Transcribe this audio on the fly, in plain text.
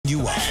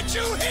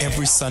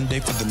every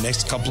Sunday for the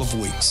next couple of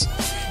weeks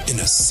in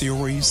a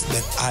series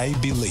that I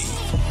believe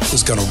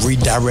is going to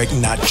redirect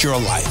not your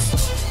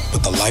life,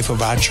 but the life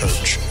of our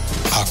church,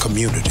 our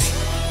community,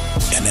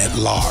 and at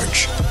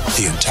large,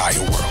 the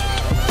entire world.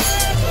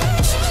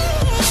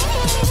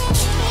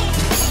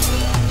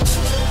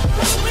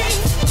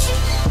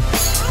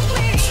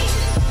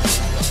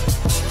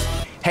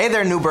 Hey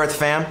there, New Birth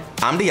fam.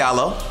 I'm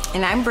Diallo.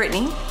 And I'm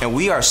Brittany. And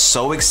we are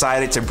so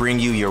excited to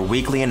bring you your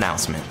weekly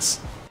announcements.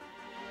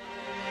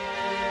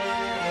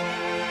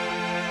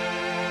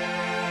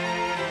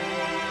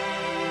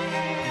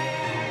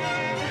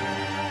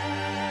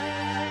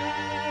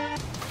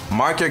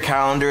 Mark your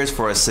calendars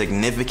for a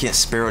significant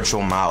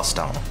spiritual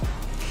milestone.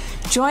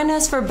 Join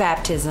us for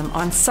baptism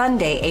on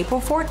Sunday, April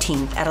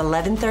 14th at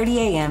 11:30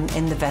 a.m.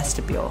 in the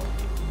vestibule.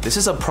 This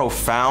is a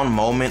profound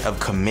moment of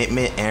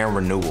commitment and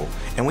renewal,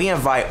 and we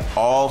invite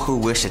all who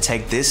wish to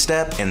take this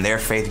step in their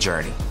faith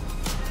journey.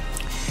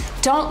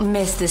 Don't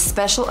miss this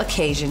special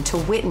occasion to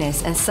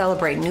witness and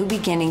celebrate new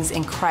beginnings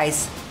in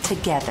Christ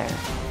together.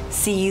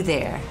 See you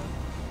there.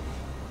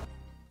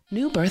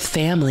 New Birth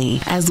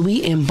family, as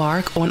we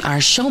embark on our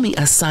Show Me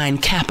a Sign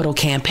capital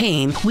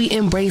campaign, we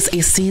embrace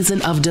a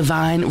season of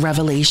divine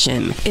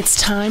revelation.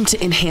 It's time to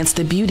enhance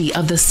the beauty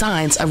of the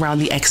signs around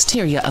the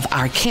exterior of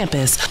our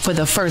campus for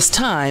the first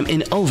time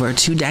in over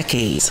 2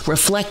 decades,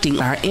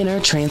 reflecting our inner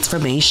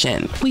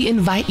transformation. We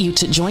invite you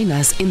to join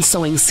us in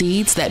sowing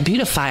seeds that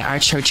beautify our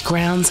church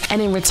grounds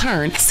and in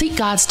return, seek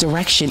God's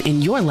direction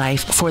in your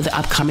life for the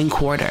upcoming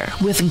quarter.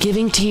 With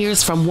giving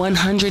tiers from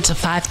 $100 to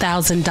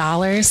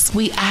 $5,000,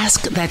 we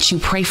ask that you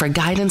pray for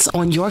guidance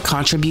on your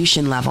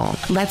contribution level.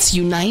 Let's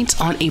unite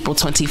on April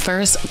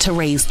 21st to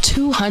raise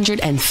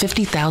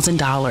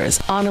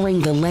 $250,000,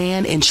 honoring the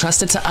land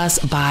entrusted to us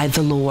by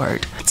the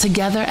Lord.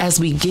 Together as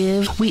we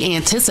give, we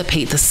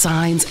anticipate the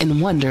signs and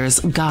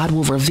wonders God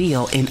will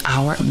reveal in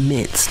our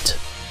midst.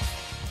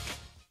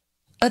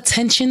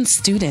 Attention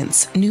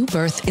students, New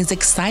Birth is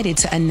excited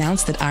to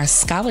announce that our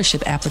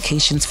scholarship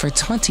applications for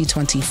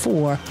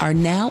 2024 are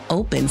now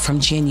open from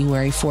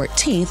January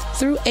 14th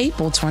through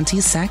April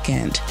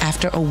 22nd.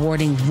 After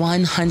awarding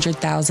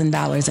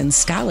 $100,000 in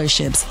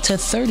scholarships to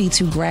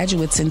 32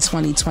 graduates in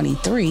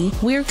 2023,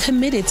 we're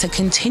committed to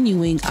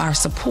continuing our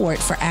support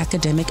for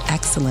academic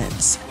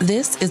excellence.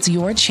 This is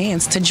your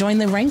chance to join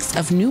the ranks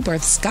of New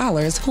Birth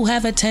scholars who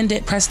have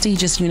attended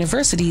prestigious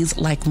universities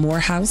like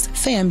Morehouse,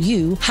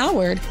 FAMU,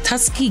 Howard,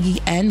 Tuskegee,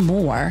 and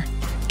more.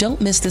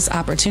 Don't miss this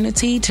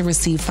opportunity to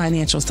receive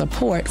financial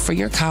support for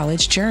your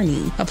college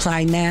journey.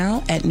 Apply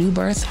now at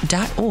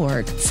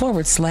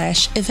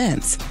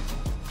newbirth.org/events.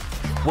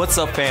 What's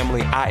up,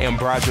 family? I am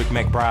Broderick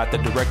McBride, the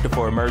Director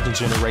for Emerging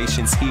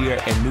Generations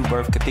here at New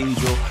Birth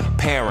Cathedral.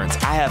 Parents,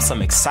 I have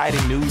some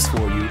exciting news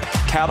for you.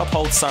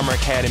 Catapult Summer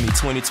Academy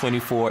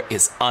 2024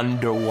 is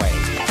underway.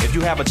 If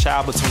you have a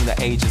child between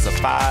the ages of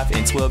 5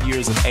 and 12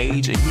 years of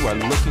age and you are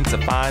looking to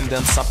find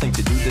them something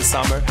to do this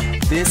summer,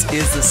 this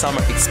is the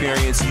summer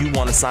experience you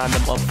want to sign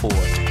them up for.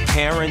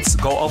 Parents,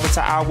 go over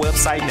to our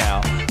website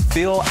now,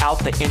 fill out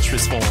the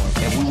interest form,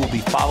 and we will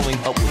be following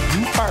up with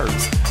you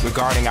first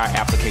regarding our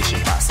application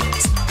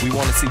process. We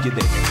want to see you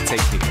there. Take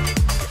care.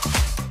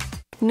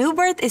 New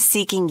Birth is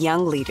seeking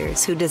young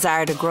leaders who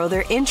desire to grow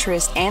their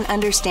interest and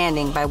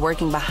understanding by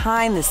working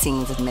behind the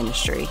scenes of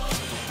ministry.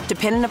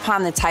 Depending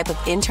upon the type of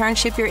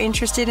internship you're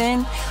interested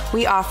in,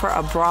 we offer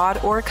a broad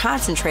or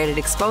concentrated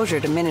exposure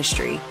to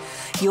ministry.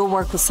 You'll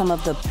work with some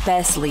of the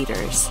best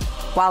leaders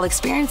while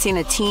experiencing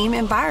a team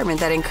environment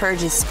that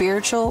encourages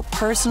spiritual,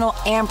 personal,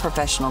 and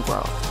professional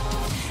growth.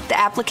 The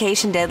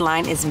application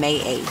deadline is May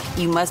 8th.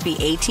 You must be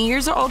 18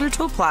 years or older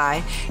to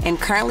apply and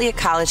currently a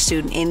college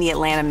student in the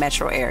Atlanta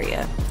metro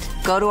area.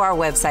 Go to our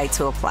website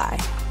to apply.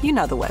 You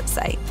know the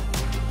website.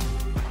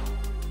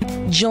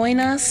 Join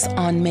us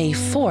on May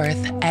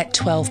 4th at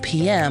 12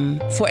 p.m.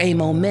 for a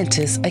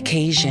momentous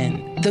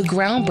occasion, the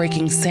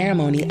groundbreaking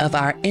ceremony of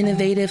our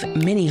innovative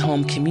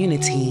mini-home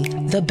community,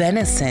 the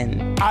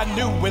Benison. I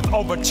knew with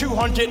over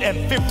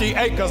 250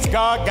 acres,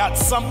 God got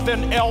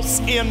something else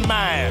in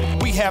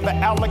mind. We have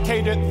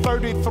allocated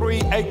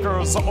 33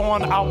 acres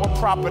on our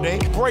property,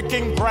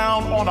 breaking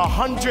ground on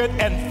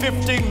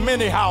 150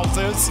 mini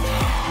houses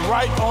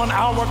right on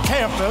our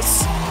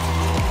campus.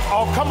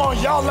 Oh, come on,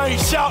 y'all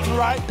ain't shouting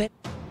right.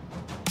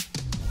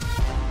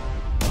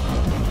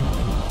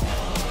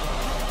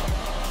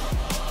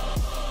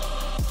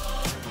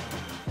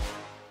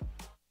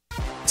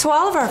 To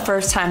all of our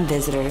first-time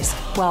visitors,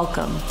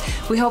 welcome.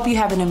 We hope you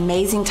have an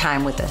amazing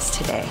time with us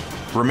today.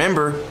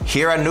 Remember,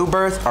 here at New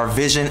Birth, our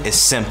vision is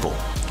simple.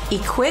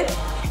 Equip,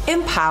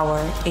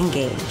 empower,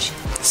 engage.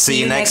 See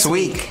you next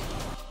week.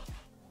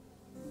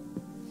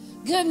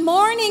 Good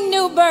morning,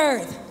 New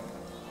Birth.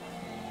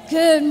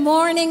 Good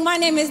morning. My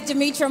name is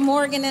Demetra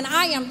Morgan, and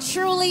I am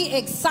truly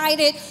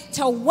excited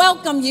to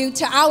welcome you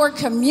to our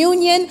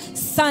Communion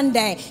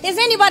Sunday. Is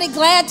anybody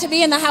glad to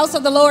be in the house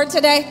of the Lord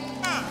today?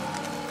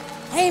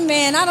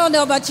 Amen. I don't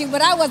know about you,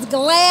 but I was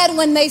glad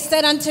when they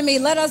said unto me,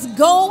 let us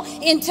go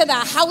into the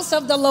house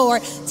of the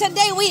Lord.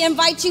 Today we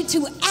invite you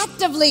to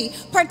actively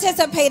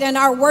participate in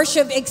our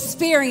worship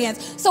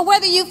experience. So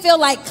whether you feel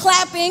like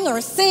clapping or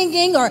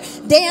singing or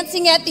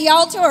dancing at the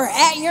altar or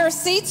at your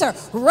seats or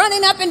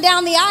running up and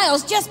down the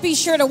aisles, just be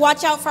sure to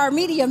watch out for our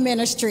media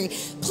ministry.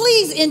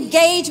 Please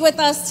engage with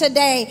us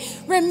today.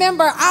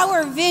 Remember,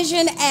 our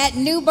vision at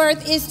New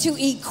Birth is to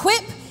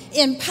equip,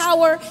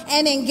 empower,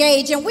 and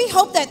engage. And we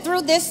hope that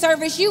through this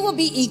service, you will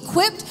be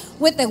equipped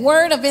with a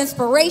word of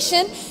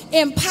inspiration,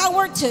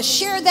 empowered to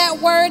share that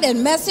word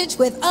and message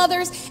with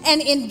others,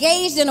 and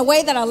engaged in a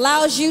way that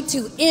allows you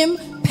to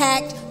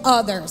impact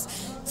others.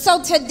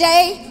 So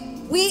today,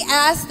 we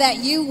ask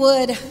that you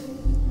would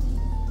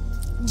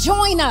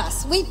join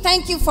us. We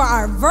thank you for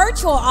our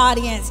virtual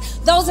audience.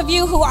 Those of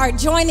you who are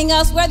joining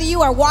us, whether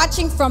you are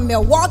watching from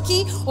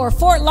Milwaukee or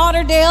Fort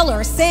Lauderdale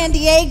or San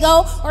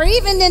Diego or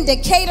even in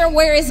Decatur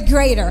where it's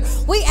greater,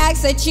 we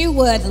ask that you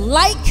would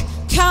like,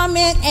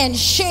 comment, and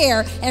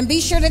share, and be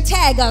sure to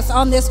tag us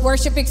on this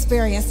worship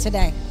experience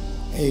today.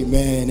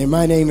 Amen. And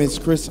my name is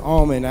Chris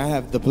Allman. I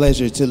have the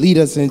pleasure to lead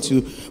us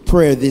into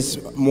prayer this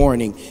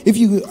morning. If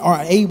you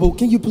are able,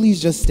 can you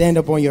please just stand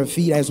up on your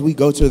feet as we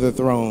go to the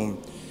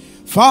throne?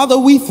 Father,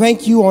 we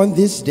thank you on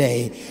this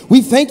day.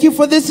 We thank you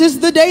for this is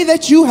the day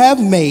that you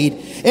have made,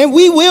 and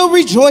we will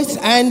rejoice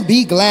and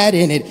be glad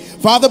in it.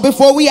 Father,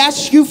 before we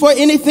ask you for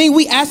anything,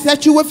 we ask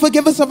that you would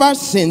forgive us of our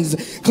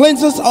sins,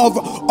 cleanse us of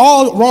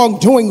all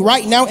wrongdoing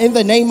right now in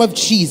the name of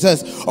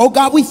Jesus. Oh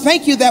God, we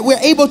thank you that we're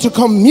able to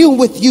commune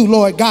with you,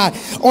 Lord God,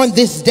 on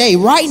this day.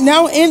 Right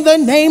now in the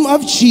name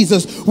of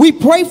Jesus, we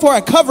pray for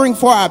a covering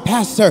for our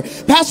pastor,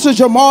 Pastor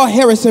Jamal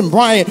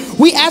Bryant.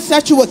 We ask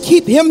that you would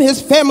keep him,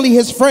 his family,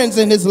 his friends,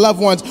 and his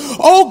loved ones.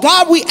 Oh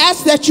God, we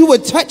ask that you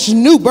would touch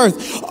New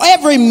Birth,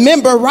 every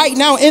member right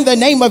now in the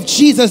name of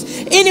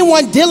Jesus.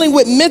 Anyone dealing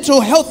with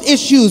mental health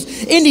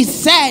issues, any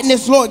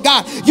sadness, Lord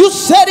God, you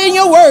said in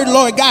your word,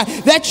 Lord God,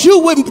 that you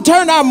would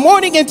turn our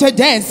mourning into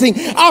dancing,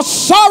 our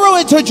sorrow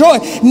into joy.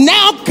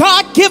 Now,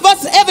 God, give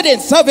us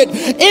evidence of it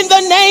in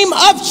the name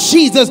of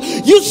Jesus.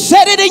 You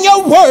said it in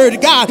your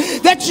word, God,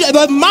 that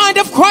the mind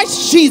of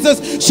Christ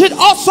Jesus should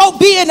also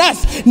be in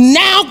us.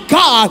 Now,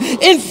 God,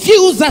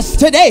 infuse us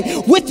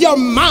today with your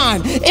mind.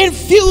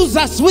 Infuse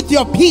us with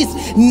your peace.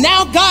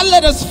 Now, God,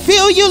 let us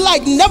feel you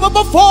like never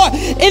before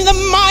in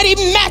the mighty,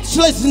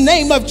 matchless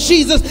name of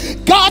Jesus.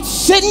 God,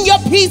 send your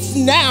peace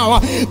now.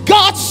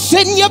 God,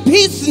 send your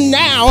peace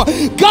now.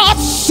 God,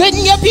 send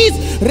your peace.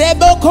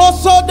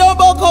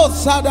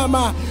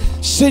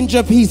 Send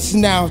your peace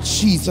now,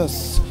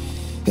 Jesus.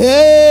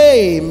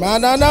 Hey,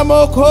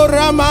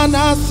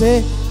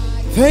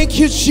 thank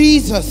you,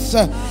 Jesus.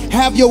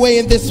 Have your way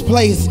in this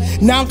place.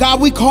 Now, God,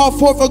 we call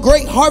forth a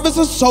great harvest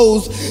of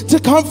souls to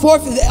come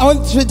forth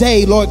on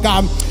today, Lord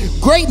God.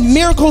 Great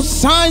miracles,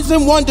 signs,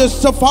 and wonders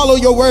to follow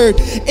your word.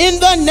 In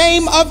the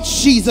name of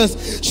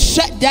Jesus,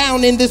 shut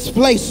down in this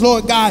place,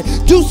 Lord God.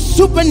 Do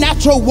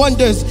supernatural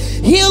wonders.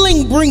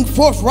 Healing bring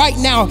forth right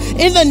now.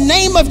 In the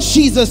name of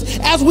Jesus,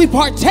 as we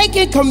partake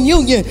in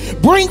communion,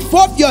 bring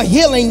forth your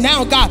healing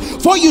now, God.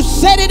 For you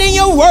said it in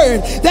your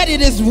word that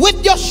it is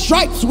with your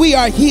stripes we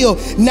are healed.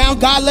 Now,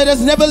 God, let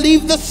us never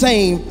leave the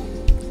same.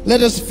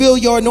 Let us feel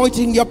your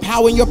anointing, your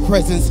power, and your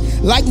presence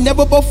like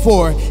never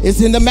before. It's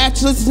in the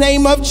matchless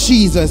name of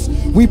Jesus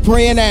we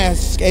pray and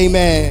ask.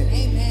 Amen.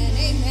 Amen.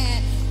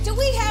 Amen. Do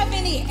we have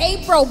any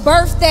April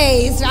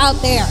birthdays out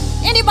there?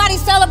 Anybody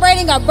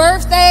celebrating a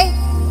birthday?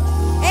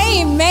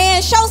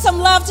 Amen. Show some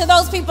love to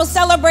those people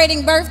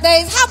celebrating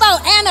birthdays. How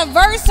about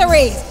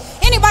anniversaries?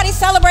 Anybody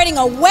celebrating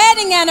a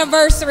wedding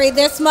anniversary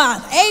this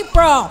month?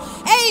 April.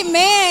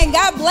 Amen.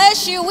 God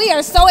bless you. We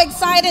are so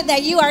excited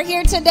that you are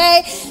here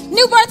today.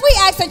 New Birth, we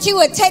ask that you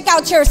would take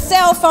out your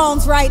cell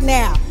phones right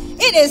now.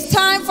 It is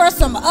time for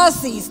some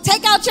ussies.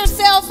 Take out your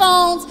cell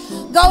phones.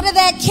 Go to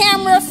that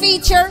camera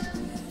feature.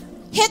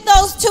 Hit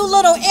those two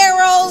little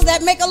arrows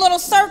that make a little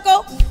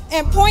circle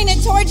and point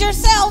it towards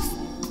yourself.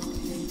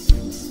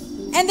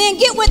 And then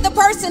get with the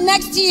person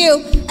next to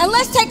you and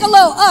let's take a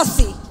little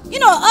ussie. You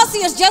know, an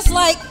ussie is just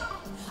like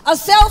a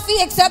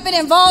selfie, except it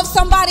involves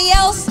somebody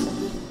else.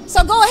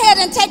 So go ahead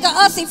and take a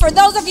ussie. For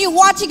those of you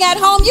watching at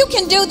home, you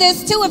can do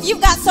this too. If you've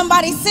got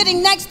somebody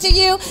sitting next to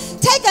you,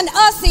 take an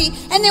ussie,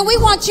 and then we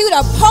want you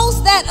to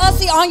post that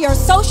ussie on your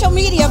social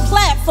media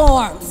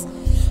platforms.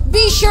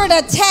 Be sure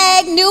to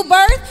tag New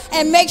Birth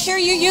and make sure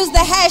you use the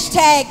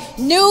hashtag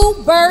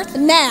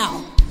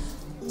NewBirthNow.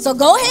 So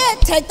go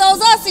ahead, take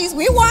those ussies.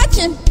 We're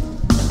watching.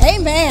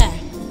 Amen.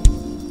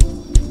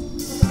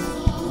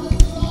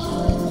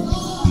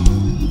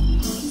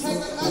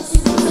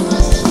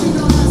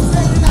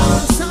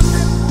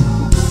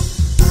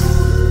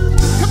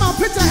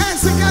 Put your hands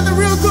together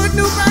real good,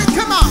 New Birth.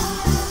 Come on.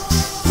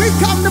 We've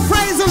come to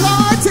praise the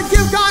Lord, to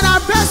give God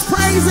our best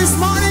praise this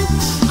morning.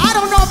 I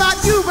don't know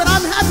about you, but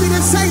I'm happy to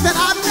say that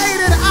I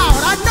made it out.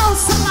 I know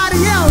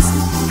somebody else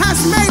has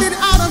made it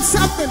out of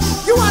something.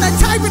 You want to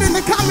type it in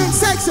the comment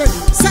section.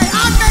 Say,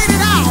 I made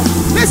it out.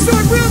 Let's do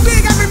it real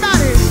big,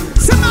 everybody.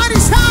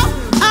 Somebody shout,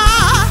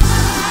 ah.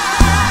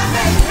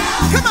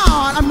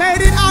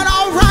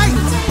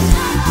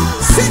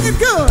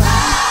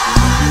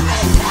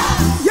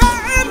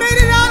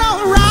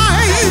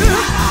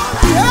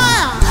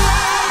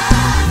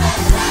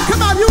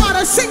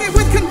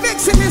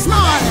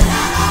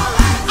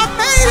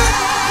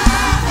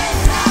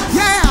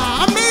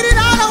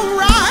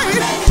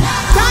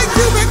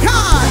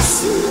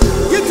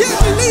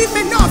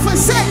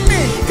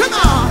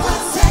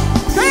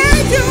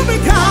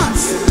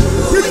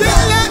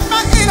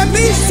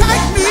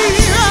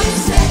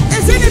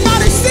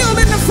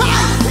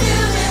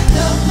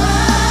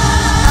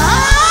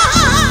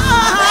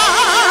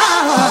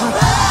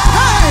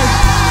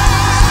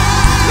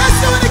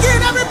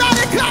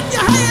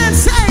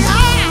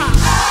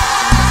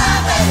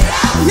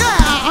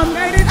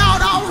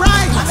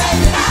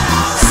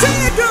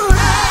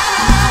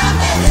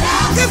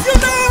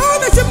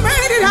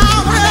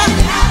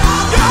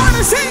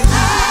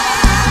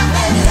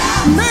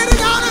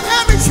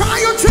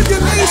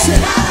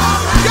 listen.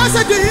 Yes,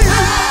 I did.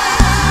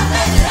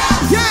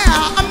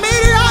 Yeah, I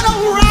made it out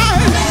all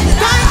right.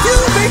 Thank you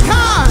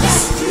because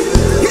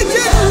He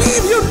didn't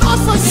leave you nor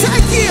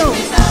forsake you.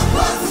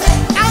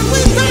 And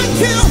we thank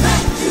you.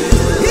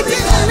 He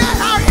didn't let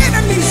our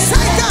enemies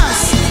shake us.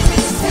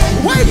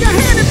 Wave your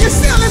hand if you're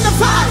still in the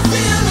fight.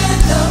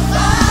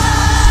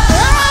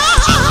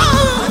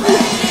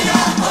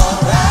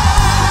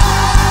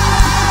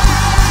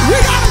 We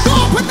gotta go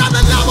up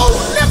another level.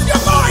 Lift your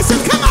voice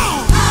and come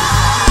on.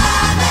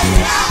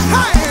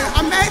 Hey,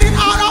 I made it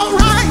out all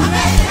right.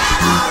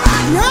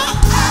 Yeah.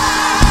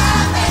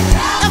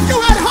 If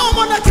you're at home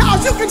on the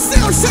couch, you can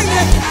still sing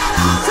it.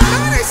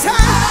 Somebody say,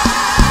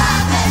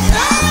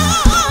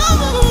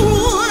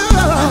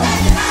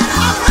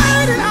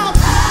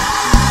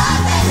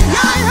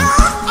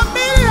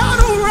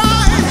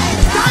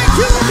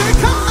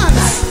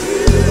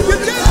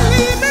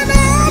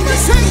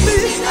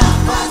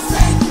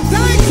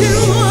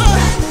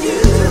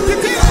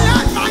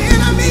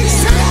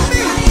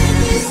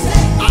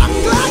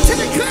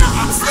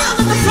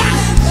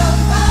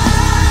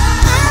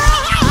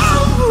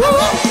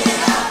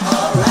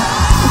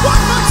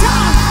 one more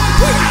time.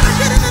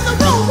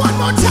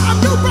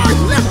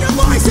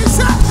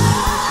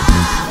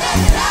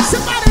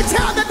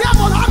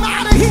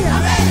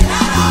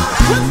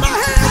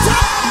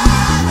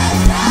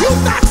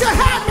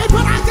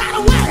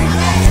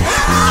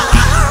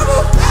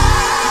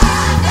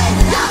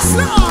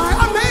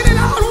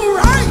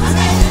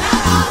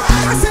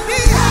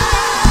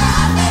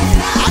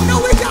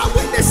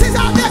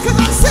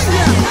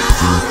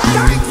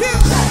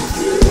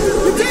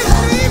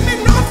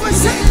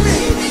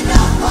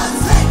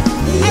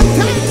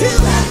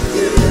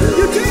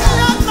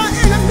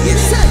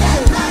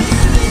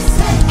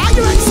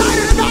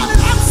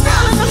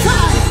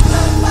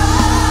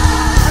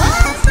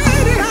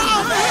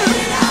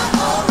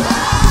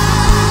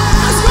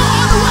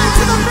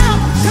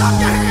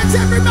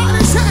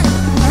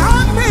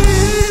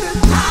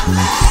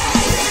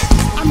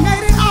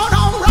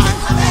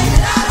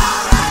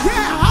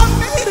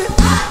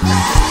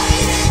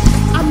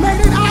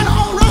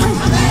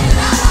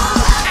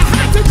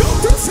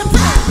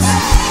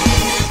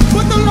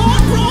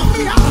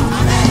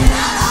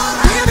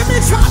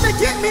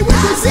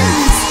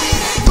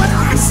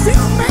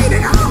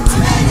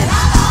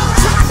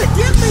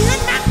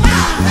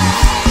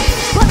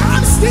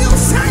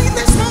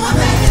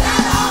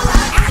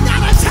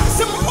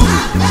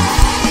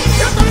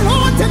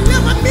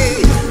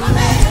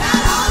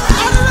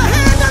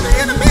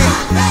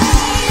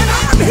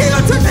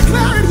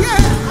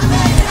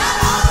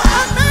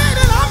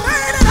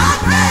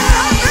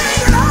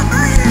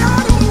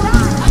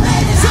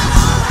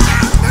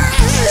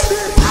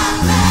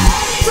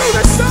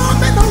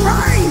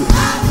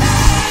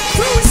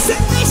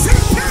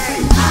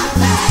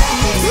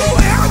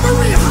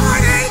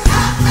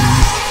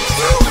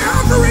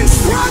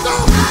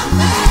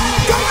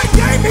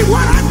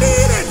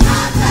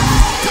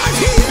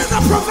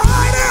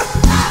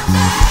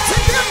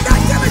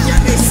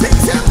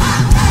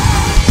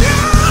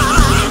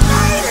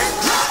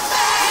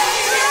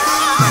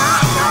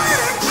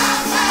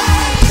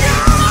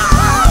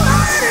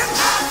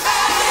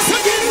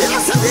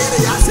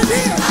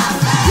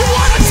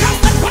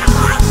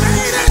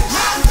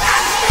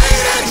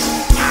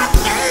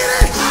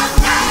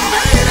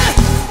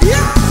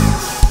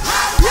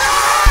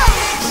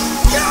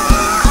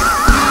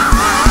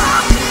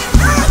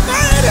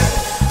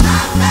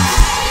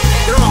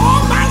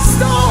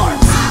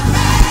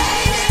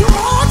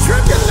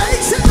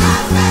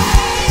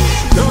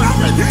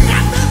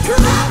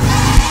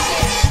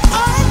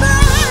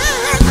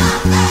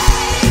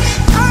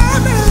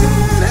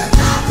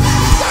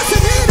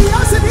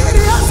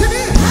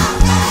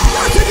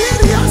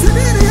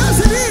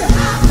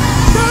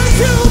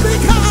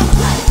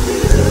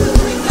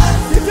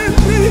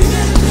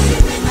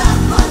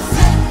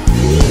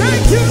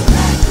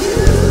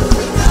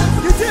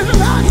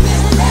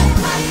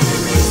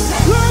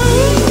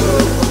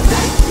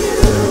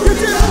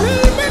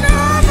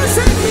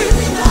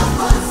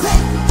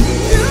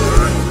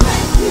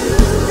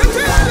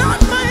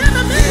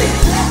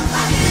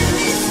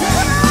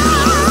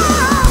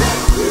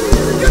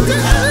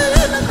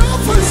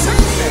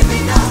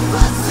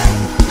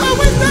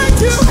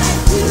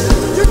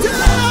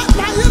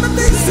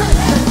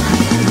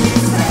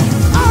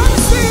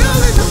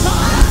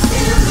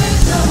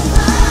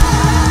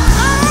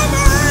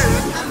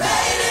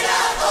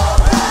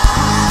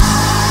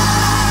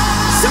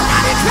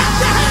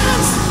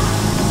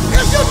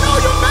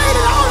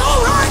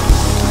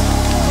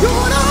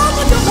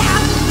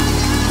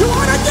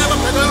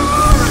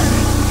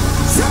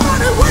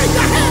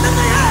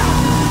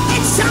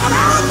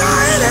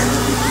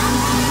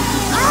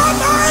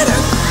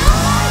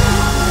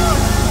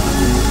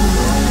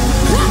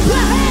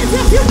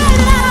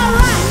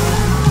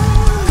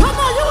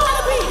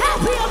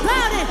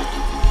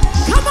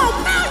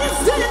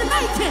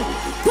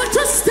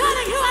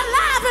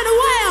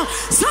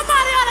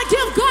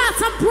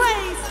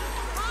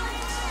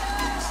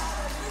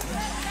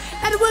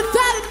 with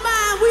that in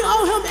mind, we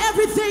owe him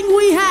everything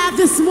we have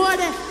this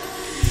morning.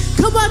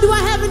 Come on, do I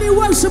have any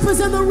worshipers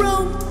in the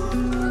room?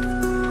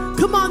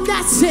 Come on,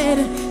 that's it.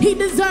 He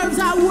deserves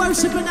our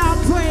worship and our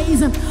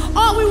praise.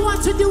 All we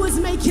want to do is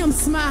make him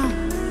smile.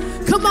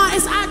 Come on,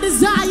 it's our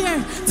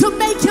desire to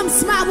make him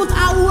smile with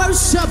our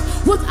worship,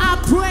 with our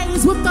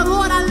praise, with the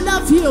Lord I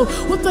love you,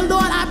 with the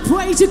Lord I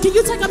praise you. Can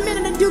you take a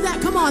minute and do that?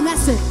 Come on,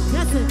 that's it.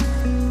 That's it.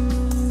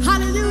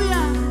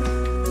 Hallelujah.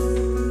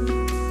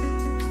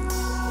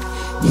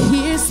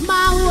 Here's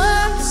my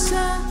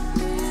worship.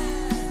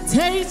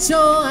 Take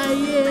joy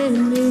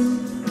in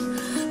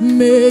it.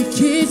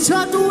 Make it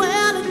your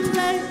dwelling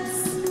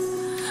place.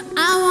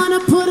 I want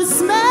to put a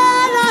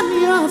smile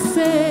on your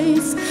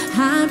face.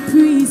 I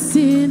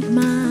present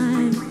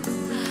my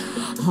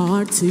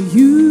heart to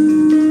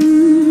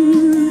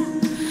you.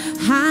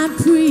 I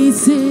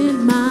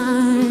present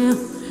my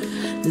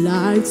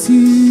life to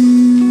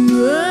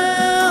you.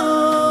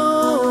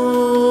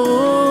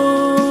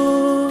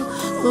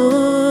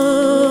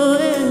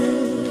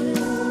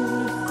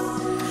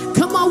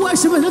 Come on,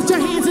 worship, lift your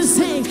hands and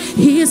sing.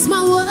 Here's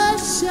my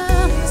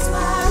worship.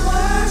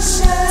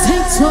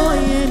 Take joy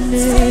in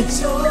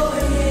it.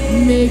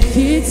 Make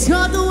it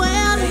your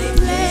dwelling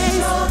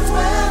place.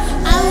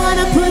 I want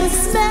to put a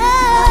smile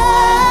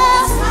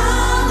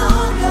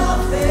on your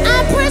face. I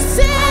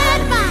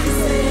present my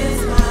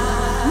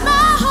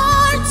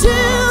heart to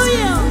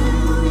you.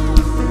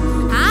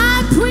 I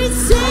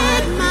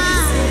present my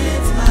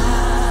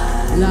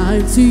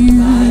life to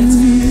you.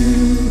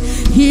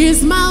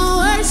 Here's my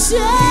worship.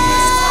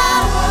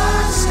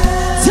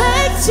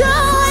 Take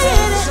joy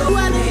in it.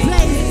 Dwelling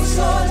place.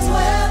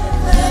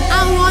 I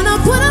want to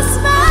put a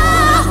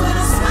smile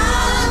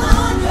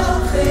on your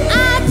face. I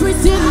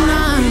present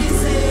my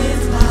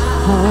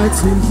heart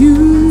to you.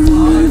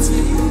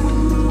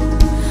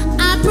 I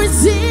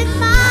present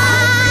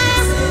my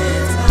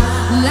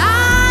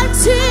life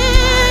to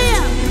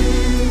you.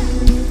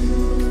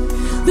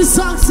 The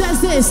song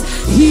says this.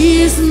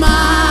 Here's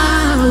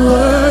my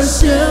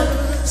worship.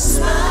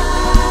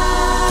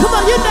 Come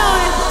on, you know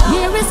it.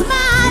 Here is my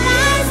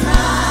life.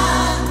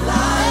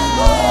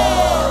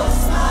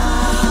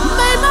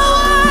 May my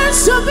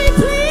worship be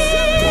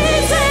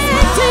pleasing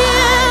to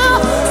you.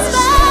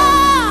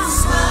 Smile.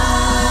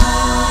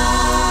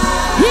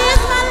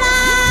 Here's my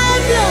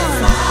life,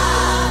 Lord.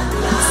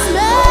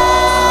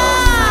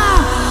 Smile.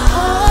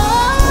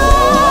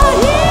 Oh,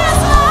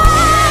 here's my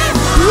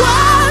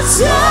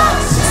worship.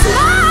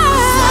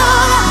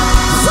 Smile.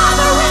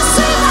 Father,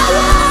 receive my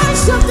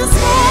worship this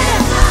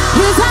morning.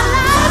 Here's our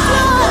life,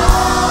 Lord.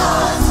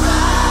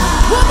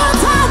 One more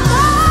time,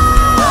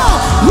 Lord.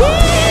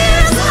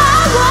 Here's my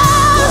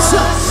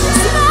worship.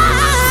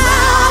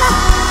 Smile.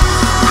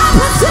 I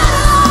present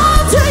it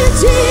all to you,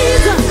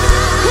 Jesus.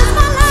 Here's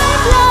my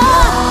life,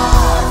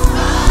 Lord.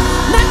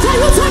 Now can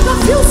you take a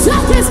few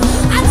seconds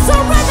and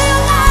surrender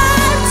your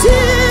life to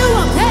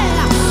Him? Hey,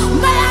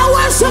 may our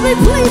worship be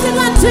pleasing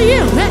unto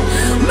you. Hey,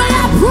 may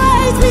our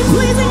praise be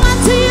pleasing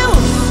unto you.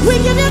 We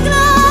give you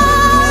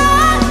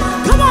glory.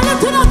 Come on,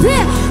 lift it up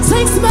here.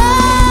 Sing smile.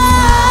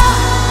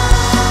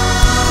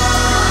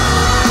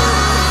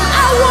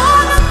 I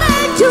wanna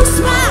make you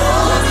smile.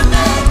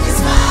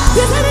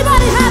 Does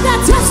anybody have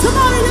that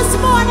testimony this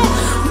morning?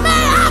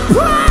 May our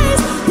praise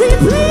be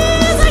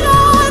pleasing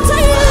unto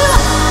you.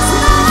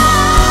 Smile.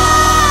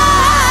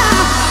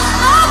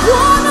 I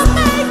wanna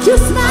make you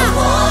smile.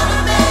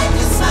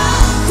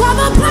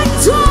 Father, take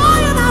joy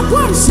in our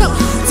worship.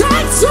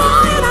 Take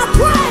joy in our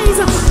praise.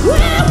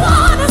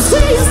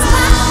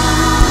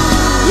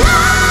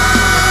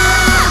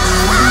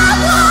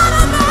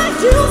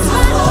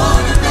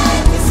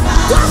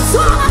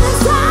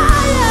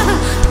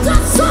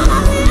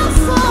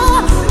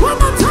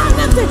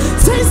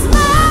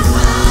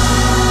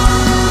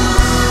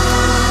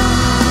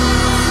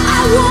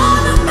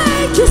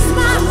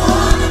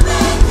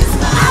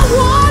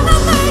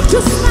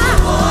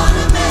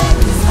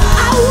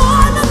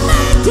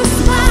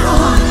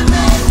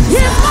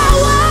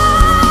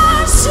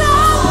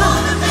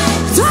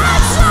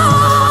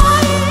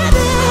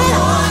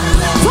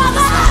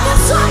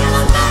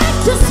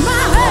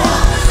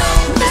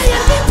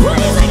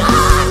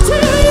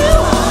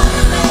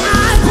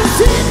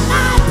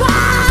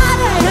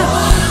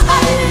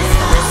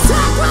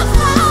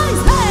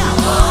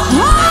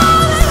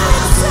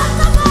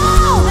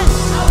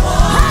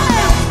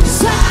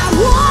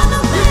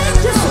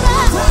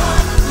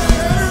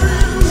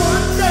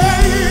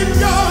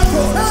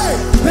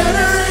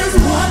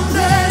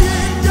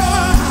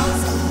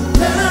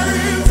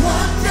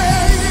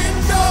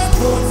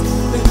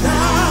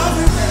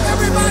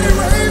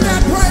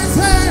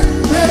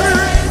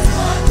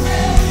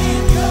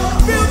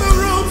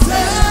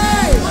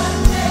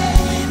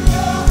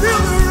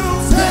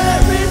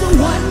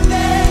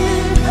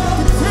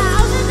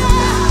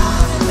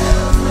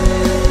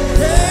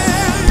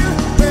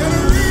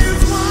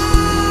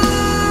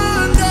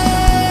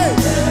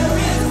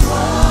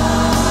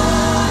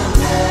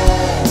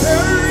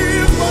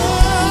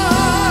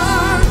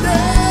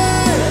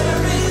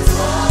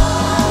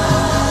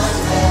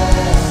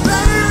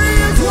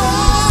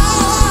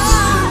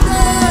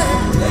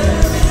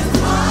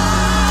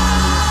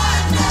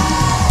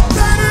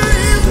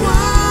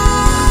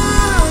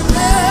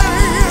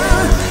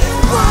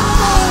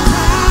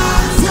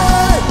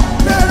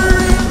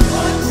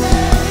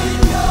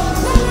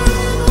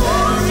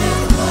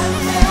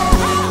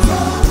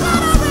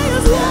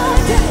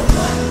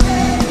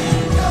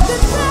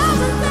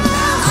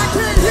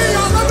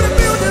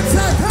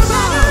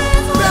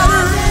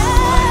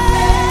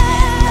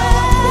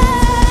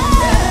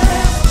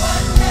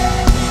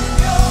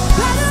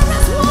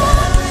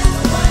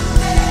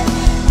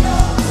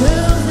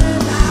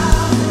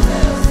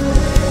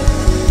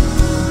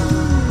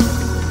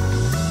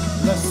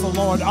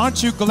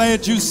 Aren't you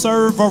glad you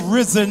serve a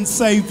risen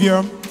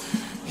Savior?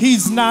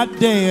 He's not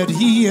dead,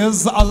 he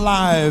is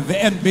alive.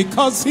 And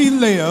because he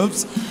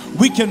lives,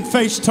 we can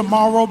face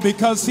tomorrow.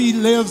 Because he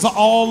lives,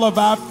 all of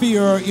our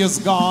fear is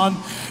gone.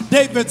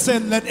 David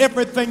said, let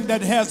everything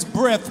that has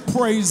breath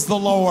praise the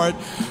Lord.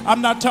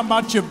 I'm not talking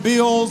about your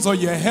bills or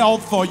your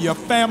health or your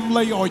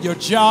family or your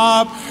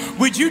job.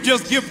 Would you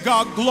just give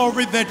God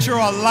glory that you're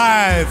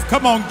alive?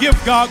 Come on, give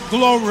God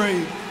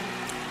glory.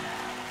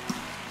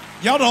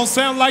 Y'all don't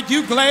sound like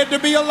you glad to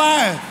be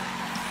alive.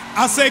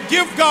 I said,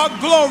 give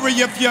God glory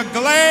if you're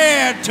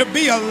glad to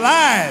be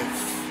alive.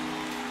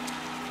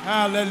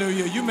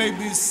 Hallelujah. You may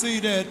be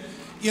seated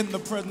in the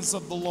presence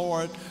of the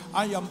Lord.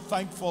 I am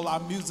thankful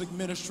our music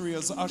ministry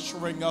is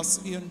ushering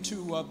us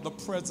into the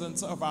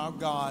presence of our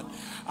God.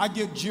 I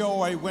get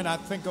joy when I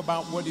think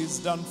about what he's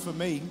done for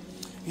me.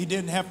 He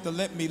didn't have to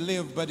let me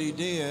live, but he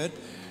did.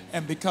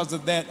 And because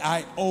of that,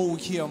 I owe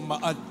him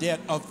a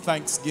debt of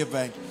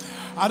thanksgiving.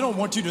 I don't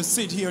want you to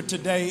sit here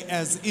today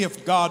as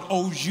if God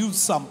owes you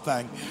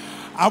something.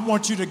 I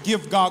want you to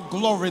give God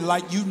glory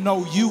like you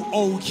know you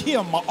owe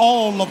him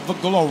all of the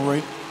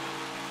glory.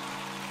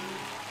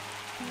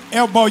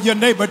 Elbow your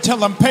neighbor,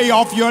 tell him, pay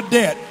off your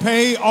debt.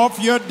 Pay off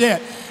your debt.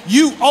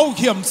 You owe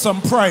him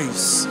some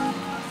praise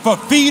for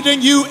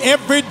feeding you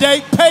every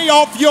day. Pay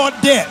off your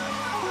debt.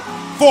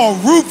 For a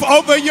roof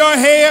over your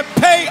head,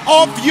 pay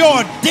off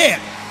your debt.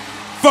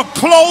 For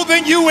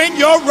clothing you in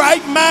your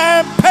right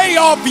mind, pay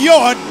off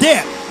your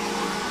debt.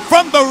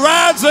 From the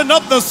rising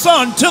of the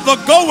sun to the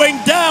going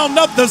down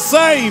of the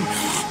same,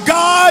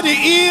 God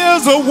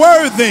is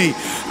worthy.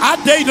 I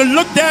dare to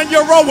look down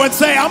your row and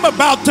say, I'm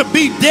about to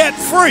be debt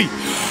free.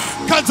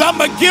 Because I'm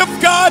going to give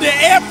God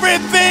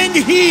everything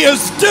he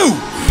is due.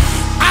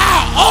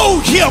 I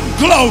owe him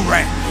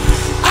glory.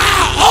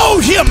 I owe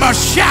him a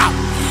shout.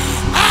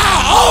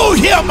 I owe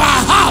him a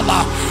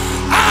holler.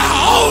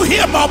 I owe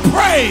him a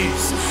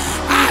praise.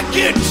 I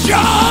get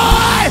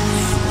joy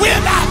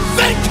when I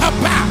think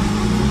about it.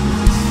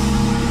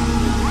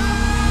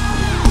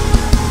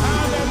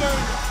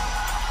 Hallelujah.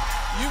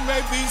 You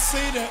may be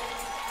seated.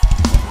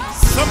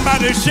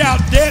 Somebody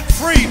shout, debt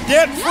free,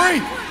 debt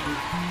free.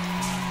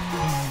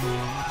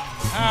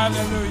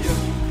 Hallelujah.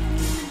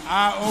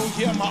 I owe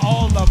him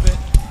all of it.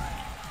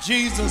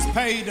 Jesus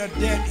paid a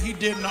debt he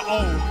didn't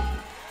owe.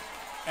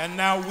 And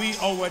now we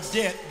owe a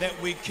debt that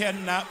we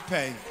cannot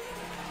pay.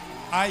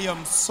 I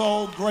am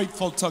so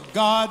grateful to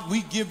God.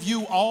 We give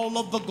you all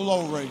of the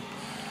glory.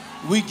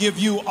 We give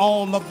you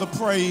all of the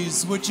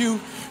praise. Would you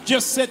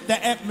just set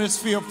the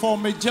atmosphere for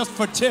me just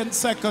for 10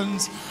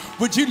 seconds?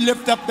 Would you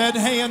lift up that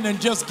hand and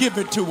just give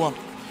it to him?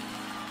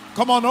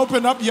 Come on,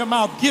 open up your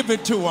mouth. Give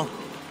it to him.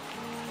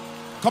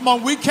 Come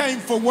on, we came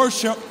for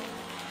worship.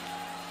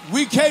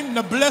 We came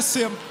to bless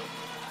him.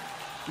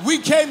 We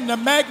came to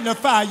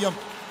magnify him.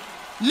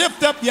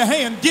 Lift up your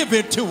hand, give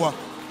it to her.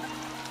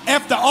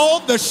 After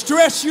all the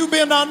stress you've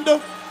been under,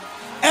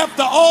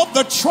 after all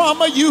the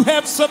trauma you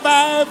have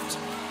survived,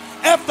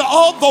 after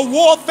all the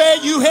warfare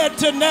you had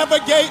to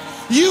navigate,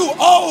 you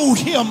owe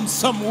him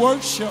some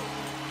worship.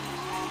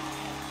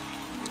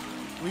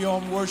 We owe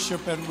him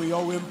worship and we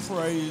owe him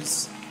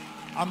praise.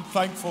 I'm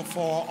thankful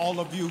for all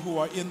of you who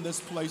are in this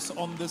place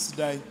on this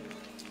day.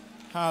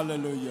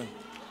 Hallelujah.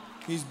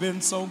 He's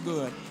been so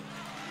good.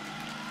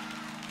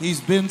 He's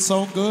been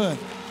so good.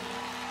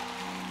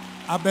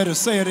 I better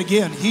say it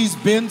again. He's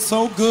been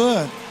so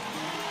good.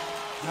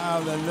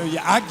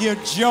 Hallelujah. I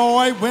get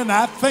joy when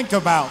I think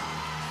about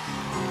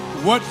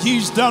what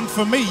he's done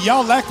for me.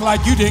 Y'all act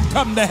like you didn't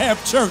come to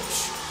have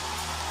church.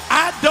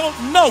 I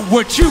don't know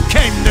what you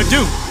came to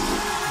do,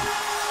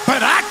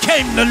 but I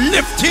came to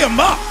lift him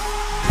up.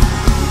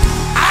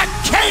 I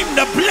came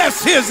to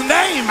bless his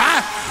name.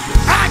 I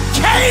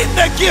came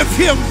to give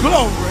him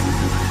glory.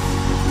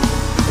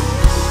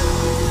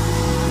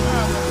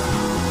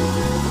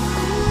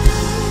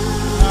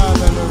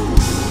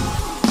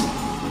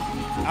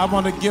 I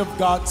want to give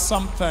God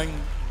something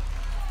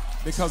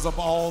because of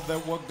all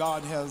that what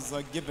God has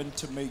given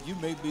to me. You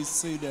may be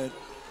seated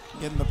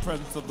in the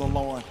presence of the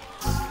Lord.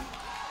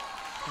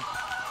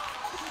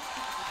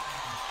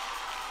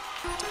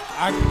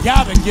 I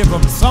gotta give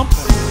him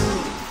something.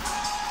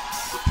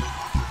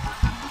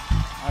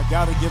 I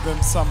gotta give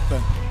him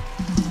something.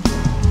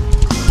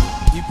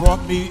 He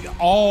brought me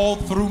all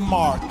through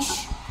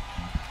March,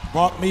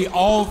 brought me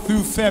all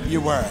through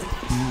February,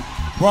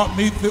 brought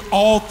me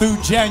all through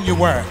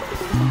January.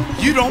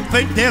 You don't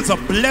think there's a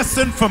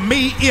blessing for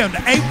me in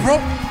April?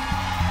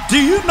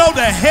 Do you know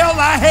the hell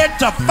I had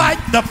to fight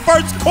the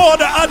first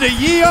quarter of the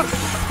year?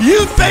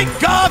 You think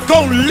God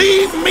gonna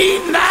leave me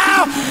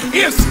now?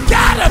 It's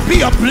gotta be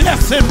a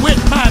blessing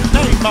with my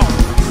name on it.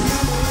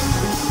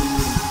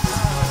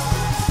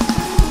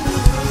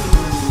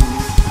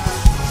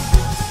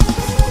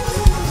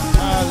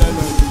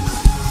 Hallelujah.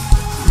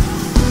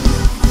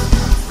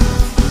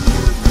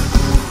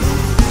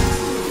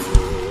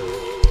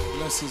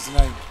 Bless his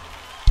name.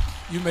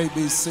 You may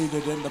be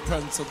seated in the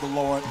presence of the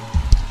Lord.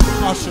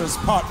 Ushers,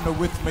 partner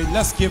with me.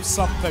 Let's give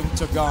something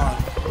to God.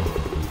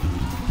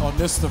 On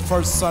this, the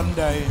first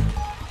Sunday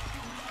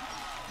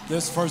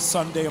This first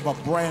Sunday of a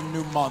brand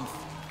new month,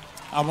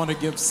 I want to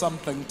give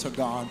something to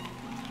God.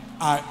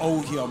 I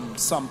owe him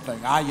something.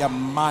 I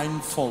am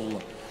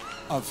mindful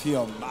of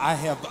him. I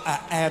have an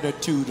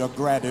attitude of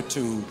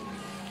gratitude.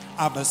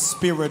 I have a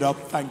spirit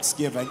of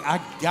thanksgiving. I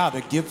got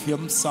to give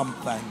him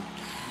something.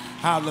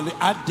 Hallelujah.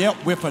 I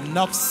dealt with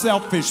enough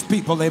selfish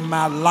people in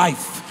my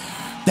life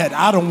that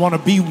I don't want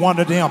to be one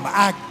of them.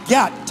 I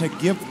got to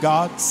give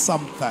God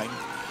something.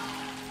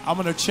 I'm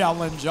going to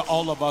challenge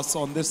all of us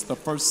on this, the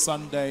first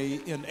Sunday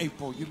in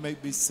April. You may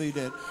be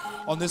seated.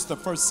 On this, the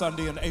first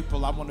Sunday in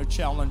April, I want to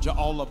challenge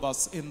all of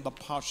us in the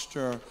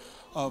posture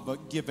of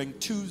Giving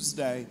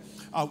Tuesday.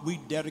 We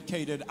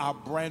dedicated our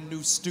brand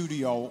new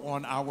studio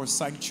on our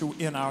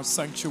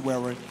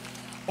sanctuary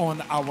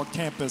on our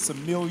campus,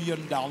 $1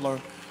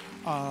 million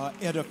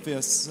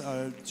edifice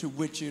to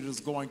which it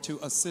is going to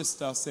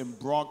assist us in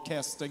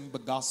broadcasting the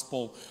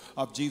gospel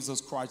of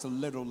Jesus Christ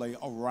literally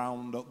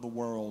around the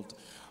world.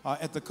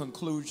 At the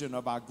conclusion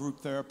of our group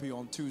therapy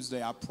on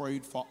Tuesday, I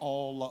prayed for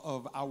all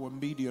of our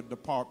media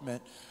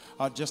department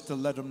just to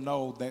let them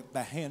know that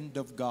the hand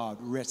of God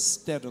rests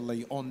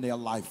steadily on their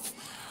life.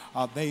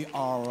 They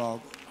are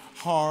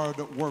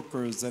hard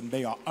workers and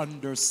they are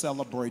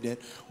under-celebrated.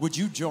 Would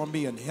you join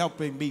me in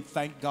helping me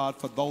thank God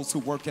for those who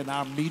work in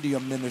our media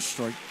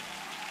ministry?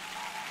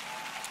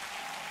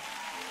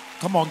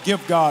 Come on,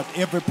 give God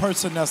every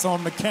person that's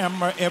on the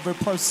camera, every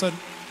person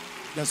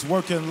that's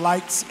working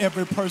lights,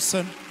 every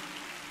person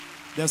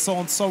that's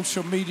on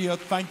social media.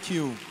 Thank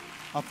you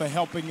for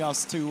helping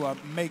us to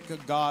make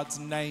God's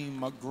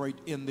name great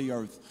in the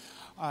earth.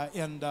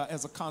 And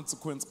as a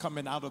consequence,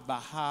 coming out of the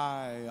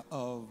high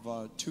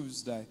of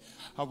Tuesday,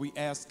 we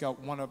ask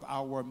one of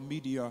our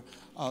media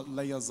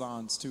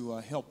liaisons to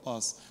help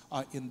us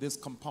in this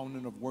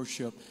component of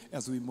worship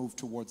as we move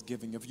towards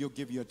giving. If you'll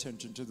give your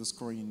attention to the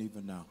screen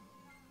even now.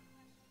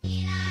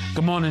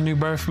 Good morning, New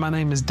Birth. My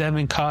name is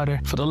Devin Carter.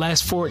 For the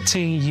last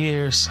 14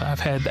 years, I've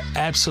had the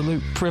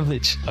absolute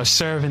privilege of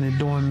serving and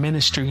doing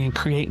ministry and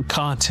creating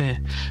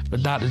content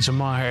with Dr.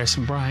 Jamal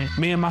Bryant.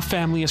 Me and my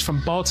family is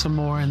from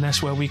Baltimore, and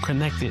that's where we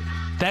connected.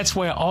 That's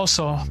where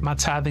also my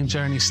tithing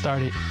journey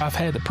started. I've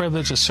had the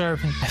privilege of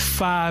serving at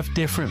 5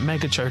 different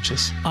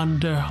megachurches.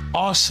 Under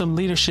awesome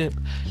leadership,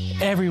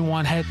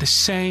 everyone had the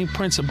same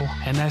principle,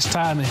 and that's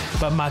tithing.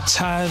 But my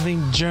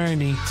tithing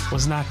journey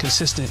was not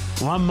consistent.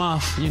 One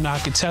month, I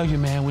could tell you,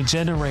 man, we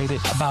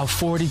generated about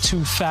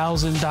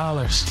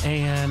 $42,000.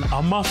 And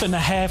a month and a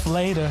half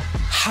later,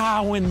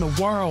 how in the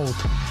world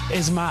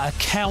is my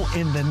account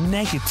in the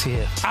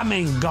negative? I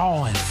mean,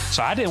 gone.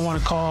 So I didn't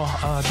want to call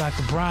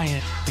Dr.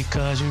 Bryant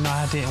because,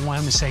 I didn't want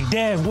him to say,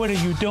 Dad, what are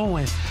you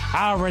doing?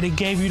 I already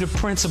gave you the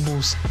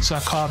principles. So I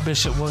called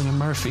Bishop William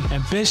Murphy.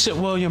 And Bishop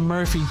William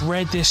Murphy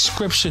read this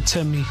scripture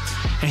to me.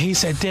 And he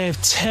said, Dad,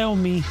 tell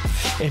me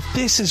if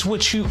this is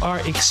what you are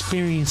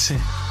experiencing.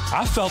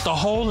 I felt a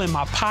hole in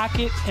my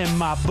pocket, and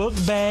my book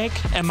bag,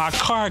 and my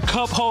card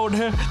cup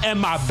holder, and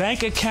my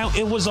bank account.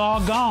 It was all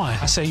gone.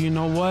 I said, you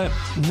know what?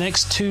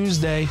 Next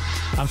Tuesday,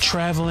 I'm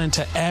traveling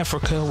to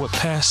Africa with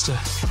Pastor,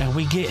 and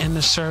we get in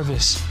the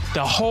service.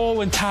 The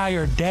whole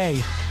entire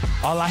day,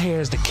 all I hear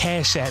is the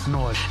Cash App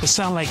noise. It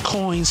sounds like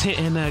coins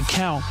hitting the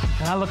account.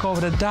 And I look over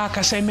the doc,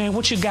 I say, man,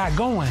 what you got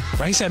going?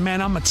 Right? He said,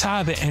 man, I'm a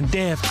tither, and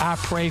Dev, I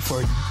pray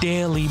for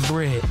daily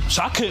bread.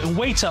 So I couldn't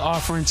wait till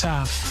offering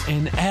time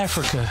in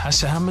Africa. I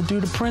said, I'm gonna do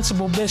the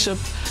principle, Bishop.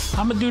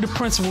 I'm gonna do the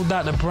principle,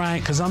 Dr.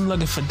 Bryant, because I'm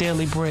looking for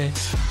daily bread.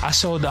 I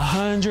sold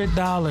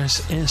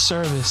 $100 in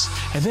service.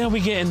 And then we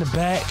get in the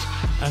back,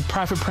 and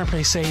Prophet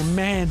Prempeh say,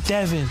 man,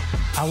 Devin,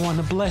 I want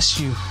to bless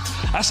you.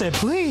 I said,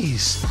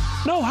 please.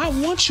 No, I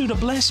want you to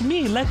bless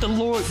me. Let the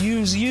Lord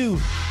use you.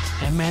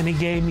 And man, he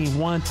gave me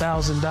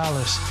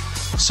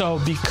 $1,000. So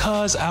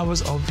because I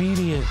was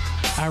obedient,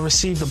 I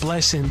received a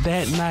blessing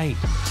that night.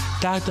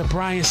 Dr.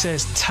 Bryant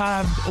says,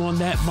 tithe on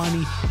that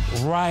money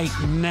right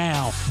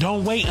now.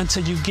 Don't wait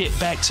until you get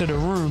back to the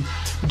room.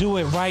 Do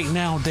it right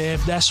now,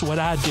 Dev. That's what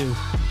I do.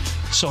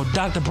 So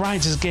Dr.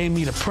 Bryant just gave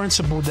me the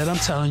principle that I'm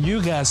telling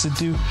you guys to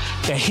do,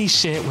 that he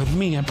shared with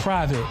me in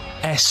private.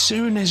 As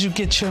soon as you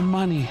get your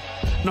money,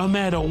 no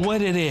matter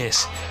what it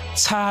is,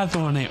 tithe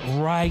on it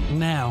right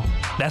now.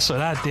 That's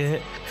what I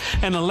did.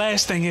 And the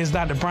last thing is,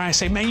 Dr. Bryant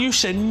said, man, you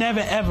should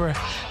never, ever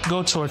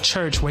go to a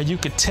church where you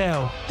could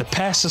tell the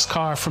pastor's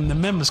car from the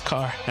member's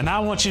car. And I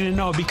want you to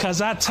know,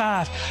 because I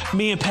tithe,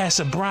 me and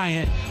Pastor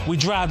Bryant, we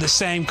drive the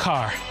same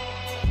car.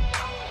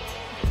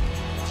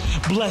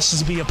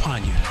 Blessings be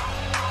upon you.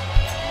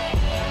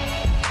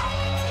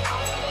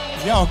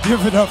 Y'all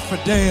give it up for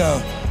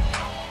Dale.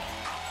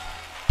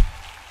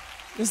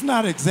 It's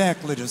not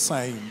exactly the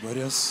same, but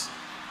it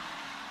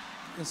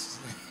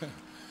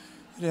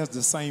has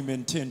the same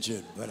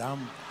intention. But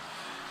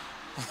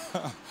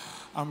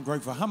I'm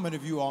grateful. How many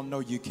of you all know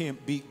you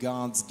can't beat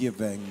God's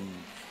giving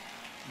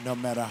no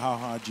matter how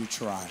hard you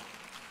try?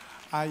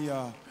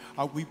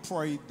 We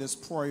prayed this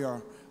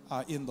prayer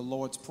in the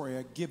Lord's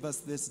Prayer. Give us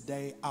this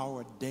day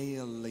our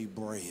daily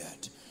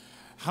bread.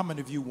 How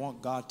many of you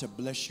want God to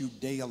bless you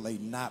daily,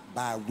 not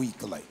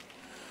bi-weekly?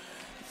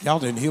 Y'all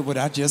didn't hear what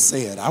I just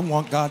said. I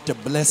want God to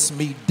bless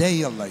me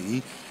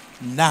daily,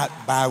 not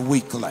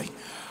bi-weekly.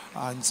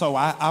 And so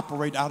I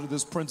operate out of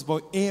this principle.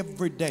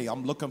 Every day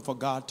I'm looking for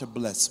God to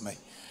bless me.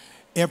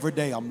 Every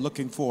day I'm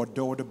looking for a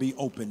door to be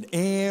opened.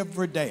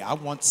 Every day I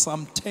want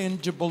some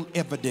tangible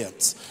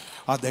evidence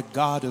that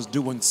God is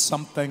doing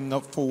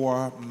something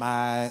for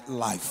my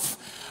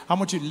life. I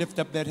want you to lift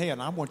up that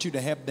hand. I want you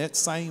to have that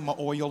same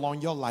oil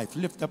on your life.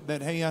 Lift up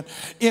that hand.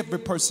 Every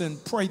person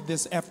pray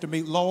this after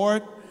me.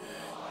 Lord,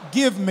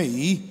 give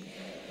me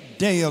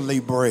daily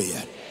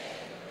bread.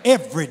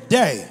 Every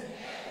day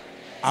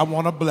I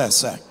want a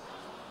blessing.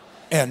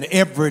 And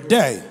every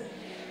day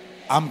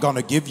I'm going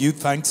to give you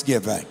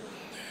thanksgiving.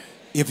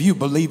 If you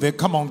believe it,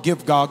 come on,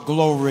 give God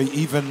glory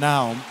even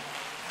now.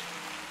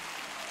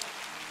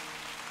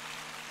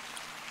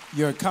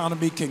 Your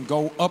economy can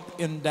go up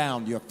and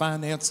down. Your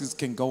finances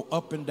can go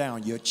up and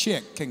down. Your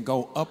check can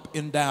go up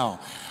and down.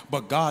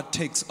 But God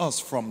takes us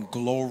from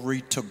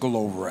glory to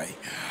glory.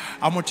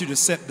 I want you to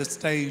set the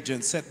stage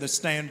and set the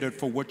standard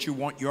for what you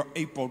want your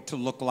April to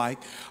look like.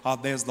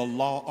 There's the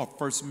law of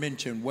first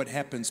mention. What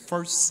happens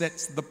first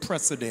sets the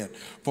precedent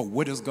for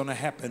what is going to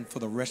happen for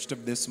the rest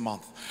of this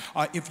month.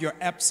 If you're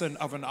absent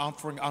of an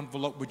offering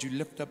envelope, would you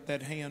lift up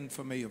that hand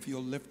for me? If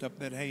you'll lift up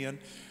that hand.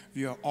 If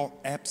you're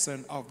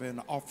absent of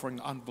an offering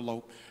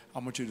envelope, I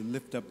want you to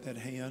lift up that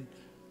hand.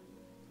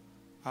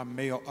 Our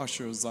male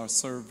ushers are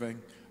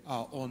serving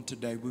on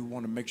today. We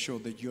want to make sure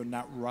that you're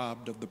not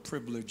robbed of the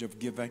privilege of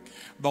giving.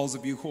 Those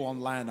of you who are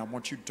online, I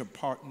want you to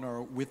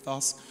partner with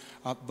us.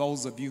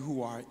 Those of you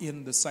who are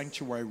in the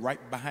sanctuary, right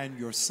behind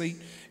your seat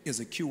is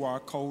a QR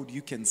code.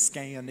 You can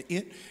scan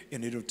it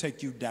and it'll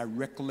take you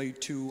directly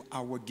to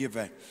our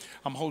giving.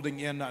 I'm holding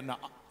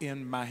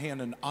in my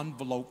hand an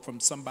envelope from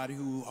somebody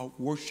who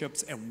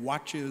worships and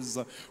watches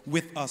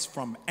with us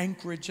from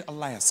Anchorage,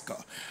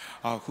 Alaska,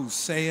 who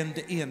sent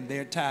in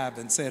their tithe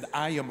and said,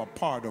 I am a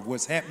part of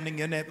what's happening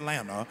in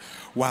Atlanta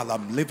while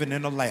I'm living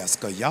in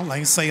Alaska. Y'all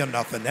ain't saying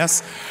nothing.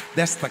 That's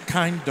the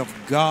kind of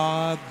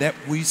God that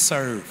we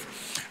serve.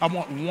 I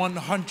want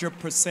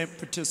 100%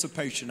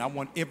 participation. I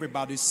want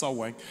everybody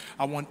sowing.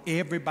 I want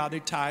everybody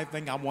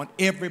tithing. I want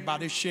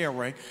everybody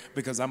sharing,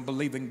 because I'm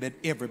believing that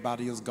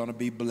everybody is going to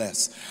be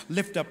blessed.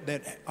 Lift up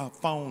that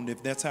phone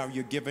if that's how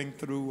you're giving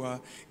through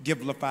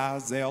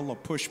Givelify, Zelle, or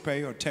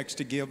PushPay, or Text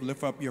to Give.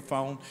 Lift up your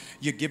phone.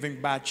 You're giving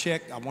by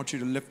check. I want you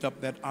to lift up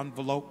that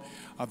envelope.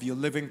 If you're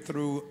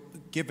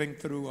giving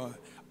through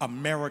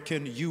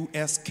American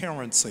U.S.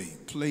 currency,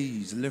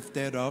 please lift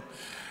that up.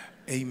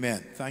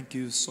 Amen. Thank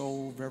you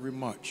so very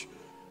much.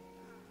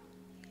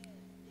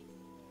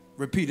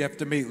 Repeat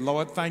after me.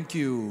 Lord, thank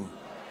you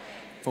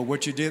for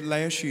what you did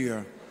last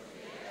year,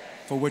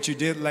 for what you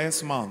did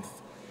last month,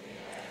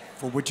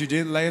 for what you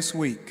did last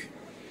week,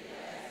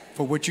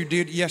 for what you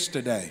did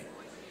yesterday.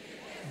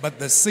 But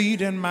the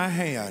seed in my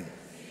hand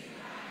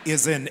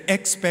is in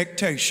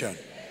expectation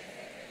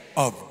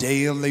of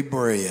daily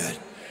bread.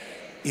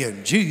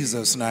 In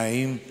Jesus'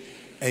 name,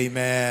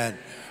 amen.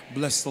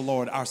 Bless the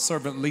Lord. Our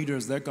servant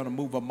leaders, they're going to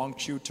move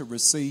amongst you to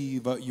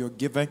receive your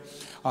giving.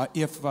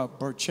 If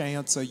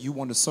perchance you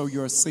want to sow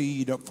your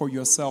seed for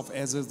yourself,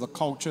 as is the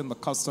culture and the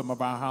custom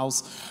of our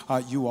house,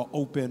 you are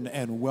open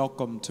and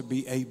welcome to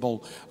be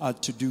able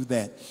to do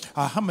that.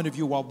 How many of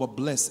you all were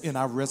blessed in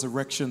our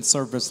resurrection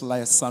service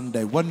last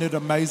Sunday? Wasn't it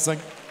amazing?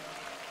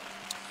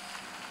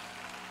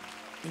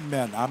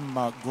 Amen.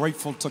 I'm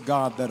grateful to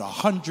God that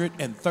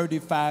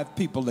 135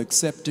 people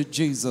accepted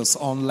Jesus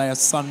on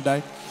last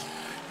Sunday.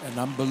 And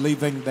I'm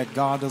believing that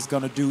God is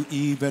going to do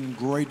even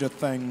greater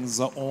things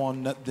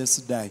on this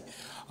day.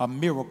 A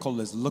miracle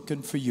is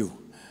looking for you.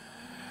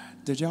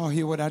 Did y'all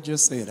hear what I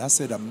just said? I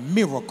said a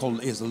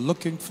miracle is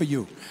looking for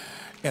you.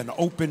 An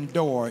open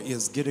door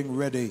is getting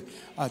ready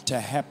to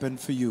happen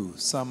for you.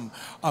 Some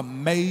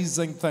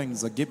amazing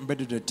things are getting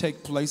ready to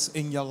take place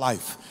in your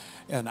life.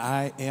 And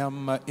I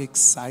am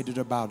excited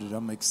about it.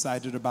 I'm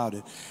excited about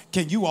it.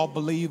 Can you all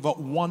believe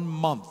 1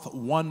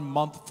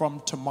 month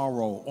from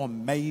tomorrow,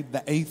 on May the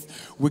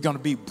 8th, we're going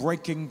to be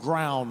breaking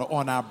ground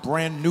on our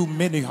brand new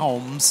mini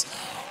homes.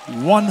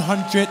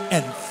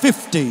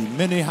 150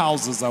 mini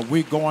houses are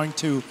we going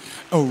to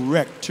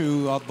erect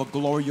to the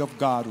glory of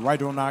God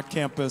right on our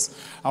campus.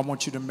 I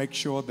want you to make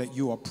sure that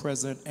you are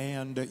present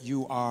and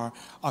you are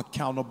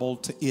accountable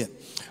to it.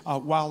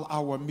 While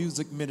our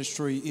music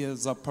ministry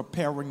is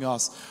preparing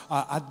us,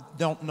 I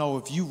don't know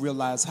if you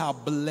realize how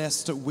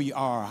blessed we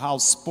are, how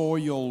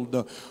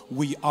spoiled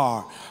we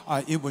are.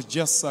 It was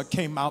just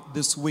came out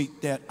this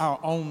week that our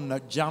own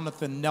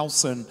Jonathan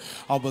Nelson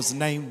was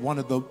named one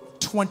of the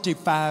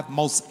 25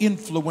 most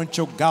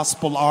influential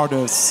gospel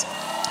artists.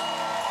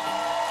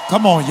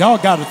 Come on, y'all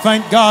got to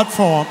thank God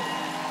for him.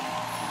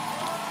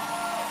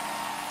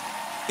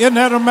 Isn't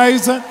that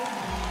amazing?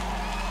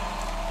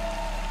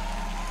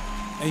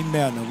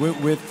 Amen.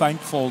 We're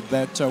thankful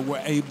that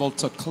we're able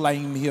to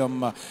claim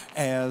him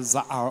as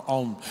our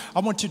own. I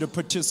want you to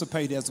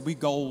participate as we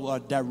go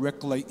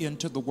directly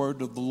into the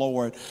word of the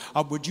Lord.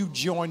 Would you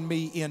join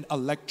me in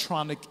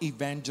electronic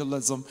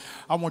evangelism?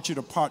 I want you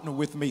to partner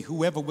with me.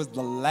 Whoever was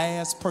the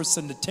last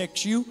person to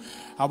text you,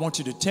 I want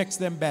you to text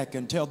them back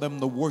and tell them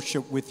to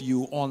worship with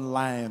you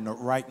online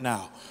right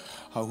now.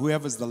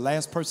 Whoever's the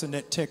last person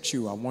that texts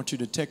you, I want you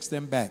to text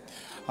them back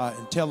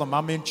and tell them,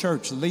 I'm in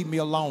church. Leave me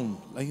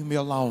alone. Leave me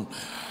alone.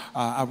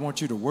 I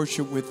want you to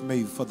worship with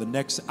me for the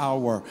next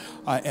hour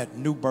at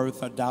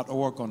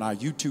newbirth.org on our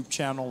YouTube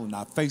channel and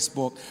our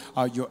Facebook.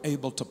 You're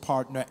able to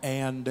partner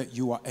and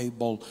you are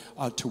able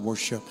to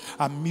worship.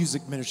 Our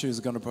music ministry is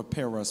going to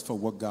prepare us for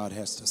what God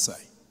has to say.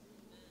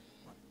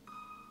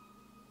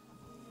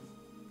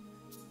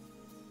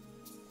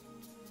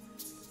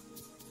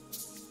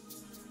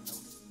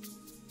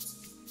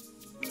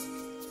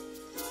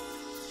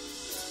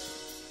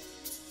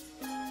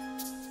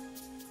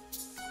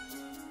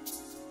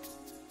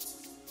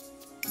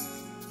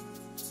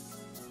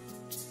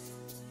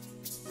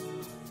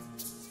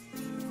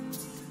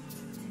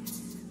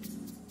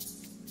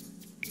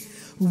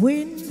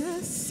 When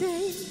the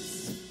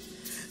saints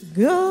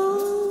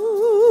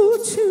go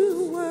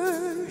to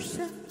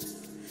worship,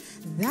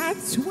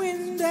 that's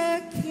when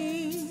the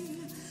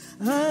King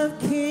of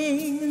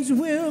Kings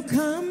will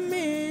come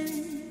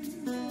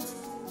in.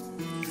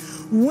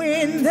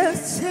 When the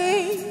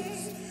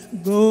saints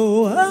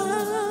go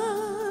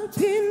up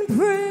in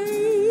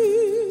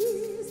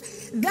praise,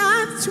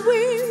 that's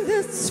when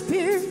the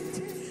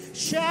Spirit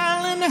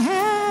shall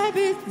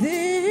inhabit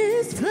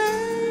this place.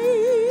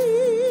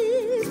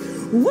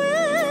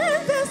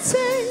 When the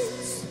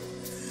saints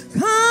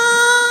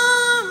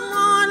come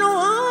on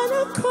one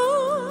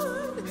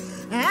accord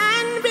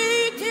and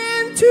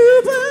begin to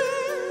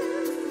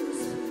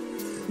praise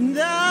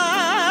the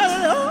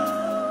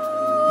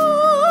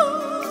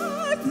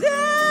Lord,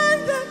 then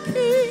the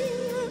King,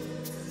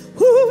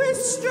 who is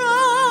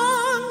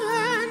strong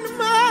and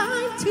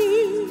mighty,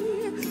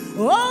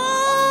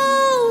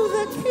 oh,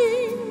 the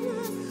King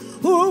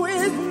who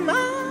is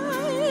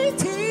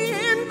mighty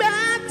in battle,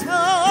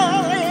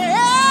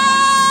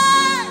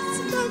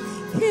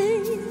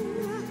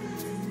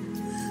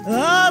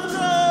 of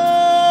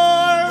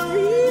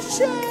glory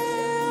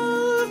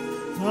shall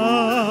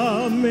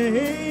come in.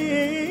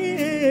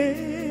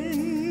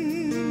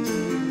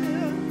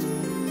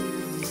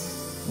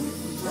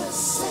 The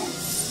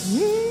saints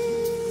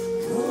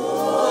go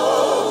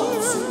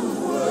to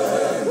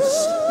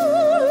worship,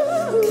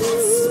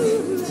 that's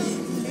when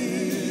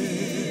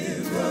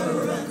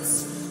deliverance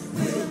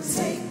will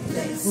take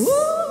place. When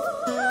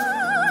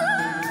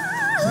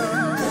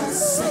the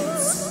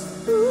saints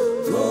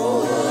go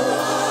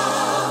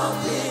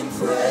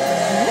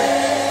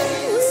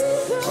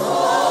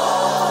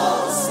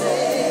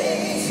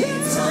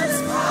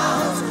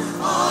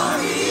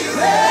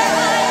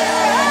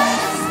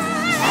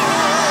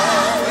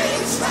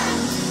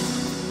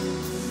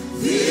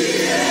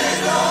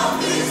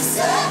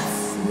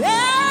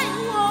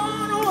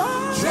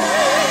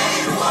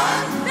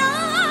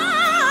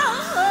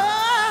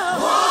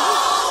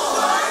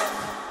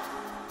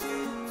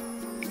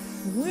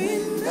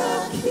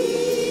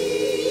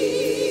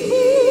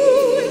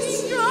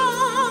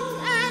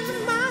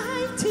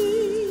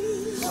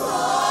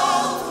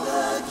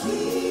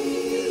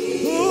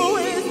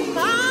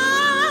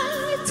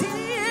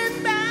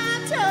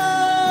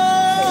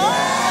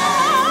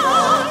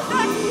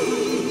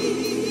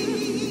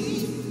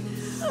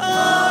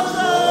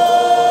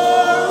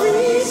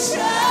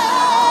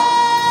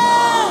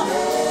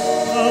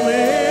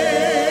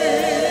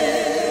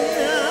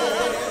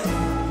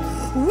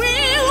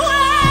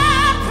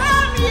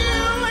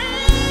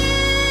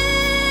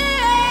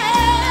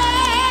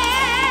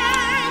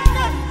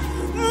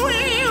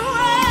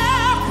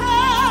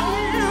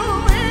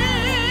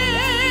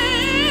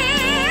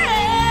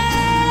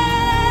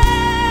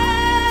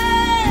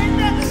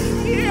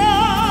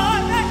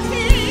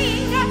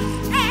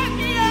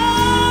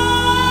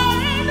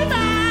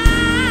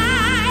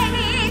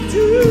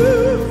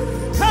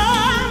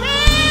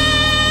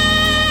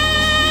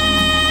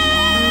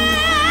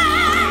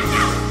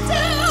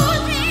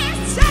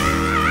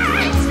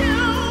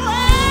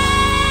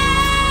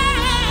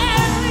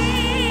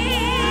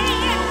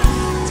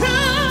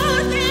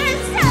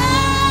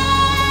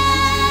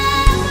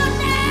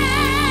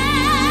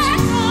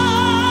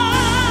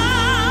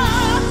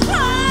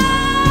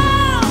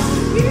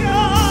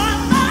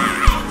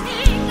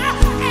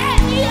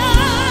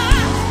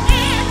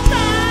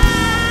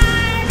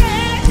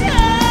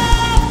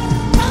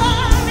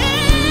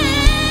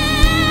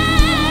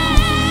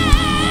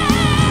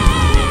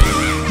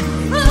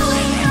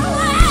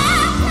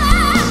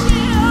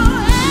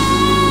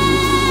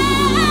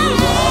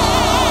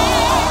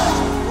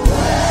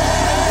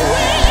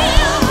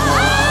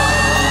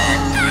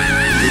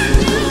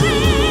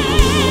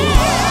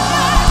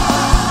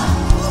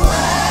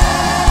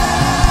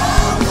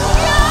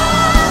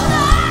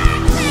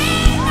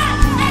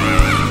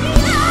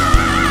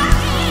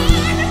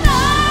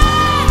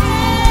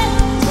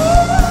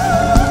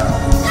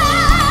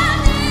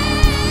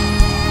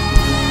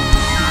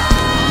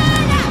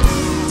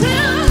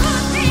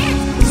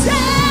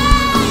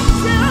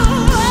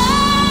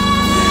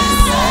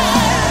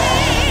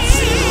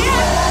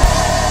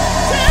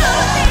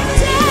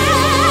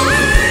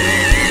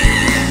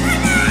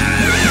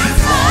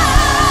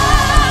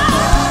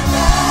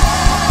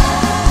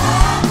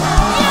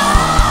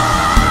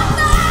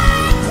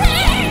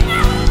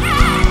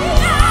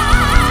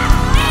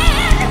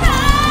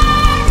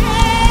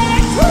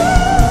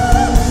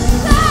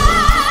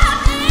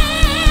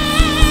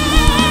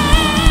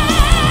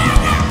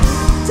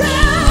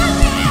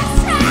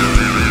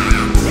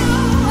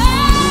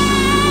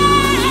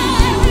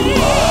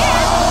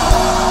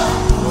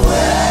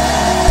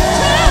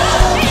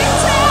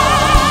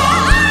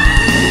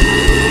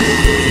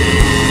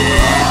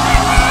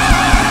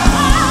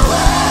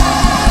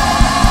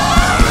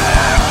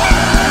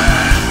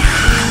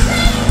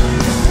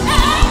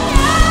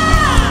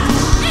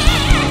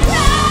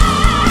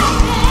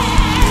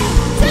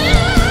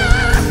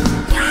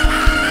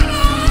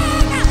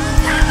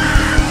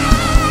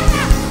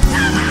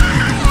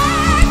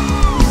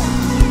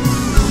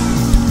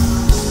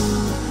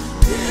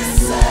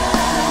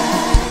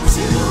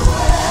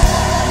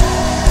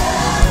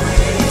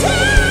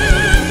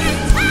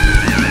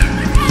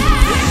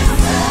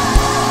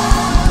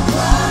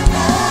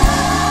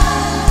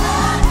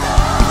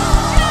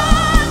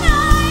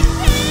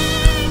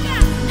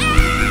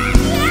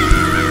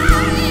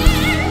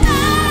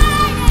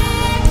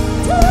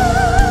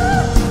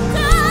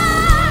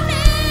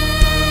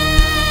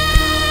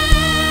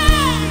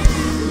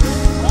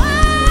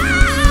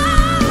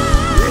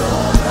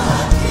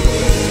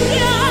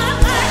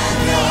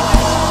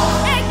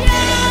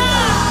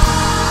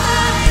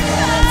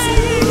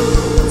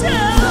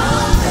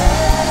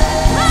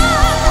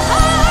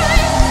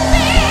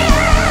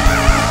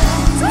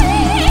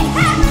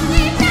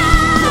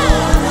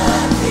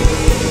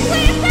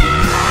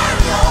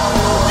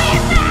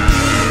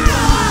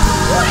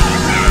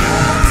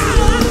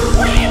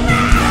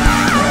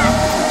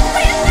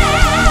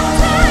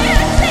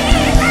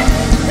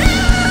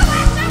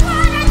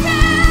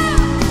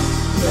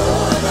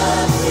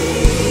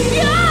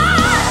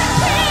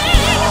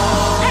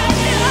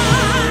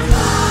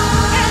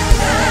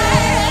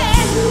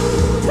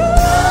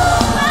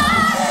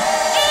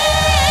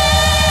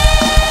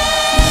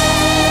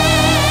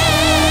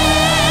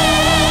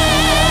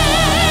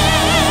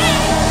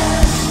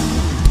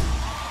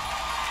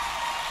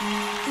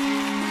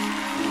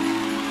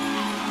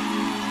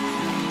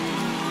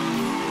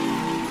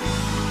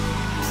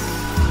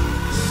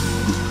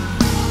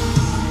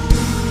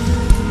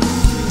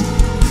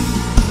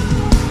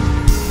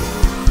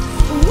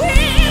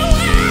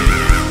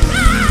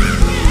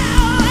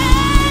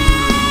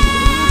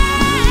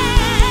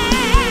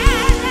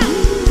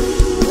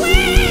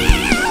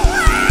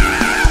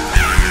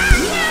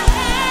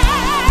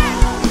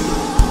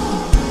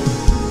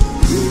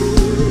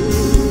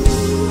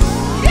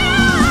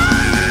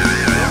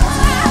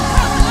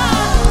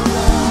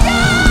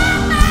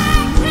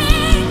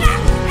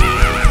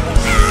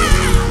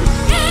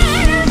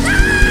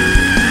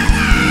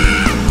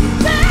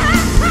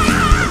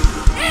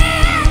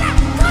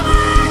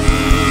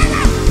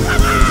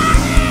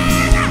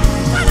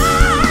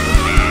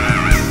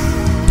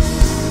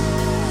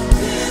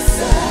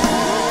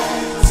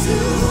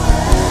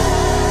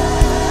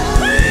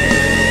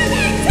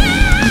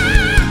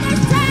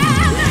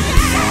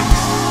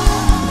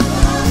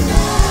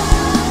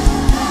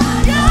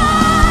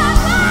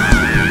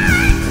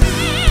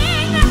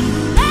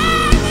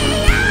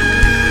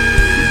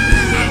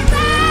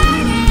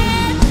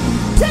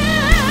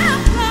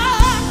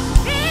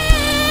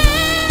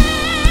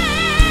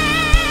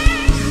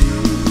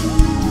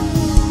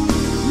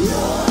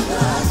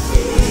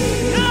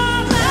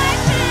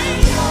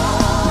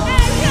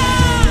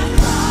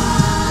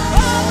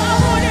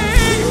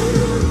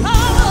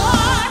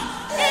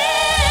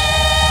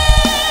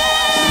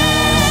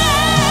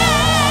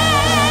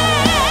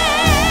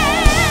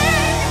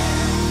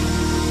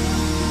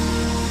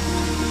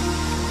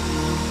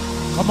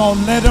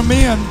on, let him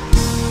in.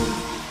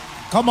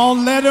 Come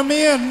on, let him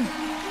in.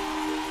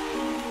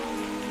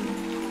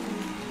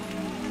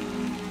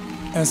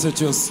 As that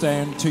you'll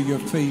stand to your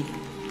feet.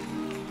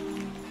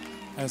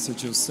 As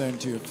that you'll stand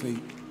to your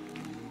feet.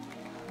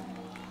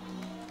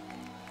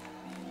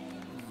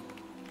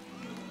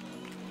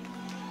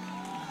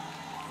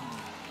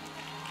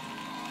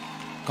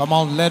 Come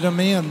on, let him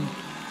in.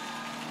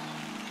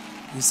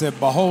 He said,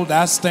 behold,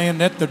 I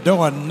stand at the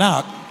door and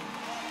knock.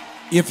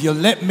 If you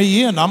let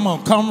me in, I'm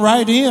going to come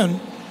right in.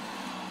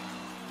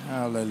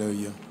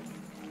 Hallelujah.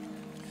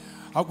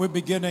 We're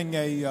beginning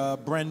a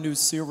brand new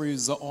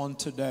series on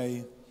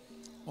today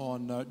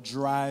on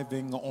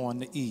driving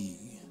on E.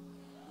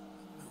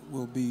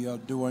 We'll be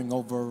doing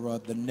over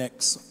the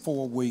next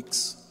 4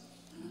 weeks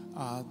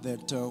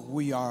that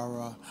we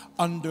are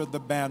under the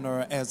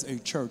banner as a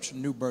church,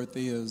 New Birth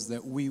is,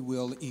 that we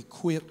will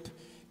equip,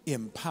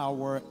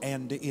 empower,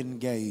 and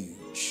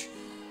engage.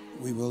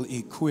 We will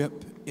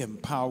equip,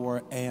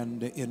 empower,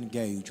 and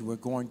engage. We're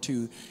going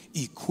to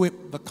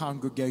equip the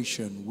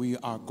congregation. We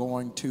are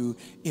going to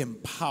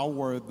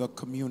empower the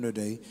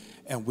community,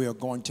 and we are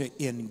going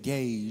to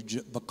engage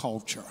the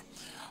culture.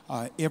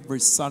 Every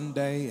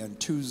Sunday and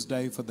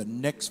Tuesday for the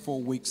next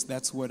 4 weeks,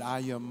 that's what I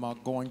am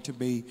going to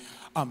be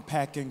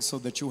unpacking so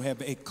that you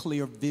have a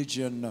clear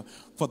vision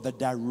for the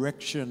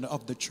direction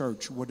of the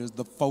church, what is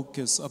the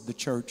focus of the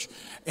church,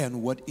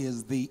 and what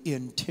is the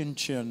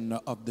intention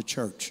of the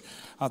church.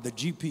 The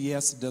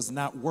GPS does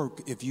not work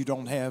if you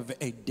don't have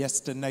a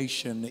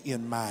destination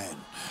in mind.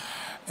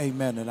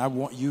 Amen. And I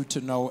want you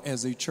to know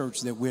as a church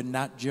that we're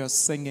not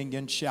just singing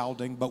and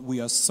shouting, but we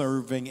are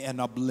serving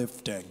and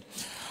uplifting.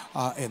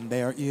 And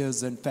there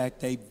is, in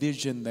fact, a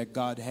vision that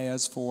God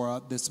has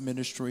for this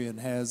ministry and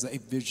has a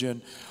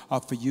vision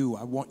for you.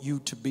 I want you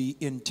to be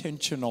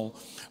intentional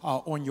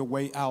on your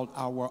way out.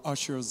 Our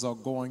ushers are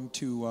going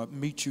to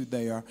meet you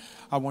there.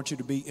 I want you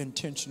to be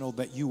intentional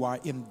that you are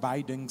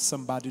inviting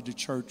somebody to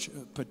church,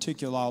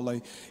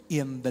 particularly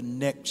in the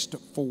next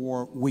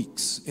 4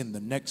 weeks. In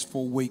the next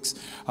 4 weeks,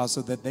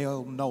 so that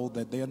they'll know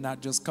that they're not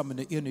just coming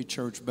to any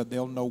church, but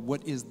they'll know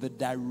what is the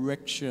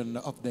direction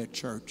of their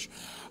church.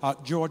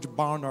 George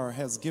Barner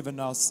has given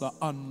us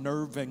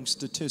unnerving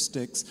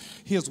statistics.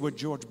 Here's what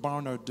George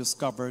Barner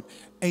discovered.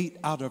 8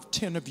 out of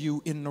 10 of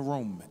you in the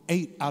room,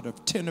 8 out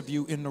of 10 of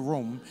you in the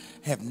room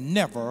have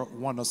never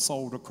won a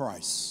soul to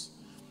Christ.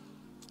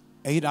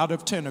 8 out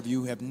of 10 of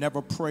you have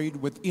never prayed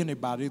with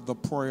anybody the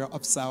prayer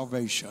of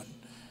salvation.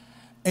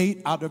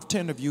 8 out of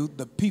 10 of you,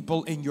 the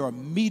people in your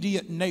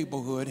immediate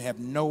neighborhood, have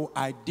no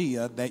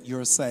idea that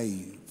you're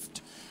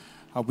saved.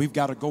 We've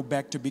got to go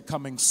back to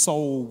becoming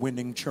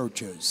soul-winning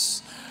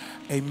churches.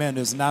 Amen.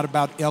 It's not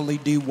about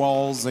LED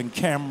walls and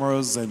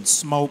cameras and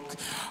smoke,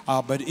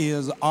 but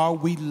are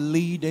we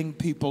leading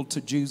people to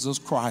Jesus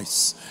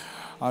Christ?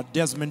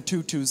 Desmond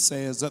Tutu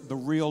says that the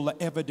real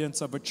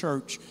evidence of a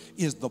church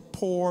is the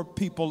poor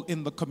people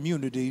in the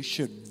community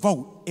should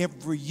vote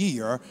every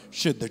year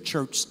should the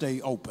church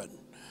stay open.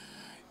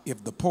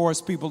 If the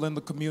poorest people in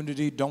the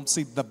community don't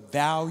see the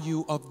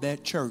value of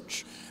that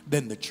church,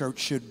 then the church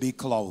should be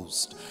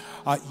closed.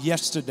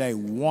 Yesterday,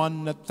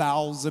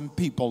 1,000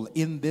 people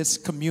in this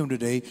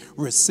community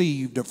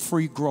received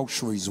free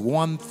groceries.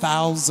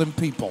 1,000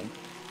 people.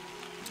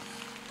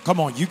 Come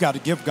on, you got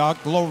to give God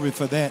glory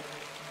for that.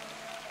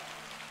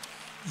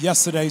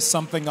 Yesterday,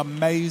 something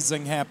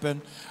amazing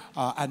happened.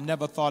 I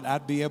never thought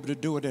I'd be able to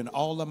do it in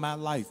all of my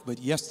life, but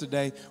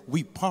yesterday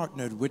we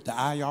partnered with the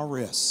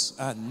IRS.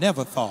 I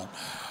never thought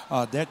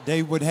that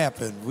day would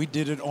happen. We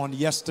did it on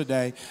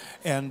yesterday,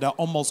 and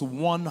almost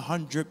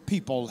 100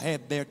 people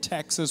had their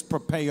taxes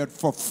prepared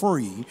for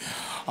free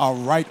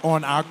right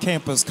on our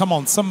campus. Come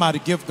on, somebody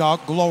give God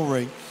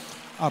glory,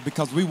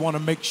 because we want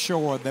to make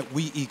sure that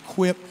we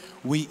equip,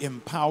 we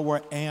empower,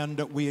 and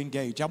we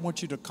engage. I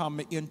want you to come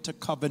into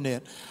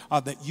covenant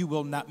that you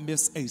will not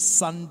miss a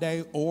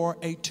Sunday or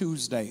a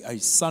Tuesday. A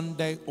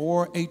Sunday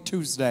or a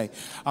Tuesday.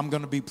 I'm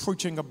going to be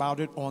preaching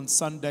about it on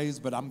Sundays,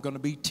 but I'm going to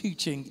be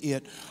teaching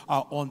it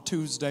on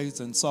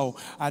Tuesdays. And so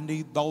I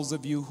need those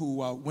of you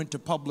who went to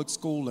public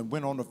school and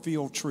went on a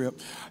field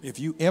trip. If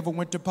you ever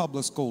went to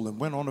public school and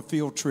went on a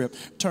field trip,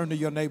 turn to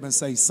your neighbor and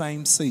say,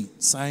 same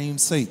seat, same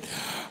seat.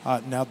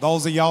 Now,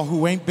 those of y'all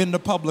who ain't been to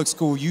public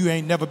school, you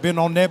ain't never been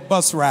on that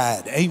bus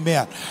ride.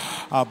 Amen.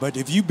 But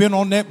if you've been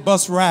on that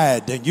bus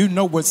ride, then you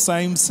know what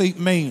same seat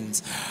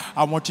means.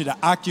 I want you to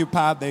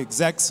occupy the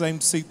exact same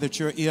seat that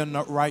you're in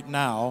right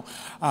now.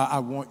 I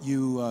want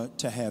you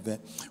to have it.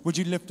 Would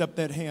you lift up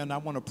that hand? I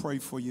want to pray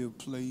for you,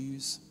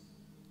 please.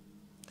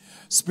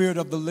 Spirit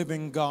of the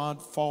living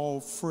God, fall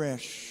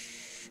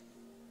fresh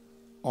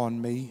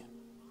on me.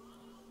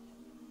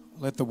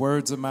 Let the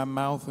words of my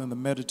mouth and the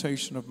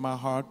meditation of my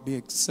heart be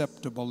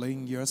acceptable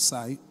in your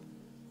sight.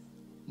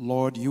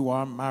 Lord, you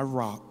are my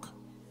rock.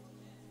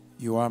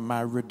 You are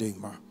my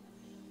redeemer.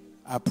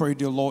 I pray,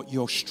 dear Lord,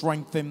 you'll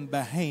strengthen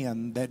the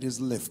hand that is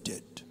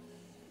lifted.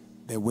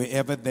 That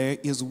wherever there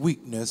is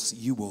weakness,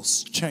 you will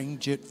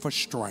change it for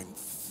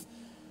strength.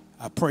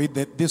 I pray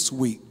that this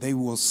week they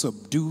will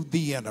subdue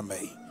the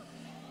enemy.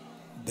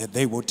 that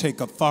they will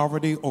take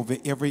authority over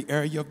every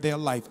area of their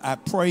life. I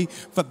pray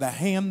for the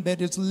hand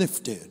that is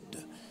lifted,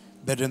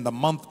 that in the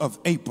month of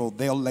April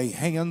they'll lay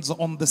hands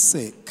on the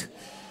sick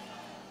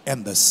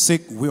and the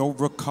sick will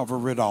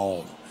recover it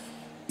all.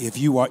 If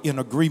you are in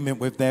agreement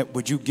with that,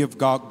 would you give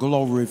God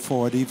glory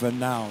for it even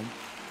now?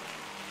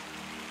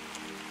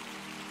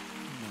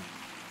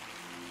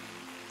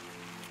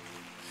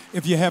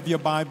 If you have your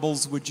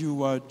Bibles, would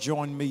you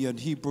join me in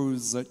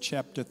Hebrews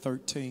chapter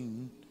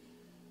 13?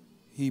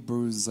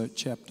 Hebrews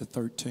chapter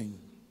 13.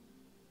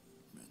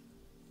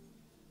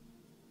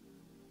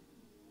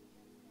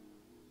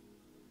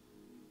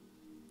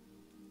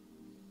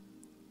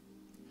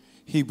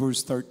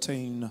 Hebrews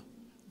 13,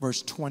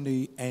 verse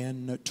 20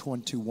 and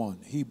 21.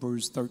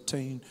 Hebrews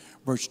 13,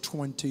 verse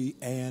 20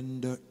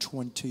 and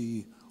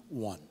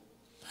 21.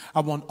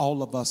 I want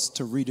all of us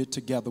to read it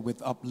together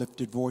with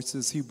uplifted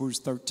voices. Hebrews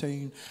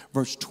 13,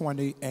 verse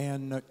 20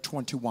 and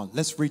 21.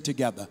 Let's read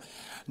together.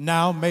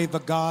 Now may the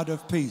God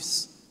of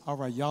peace. All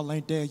right, y'all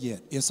ain't there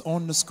yet. It's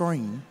on the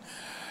screen.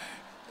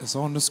 It's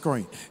on the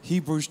screen.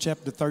 Hebrews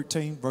chapter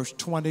 13, verse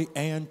 20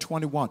 and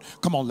 21.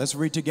 Come on, let's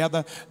read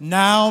together.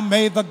 Now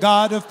may the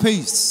God of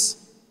peace.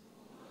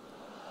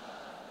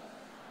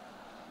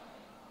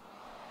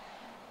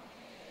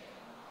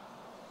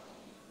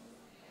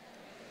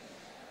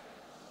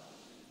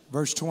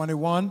 Verse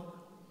 21.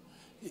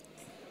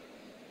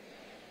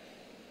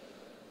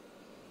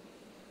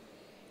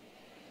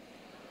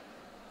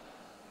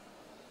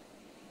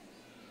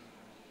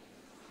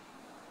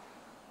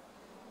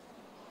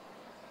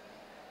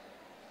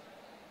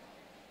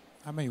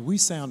 I mean, we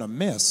sound a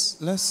mess.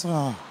 Let's,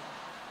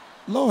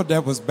 Lord,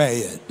 that was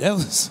bad. That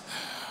was,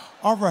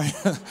 all right.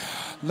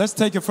 Let's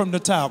take it from the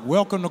top.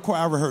 Welcome to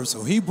choir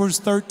rehearsal. Hebrews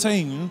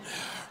 13,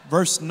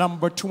 verse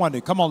number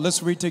 20. Come on,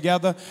 let's read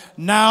together.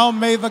 Now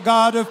may the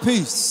God of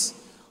peace,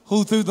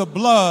 who through the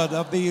blood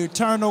of the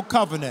eternal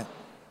covenant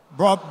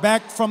brought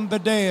back from the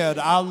dead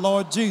our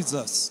Lord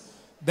Jesus,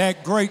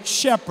 that great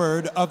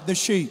shepherd of the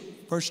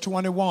sheep, verse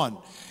 21,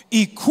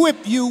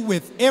 equip you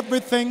with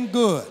everything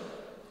good.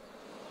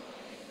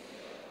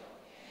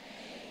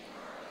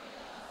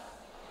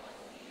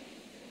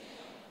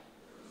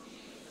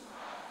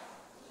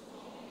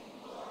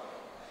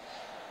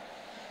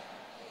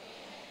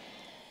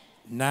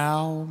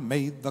 Now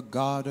may the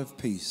God of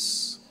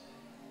peace,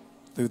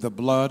 through the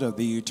blood of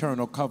the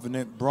eternal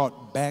covenant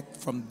brought back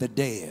from the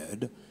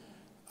dead,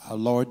 our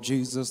Lord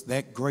Jesus,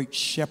 that great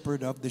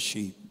shepherd of the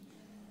sheep,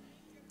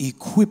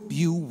 equip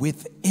you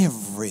with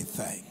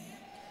everything.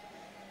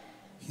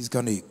 He's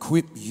going to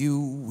equip you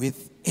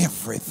with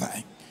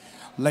everything.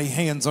 Lay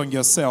hands on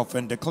yourself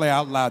and declare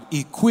out loud,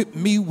 equip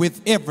me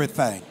with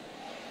everything.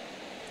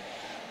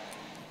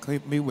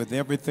 Equip me with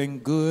everything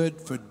good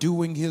for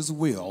doing his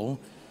will.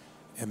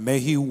 And may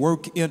he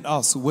work in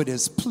us what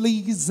is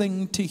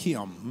pleasing to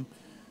him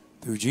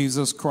through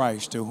Jesus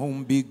Christ, to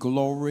whom be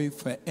glory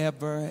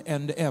forever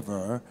and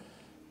ever.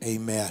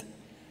 Amen.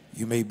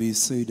 You may be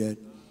seated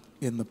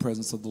in the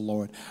presence of the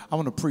Lord. I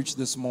want to preach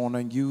this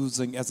morning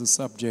using as a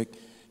subject,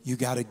 you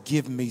got to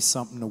give me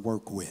something to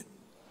work with.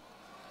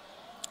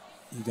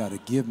 You got to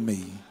give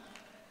me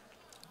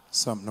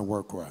something to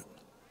work with.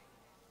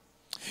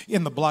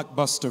 In the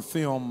blockbuster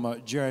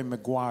film, Jerry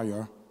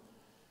Maguire,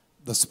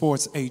 the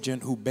sports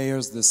agent who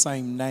bears the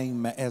same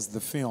name as the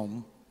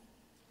film,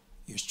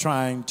 is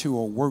trying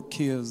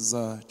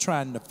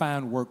to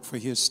find work for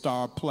his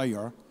star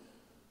player,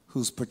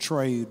 who's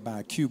portrayed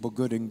by Cuba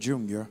Gooding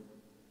Jr.,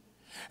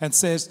 and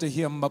says to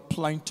him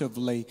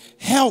plaintively,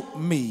 help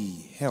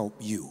me help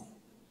you.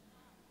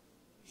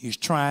 He's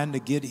trying to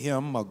get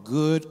him a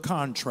good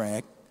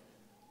contract,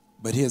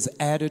 but his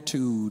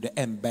attitude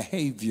and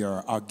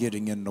behavior are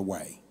getting in the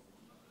way.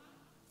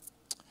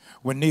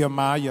 When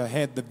Nehemiah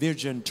had the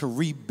vision to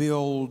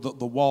rebuild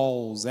the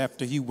walls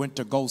after he went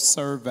to go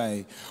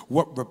survey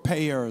what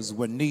repairs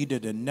were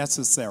needed and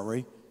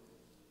necessary,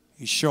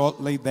 he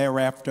shortly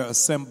thereafter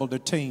assembled a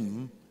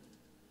team.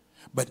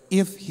 But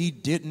if he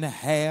didn't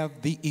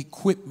have the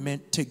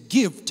equipment to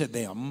give to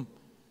them,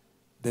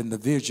 then the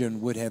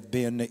vision would have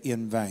been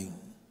in vain.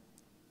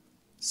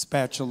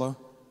 Spatula,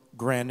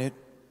 granite,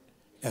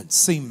 and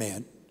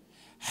cement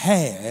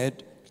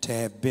had to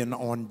have been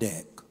on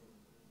deck.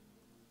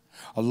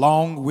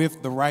 Along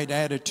with the right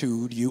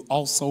attitude, you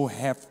also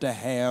have to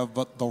have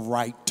the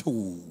right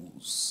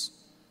tools.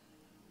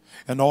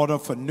 In order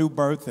for New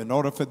Birth, in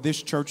order for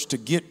this church to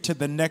get to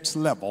the next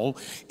level,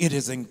 it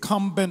is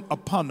incumbent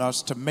upon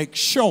us to make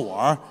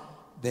sure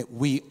that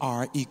we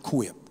are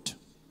equipped.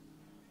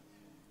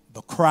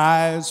 The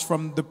cries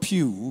from the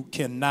pew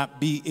cannot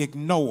be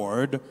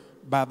ignored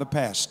by the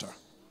pastor.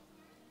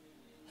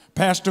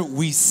 Pastor,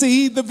 we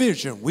see the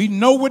vision. We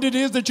know what it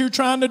is that you're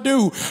trying to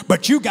do,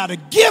 but you got to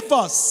give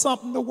us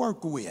something to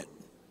work with.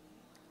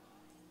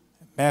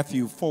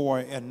 Matthew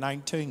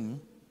 4:19,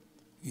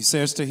 he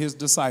says to his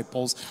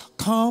disciples,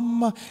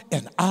 come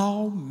and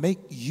I'll make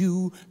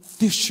you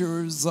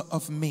fishers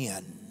of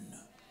men.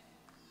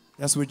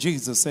 That's what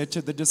Jesus said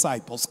to the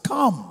disciples.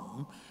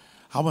 Come,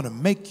 I want to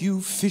make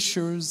you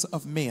fishers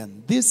of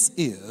men. This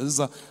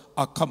is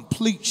a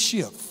complete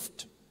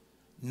shift,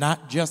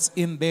 not just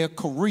in their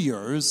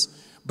careers,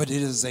 but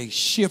it is a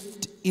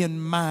shift in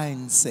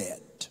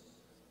mindset.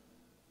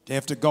 They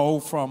have to go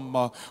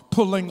from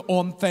pulling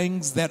on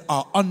things that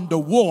are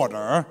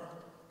underwater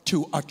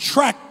to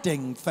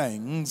attracting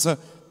things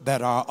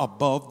that are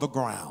above the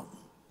ground.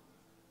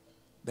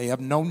 They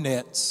have no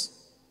nets.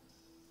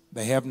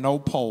 They have no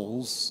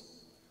poles.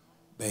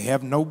 They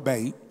have no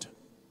bait.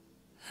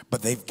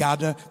 But they've got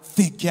to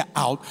figure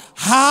out,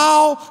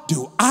 how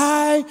do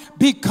I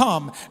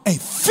become a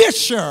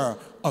fisher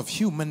of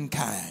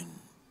humankind?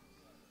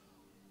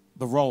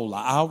 The role,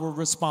 our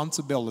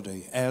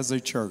responsibility as a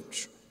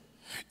church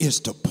is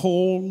to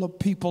pull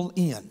people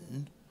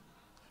in,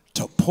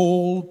 to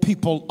pull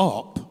people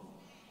up,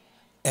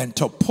 and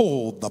to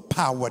pull the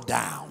power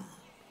down.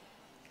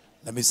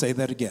 Let me say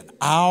that again.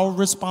 Our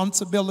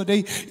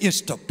responsibility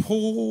is to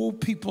pull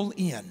people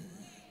in,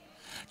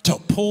 to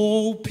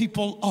pull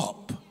people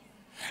up,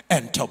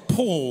 and to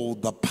pull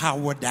the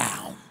power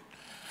down.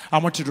 I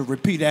want you to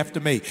repeat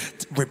after me.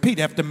 Repeat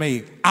after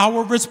me.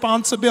 Our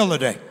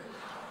responsibility.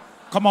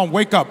 Come on,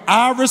 wake up.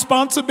 Our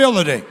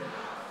responsibility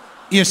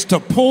is to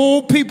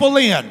pull people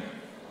in,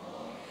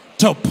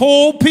 to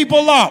pull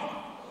people up,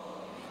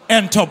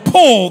 and to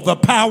pull the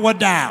power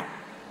down.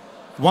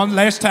 One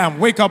last time,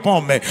 wake up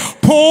on me.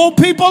 Pull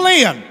people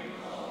in,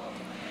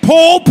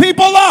 pull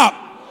people up,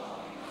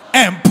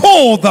 and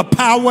pull the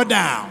power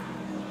down.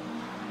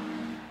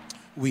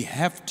 We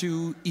have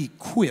to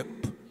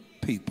equip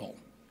people.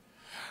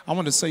 I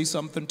want to say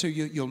something to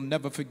you. You'll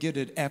never forget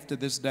it after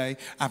this day.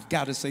 I've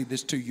got to say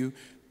this to you.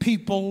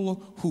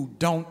 People who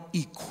don't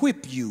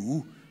equip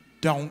you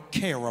don't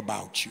care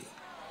about you.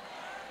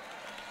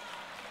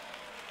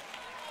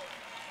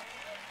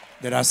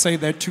 Did I say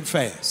that too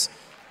fast?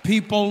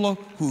 People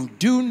who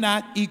do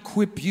not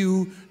equip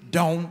you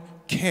don't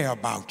care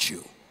about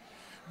you.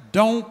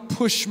 Don't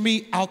push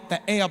me out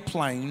the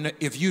airplane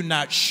if you're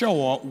not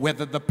sure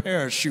whether the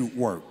parachute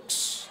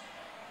works.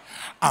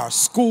 Our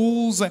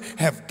schools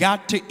have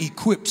got to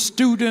equip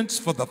students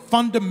for the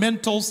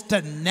fundamentals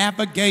to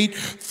navigate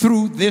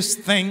through this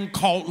thing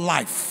called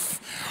life.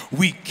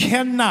 We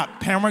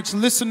cannot, parents,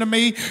 listen to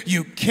me,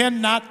 you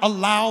cannot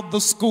allow the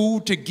school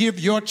to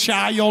give your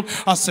child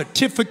a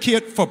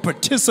certificate for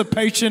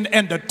participation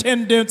and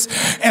attendance,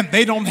 and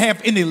they don't have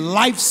any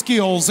life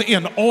skills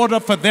in order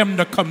for them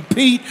to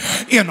compete,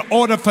 in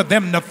order for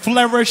them to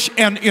flourish,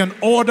 and in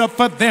order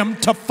for them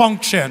to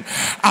function.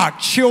 Our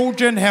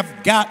children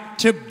have got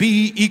to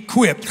be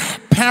equipped.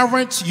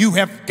 Parents, you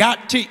have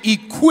got to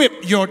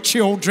equip your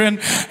children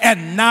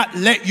and not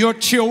let your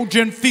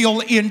children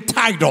feel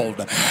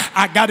entitled.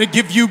 I got to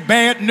give you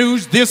bad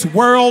news. This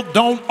world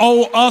don't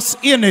owe us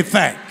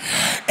anything.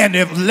 And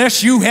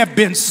unless you have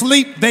been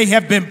asleep, they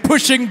have been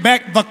pushing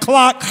back the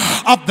clock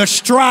of the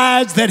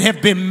strides that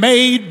have been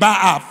made by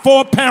our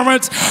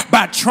foreparents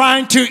by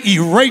trying to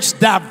erase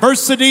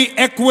diversity,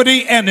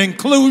 equity, and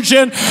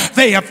inclusion.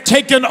 They have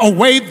taken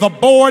away the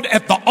board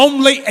at the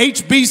only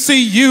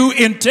HBCU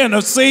in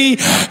Tennessee.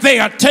 They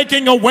are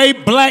taking away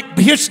black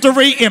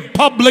history in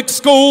public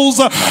schools.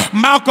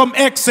 Malcolm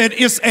X said,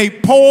 it's a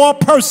poor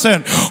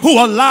person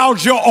who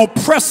allows your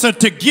oppressor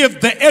to give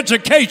the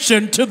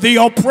education to the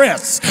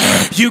oppressed.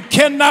 You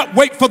cannot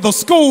wait for the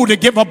school to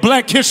give a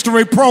black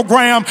history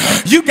program.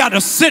 You got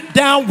to sit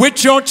down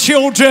with your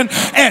children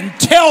and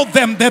tell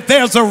them that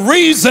there's a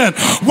reason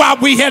why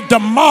we had to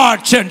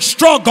march and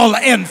struggle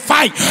and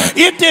fight.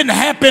 It didn't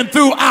happen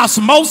through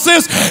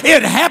osmosis.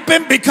 It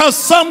happened because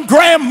some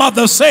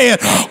grandmother said,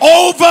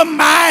 over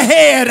my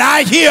head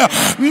I hear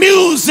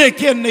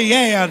music in the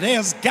air.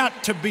 There's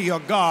got to be a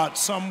God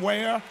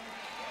somewhere.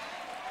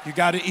 You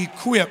got to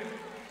equip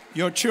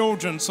your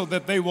children so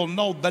that they will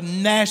know the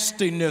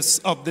nastiness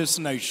of this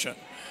nation.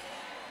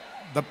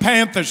 The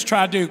Panthers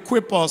tried to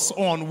equip us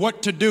on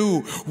what to do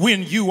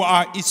when you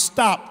are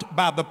stopped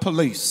by the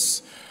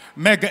police.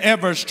 Medgar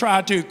Evers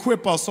tried to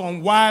equip us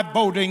on why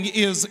voting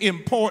is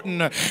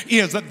important,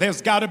 is that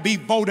there's got to be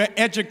voter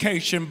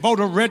education,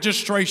 voter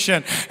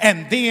registration,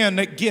 and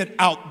then get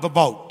out the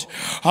vote.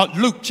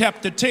 Luke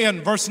chapter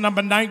 10, verse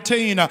number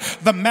 19,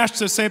 the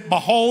master said,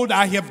 behold,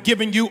 I have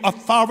given you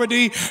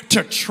authority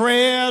to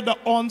tread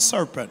on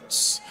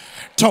serpents,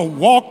 to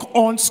walk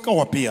on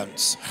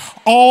scorpions.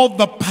 All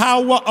the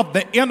power of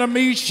the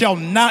enemy shall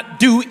not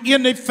do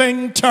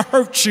anything to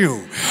hurt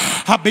you,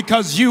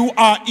 because you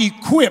are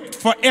equipped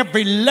for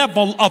every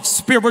level of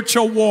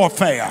spiritual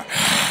warfare.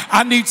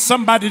 I need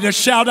somebody to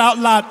shout out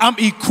loud, I'm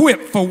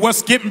equipped for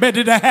what's getting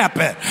ready to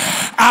happen.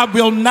 I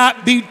will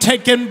not be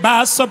taken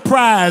by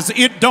surprise.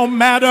 It don't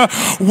matter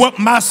what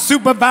my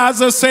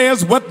supervisor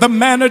says, what the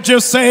manager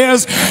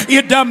says.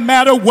 It doesn't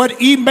matter what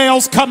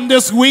emails come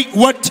this week,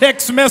 what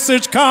text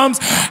message comes.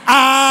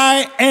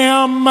 I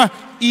am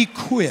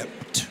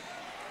equipped.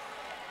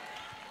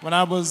 When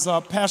I was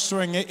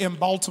pastoring in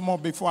Baltimore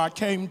before I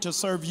came to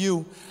serve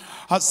you,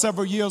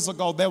 Several years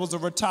ago, there was a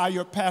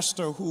retired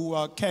pastor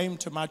who came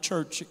to my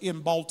church in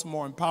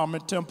Baltimore,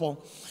 Empowerment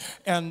Temple.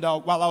 And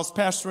while I was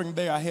pastoring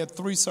there, I had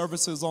 3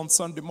 services on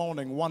Sunday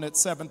morning, one at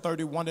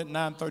 7:30, one at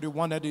 9:30,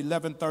 one at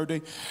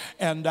 11:30.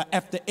 And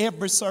after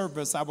every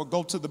service, I would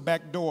go to the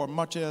back door,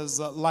 much as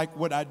like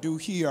what I do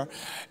here.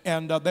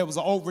 And there was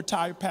an old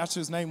retired pastor.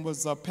 His name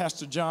was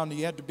Pastor John.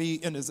 He had to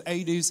be in his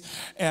 80s.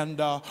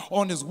 And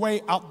on his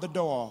way out the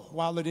door,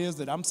 while it is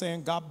that I'm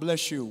saying God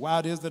bless you,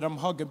 while it is that I'm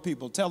hugging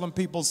people, telling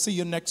people see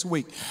you next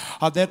week,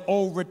 that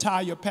old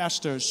retired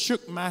pastor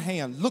shook my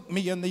hand, looked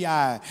me in the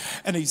eye,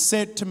 and he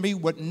said to me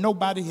what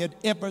nobody had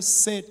ever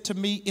said to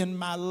me in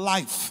my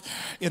life.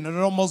 And it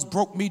almost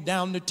broke me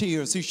down to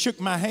tears. He shook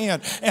my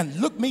hand and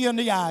looked me in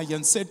the eye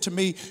and said to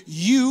me,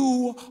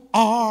 "You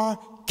are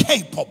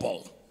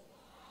capable."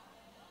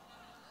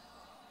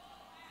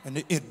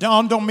 And it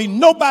dawned on me,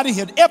 nobody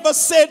had ever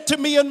said to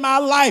me in my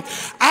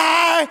life,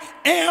 "I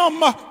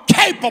am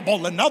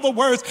capable." In other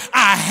words,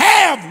 I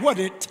have what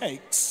it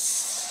takes.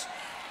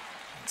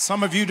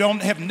 Some of you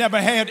have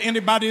never had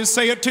anybody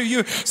say it to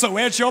you. So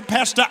as your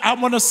pastor, I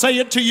want to say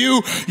it to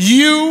you.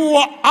 You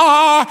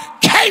are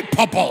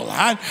capable.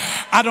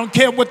 I don't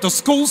care what the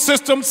school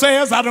system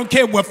says. I don't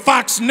care what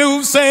Fox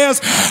News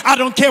says. I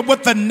don't care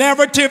what the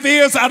narrative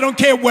is. I don't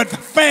care what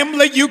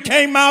family you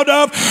came out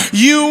of.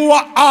 You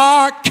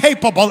are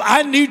capable.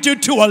 I need you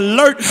to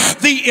alert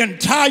the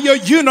entire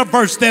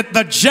universe that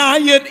the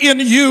giant in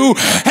you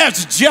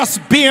has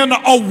just been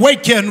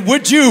awakened.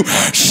 Would you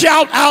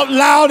shout out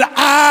loud,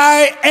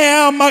 "I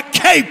am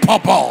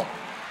capable"?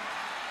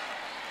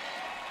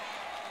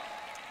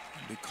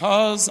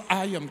 Because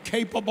I am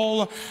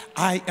capable,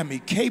 I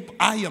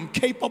am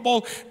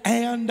capable,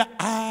 and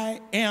I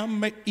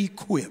am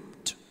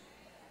equipped.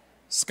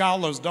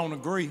 Scholars don't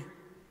agree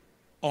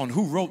on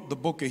who wrote the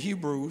book of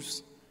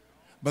Hebrews,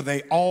 but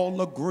they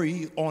all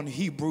agree on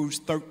Hebrews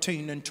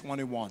 13 and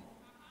 21.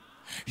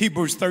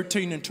 Hebrews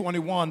 13 and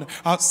 21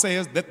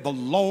 says that the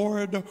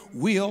Lord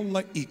will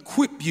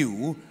equip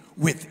you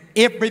with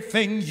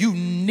everything you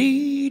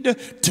need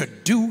to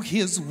do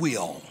his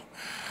will.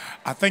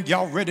 I think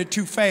y'all read it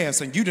too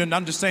fast and you didn't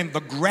understand the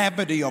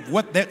gravity of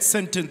what that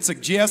sentence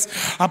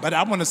suggests. But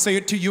I want to say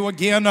it to you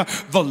again.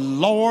 The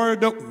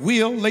Lord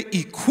will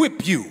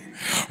equip you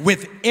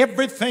with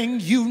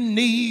everything you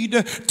need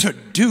to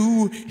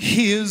do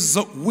his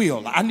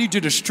will. I need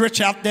you to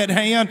stretch out that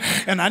hand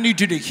and I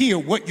need you to hear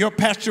what your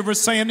pastor is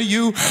saying to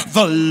you.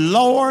 The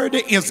Lord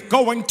is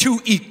going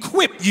to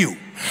equip you.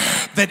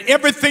 That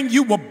everything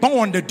you were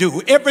born to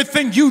do,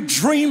 everything you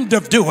dreamed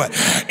of doing,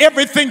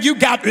 everything you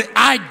got an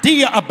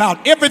idea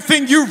about,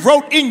 everything you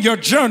wrote in your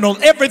journal,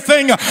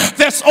 everything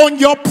that's on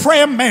your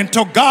prayer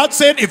mantle, God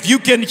said, if you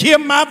can hear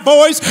my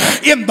voice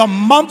in the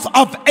month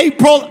of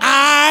April,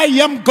 I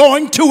am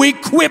going to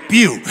equip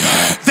you.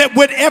 That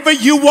whatever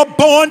you were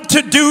born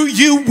to do,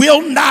 you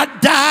will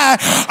not die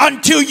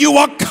until you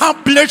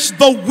accomplish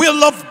the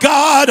will of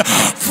God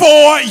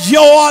for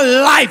your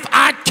life.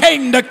 I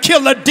came to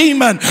kill a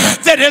demon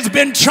that has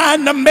been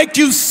trying to make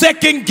you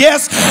second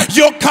guess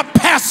your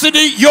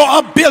capacity, your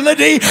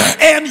ability,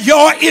 and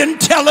your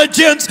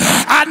intelligence.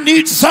 I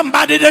need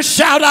somebody to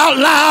shout out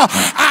loud,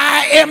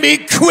 I am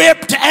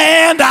equipped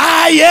and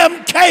I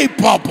am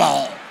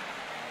capable.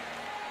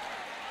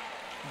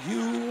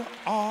 You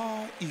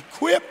are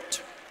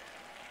equipped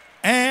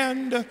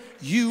and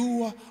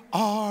you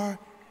are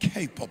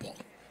capable.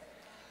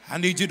 I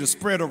need you to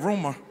spread a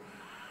rumor.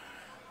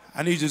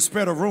 I need you to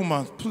spread a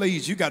rumor.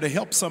 Please, you got to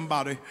help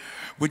somebody.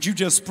 Would you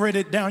just spread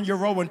it down your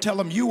row and tell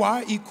them you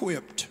are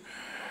equipped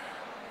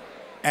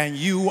and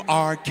you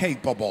are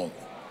capable?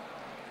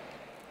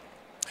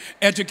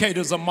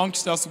 Educators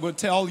amongst us will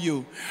tell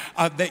you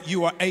that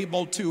you are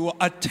able to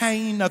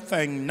attain a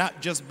thing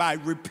not just by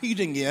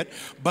repeating it,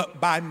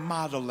 but by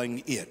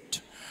modeling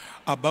it,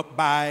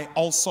 but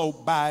also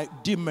by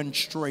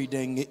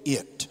demonstrating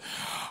it.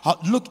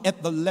 Look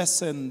at the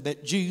lesson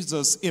that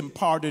Jesus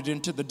imparted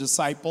into the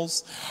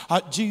disciples.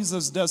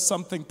 Jesus does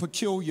something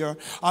peculiar.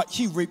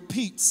 He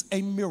repeats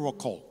a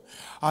miracle.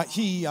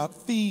 He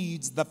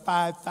feeds the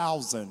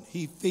 5,000.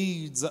 He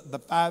feeds the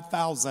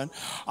 5,000,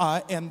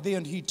 and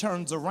then he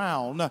turns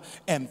around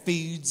and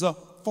feeds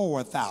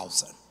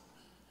 4,000.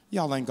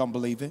 Y'all ain't gonna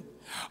believe it.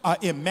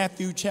 In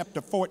Matthew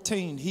chapter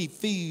 14, he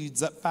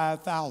feeds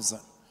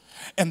 5,000.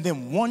 And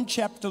then one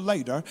chapter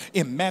later,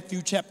 in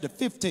Matthew chapter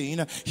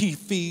 15, he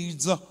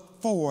feeds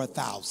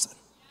 4,000.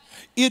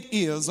 It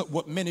is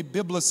what many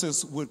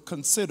biblicists would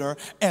consider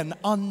an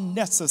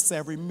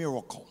unnecessary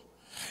miracle.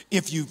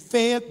 If you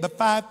fed the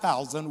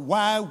 5,000,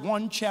 why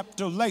one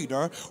chapter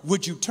later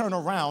would you turn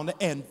around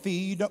and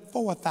feed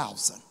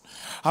 4,000?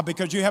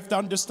 Because you have to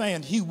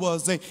understand, he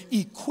was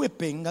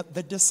equipping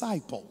the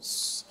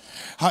disciples.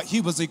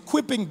 He was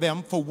equipping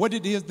them for what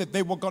it is that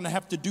they were going to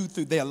have to do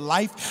through their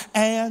life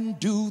and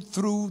do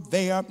through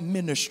their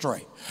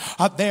ministry.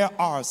 There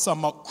are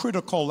some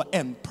critical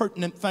and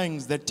pertinent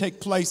things that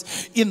take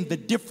place in the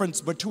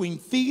difference between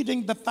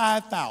feeding the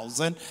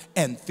 5,000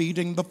 and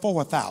feeding the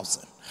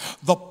 4,000.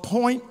 The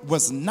point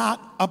was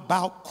not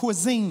about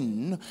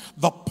cuisine.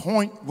 The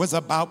point was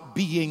about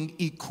being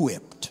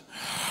equipped.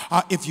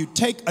 If you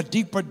take a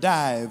deeper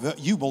dive,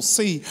 you will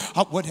see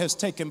what has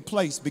taken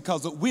place,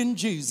 because when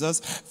Jesus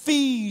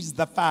feeds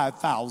the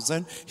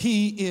 5,000,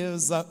 he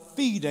is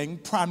feeding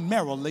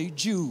primarily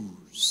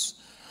Jews.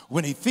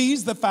 When he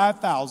feeds the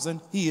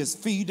 5,000, he is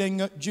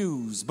feeding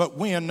Jews. But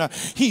when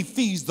he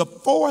feeds the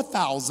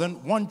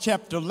 4,000, one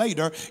chapter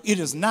later, it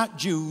is not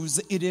Jews,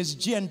 it is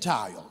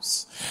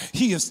Gentiles.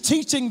 He is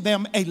teaching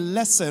them a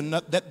lesson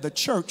that the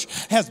church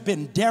has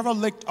been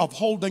derelict of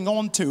holding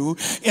on to,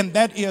 and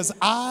that is,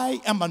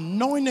 I am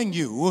anointing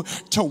you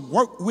to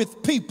work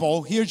with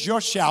people, here's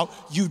your shout,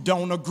 you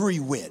don't agree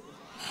with.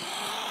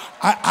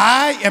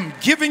 I am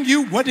giving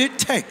you what it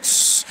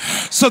takes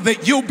so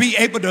that you'll be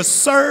able to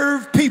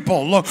serve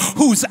people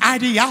whose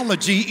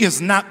ideology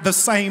is not the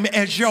same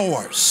as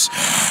yours.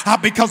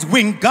 Because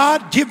when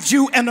God gives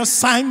you an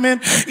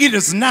assignment, it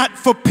is not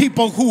for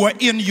people who are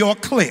in your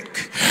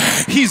clique.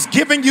 He's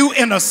giving you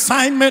an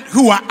assignment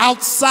who are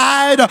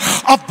outside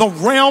of the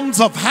realms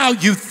of how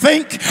you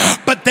think,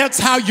 but that's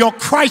how your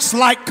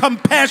Christ-like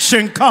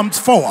compassion comes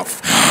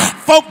forth.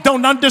 Folk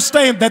don't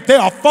understand that there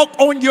are folk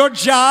on your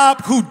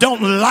job who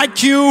don't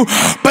like you,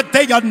 but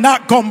they are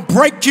not going to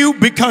break you,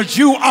 because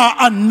you are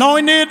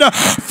anointed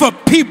for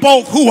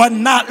people who are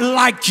not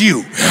like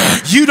you.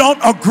 You don't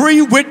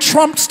agree with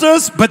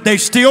Trumpsters, but they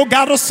still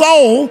got a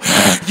soul.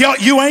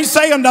 You ain't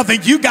saying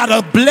nothing. You got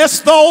to bless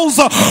those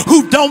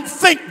who don't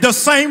think the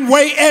same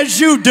way as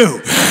you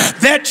do.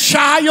 That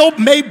child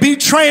may be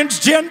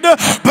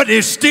transgender, but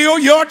it's still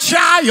your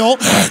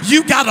child.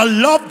 You got to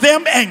love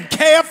them and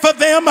care for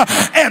them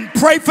and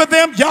pray for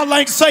them. Y'all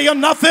ain't saying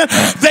nothing.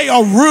 They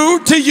are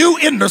rude to you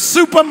in the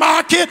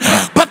supermarket,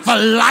 but the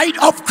light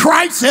of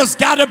Christ has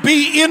got to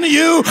be in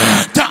you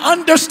to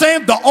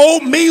understand the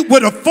old me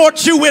would have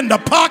fought you in the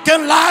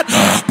parking lot,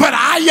 but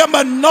I am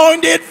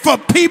anointed for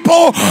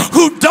people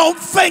who don't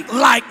think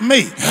like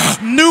me.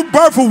 New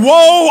birth,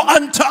 woe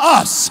unto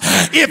us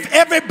if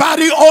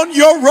everybody on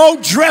your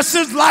road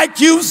dresses like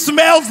you,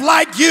 smells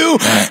like you,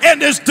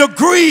 and is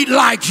degreed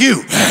like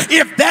you.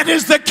 If that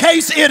is the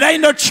case, it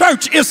ain't a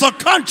church, it's a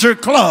country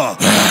club.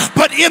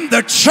 But in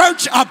the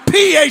church, a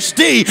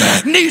PhD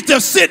needs to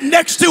sit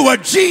next to a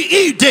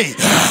GED.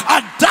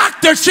 A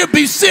doctor should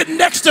be sitting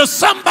next to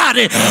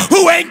somebody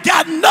who ain't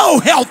got no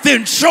health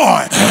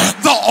insurance.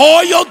 The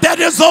oil that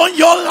is on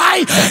your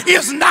life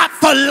is not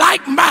for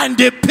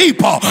like-minded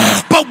people,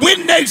 but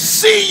when they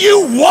see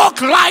you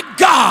walk like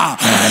God,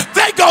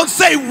 they gonna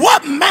say,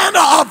 what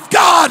manner of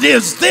God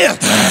is this,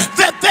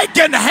 that they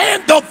can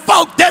handle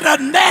folk that are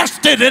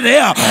nasty to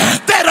them,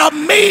 that are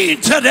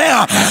mean to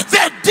them,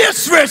 that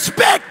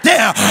disrespect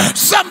them.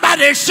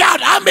 Somebody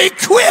shout, I'm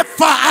equipped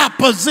for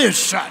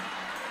opposition.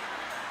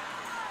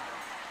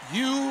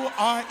 You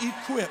are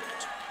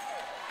equipped.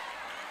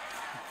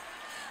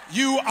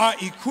 You are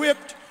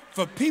equipped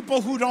for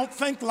people who don't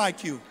think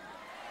like you,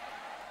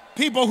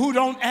 people who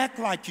don't act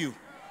like you,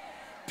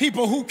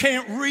 people who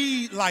can't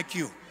read like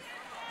you.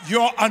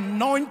 Your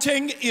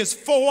anointing is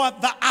for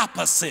the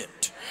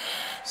opposite.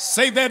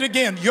 Say that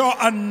again. Your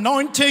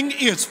anointing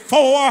is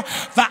for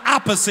the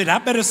opposite. I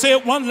better say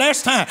it one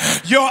last time.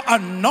 Your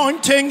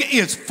anointing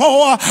is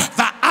for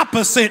the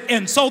opposite.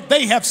 And so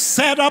they have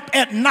sat up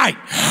at night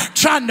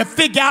trying to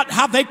figure out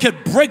how they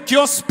could break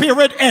your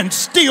spirit and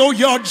steal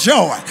your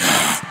joy.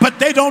 But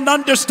they don't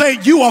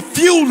understand you are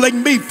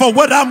fueling me for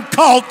what I'm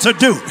called to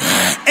do.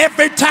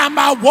 Every time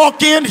I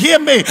walk in, hear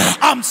me,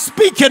 I'm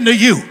speaking to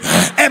you.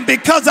 And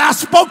because I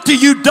spoke to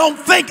you, don't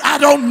think I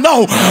don't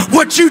know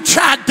what you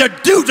tried to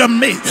do to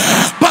me.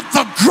 But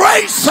the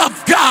grace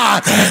of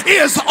God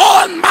is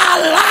on my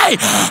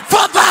life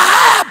for the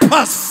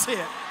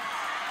opposite.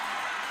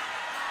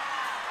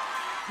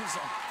 It's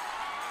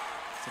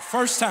the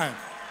first time.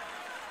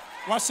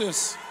 Watch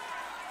this.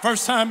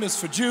 First time is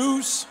for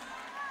Jews.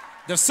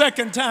 The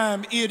second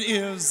time it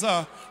is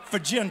for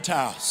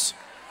Gentiles.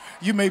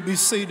 You may be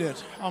seated.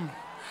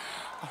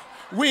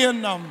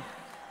 When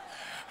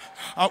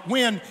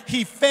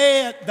he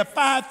fed the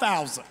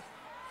 5,000,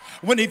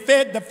 when he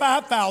fed the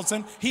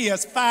 5,000, he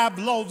has 5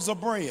 loaves of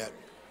bread.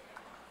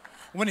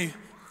 When he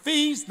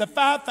feeds the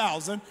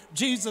 5,000,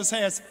 Jesus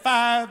has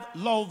 5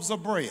 loaves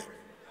of bread.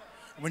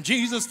 When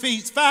Jesus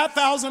feeds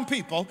 5,000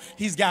 people,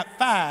 he's got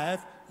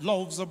 5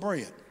 loaves of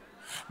bread.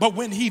 But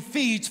when he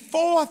feeds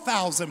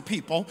 4,000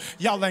 people,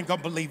 y'all ain't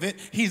gonna believe it,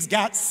 he's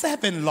got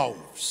 7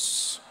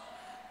 loaves.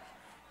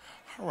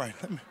 All right,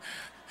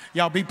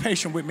 y'all be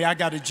patient with me. I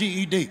got a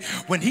GED.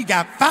 When he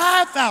got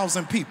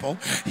 5,000 people,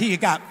 he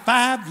got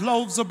 5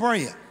 loaves of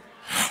bread.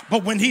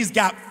 But when he's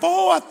got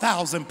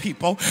 4,000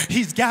 people,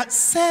 he's got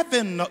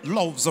 7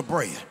 loaves of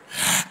bread.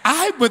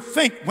 I would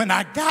think when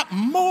I got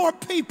more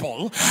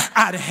people,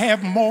 I'd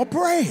have more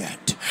bread.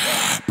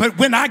 But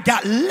when I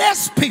got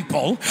less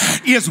people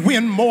is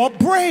when more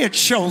bread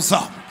shows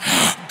up.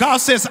 God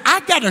says, I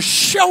got to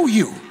show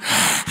you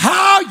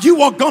how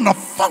you are going to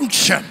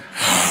function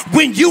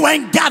when you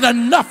ain't got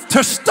enough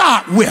to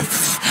start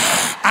with.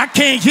 I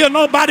can't hear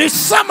nobody.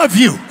 Some of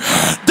you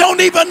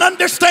don't even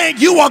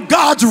understand you are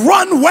God's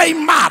runway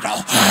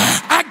model.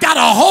 I got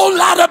a whole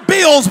lot of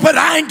bills, but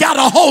I ain't got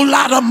a whole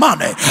lot of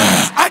money.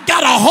 I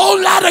got a whole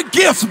lot of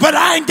gifts, but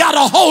I ain't got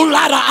a whole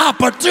lot of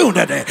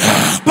opportunity.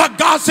 But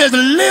God says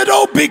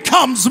little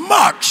becomes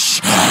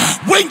much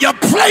when you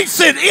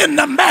place it in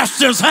the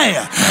master's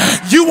hand.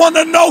 You want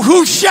to know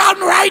who's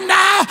shouting right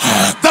now?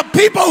 The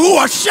people who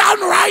are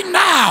shouting right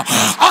now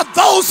are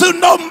those who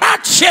know my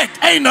check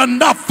ain't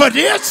enough for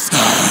this,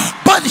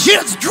 but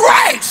his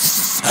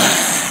grace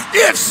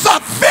is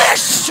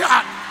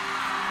sufficient.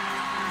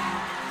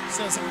 It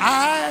says,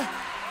 I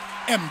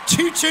am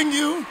teaching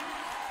you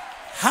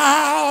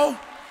how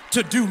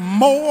to do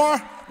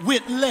more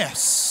with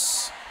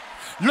less.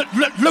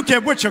 Look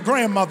at what your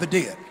grandmother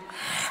did.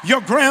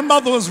 Your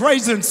grandmother was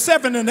raising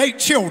 7 and 8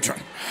 children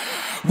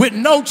with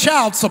no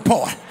child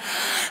support.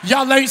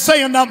 Y'all ain't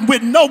saying nothing,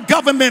 with no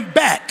government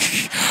back.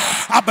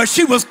 But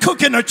she was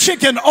cooking a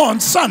chicken on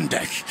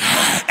Sunday.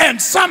 And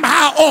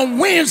somehow on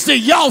Wednesday,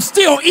 y'all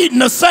still eating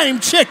the same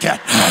chicken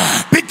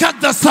because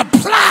the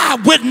supply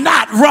would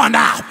not run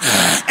out.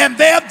 And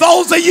there are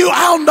those of you,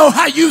 I don't know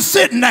how you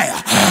sitting there.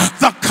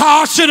 The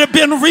car should have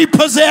been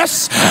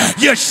repossessed.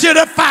 You should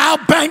have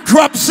filed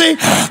bankruptcy.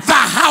 The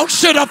house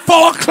should have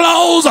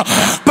foreclosed.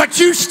 But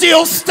you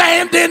still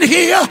standing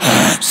here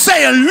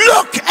saying,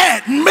 look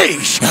at me.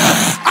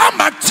 I'm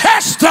a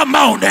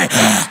testimony.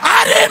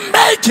 I didn't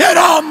make it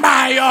on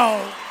my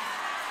own.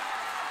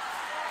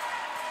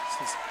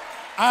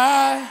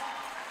 I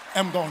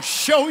am going to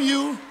show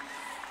you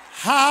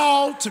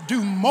how to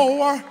do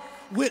more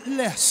with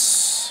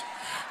less.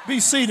 Be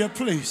seated,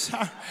 please.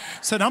 I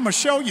said, I'm going to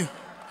show you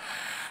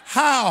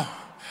how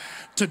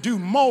to do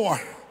more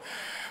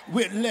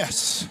with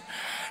less.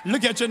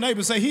 Look at your neighbor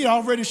and say, he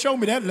already showed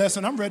me that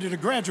lesson. I'm ready to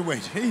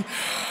graduate.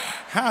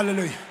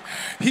 Hallelujah.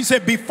 He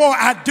said, before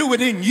I do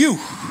it in you,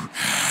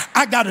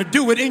 I got to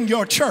do it in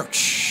your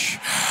church.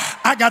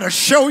 I got to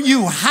show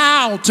you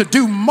how to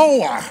do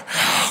more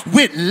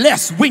with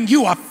less when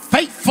you are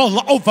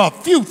faithful over a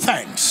few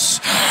things.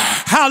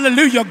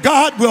 Hallelujah.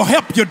 God will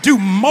help you do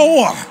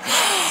more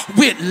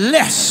with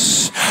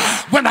less.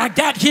 When I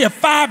got here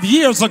 5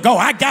 years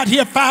ago,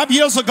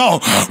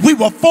 we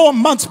were 4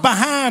 months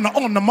behind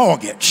on the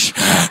mortgage.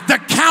 The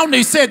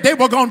county said they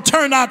were going to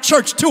turn our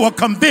church to a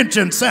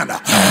convention center.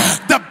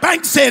 The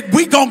bank said,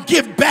 we're going to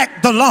give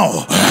back the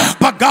loan.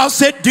 But God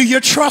said, do you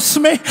trust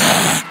me?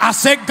 I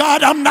said,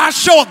 God, I'm not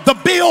sure. The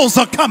bills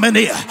are coming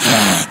in.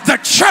 The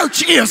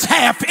church is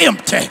half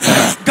empty.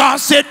 God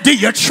said, do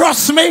you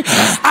trust me?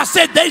 I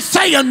said, they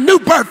say a new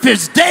birth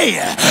is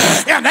dead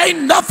and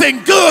ain't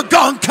nothing good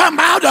gonna come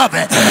out of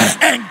it.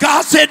 And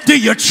God said, do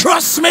you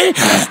trust me?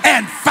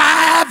 And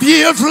 5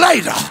 years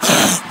later,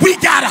 we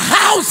got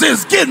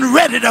houses getting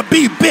ready to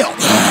be built,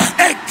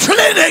 a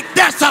clinic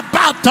that's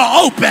about to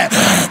open,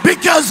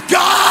 because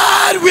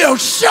God will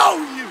show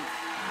you.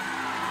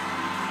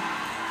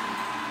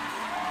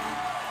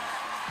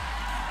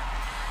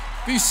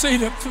 Be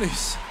seated,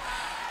 please.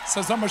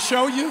 Says, I'm going to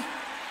show you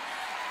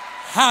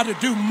how to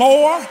do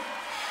more.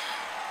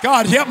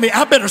 God help me.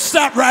 I better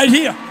stop right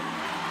here.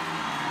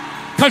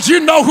 Because you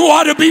know who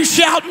ought to be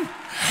shouting?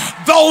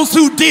 Those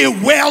who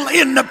did well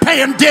in the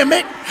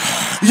pandemic.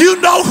 You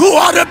know who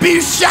ought to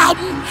be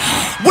shouting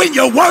when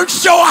you weren't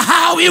sure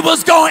how it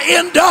was going to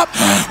end up,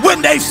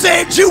 when they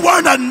said you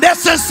weren't a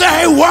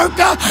necessary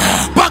worker.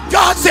 But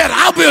God said,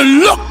 I will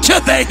look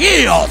to the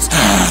hills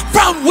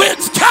from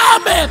whence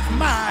cometh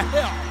my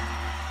help.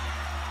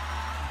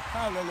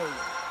 Hallelujah.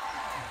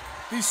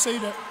 Be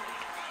seated.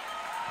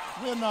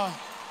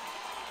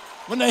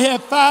 When they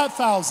had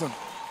 5,000,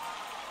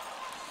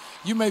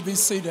 you may be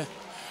seated.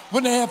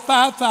 When they had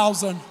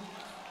 5,000,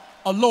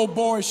 a little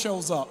boy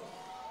shows up.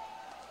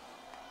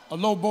 A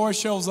little boy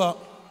shows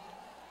up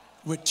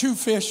with 2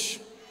 fish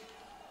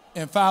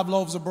and 5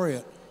 loaves of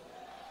bread.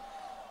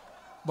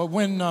 But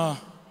when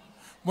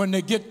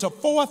they get to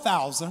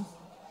 4,000,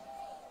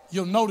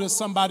 you'll notice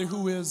somebody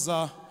who is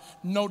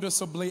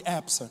noticeably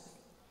absent.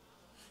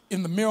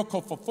 In the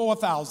miracle for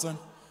 4,000,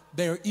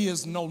 there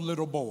is no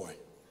little boy.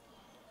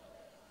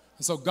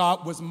 And so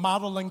God was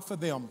modeling for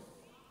them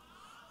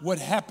what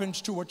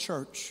happens to a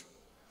church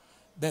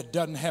that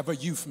doesn't have a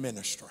youth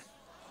ministry.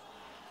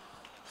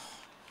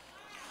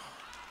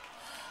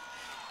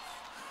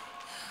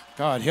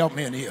 God help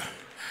me in here.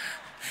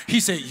 He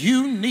said,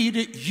 you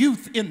needed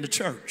youth in the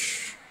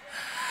church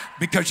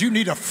because you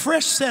need a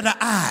fresh set of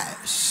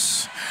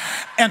eyes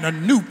and a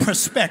new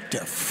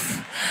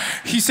perspective.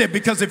 He said,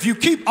 because if you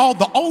keep all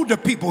the older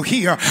people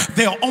here,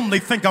 they'll only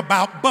think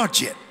about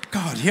budget.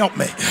 God help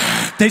me.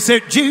 They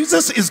said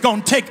Jesus is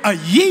going to take a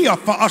year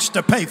for us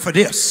to pay for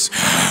this.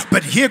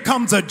 But here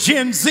comes a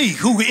Gen Z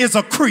who is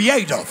a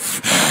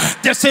creative.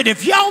 They said,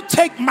 if y'all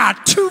take my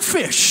 2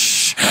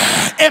 fish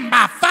and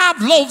my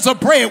 5 loaves of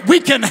bread, we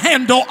can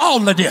handle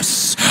all of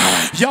this.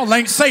 Y'all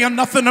ain't saying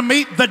nothing to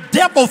me. The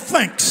devil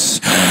thinks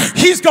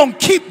He's going to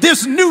keep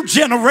this new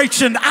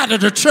generation out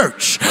of the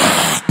church.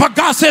 But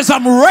God says,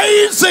 I'm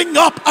raising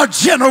up a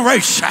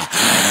generation.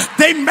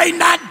 They may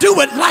not do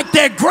it like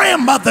their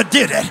grandmother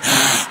did it,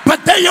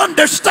 but they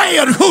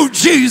understand who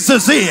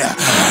Jesus is.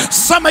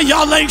 Some of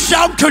y'all ain't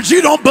shouting because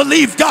you don't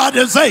believe God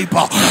is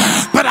able.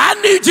 But I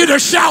need you to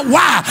shout.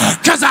 Why?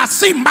 Because I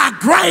see my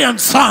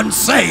grandson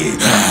saved.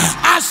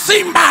 I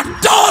see my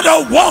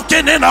daughter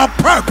walking in her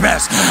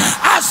purpose.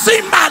 I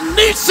see my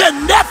niece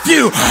and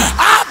nephew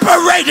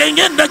operating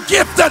in the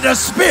gift of the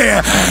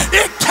Spirit.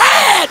 It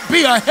can't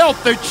be a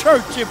healthy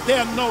church if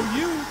there's no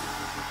youth.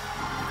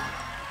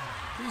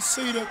 You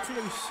see that,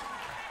 please?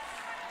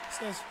 It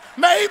says,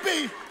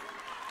 maybe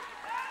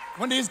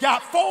when he's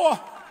got 4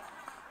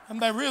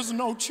 and there is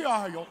no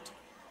child,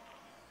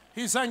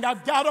 he's saying,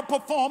 I've got to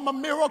perform a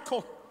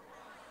miracle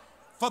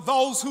for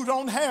those who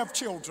don't have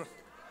children.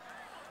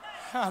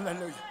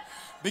 Hallelujah.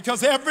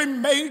 Because every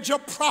major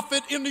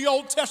prophet in the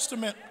Old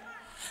Testament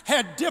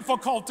had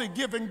difficulty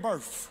giving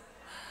birth.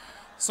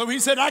 So he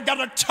said, I got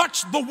to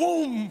touch the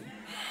womb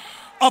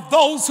of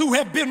those who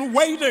have been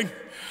waiting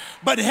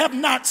but have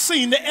not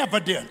seen the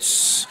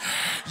evidence.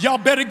 Y'all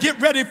better get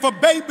ready for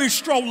baby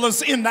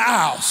strollers in the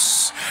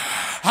house.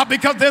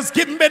 Because there's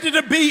getting ready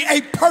to be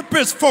a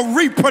purpose for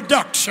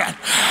reproduction.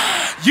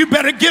 You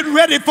better get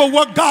ready for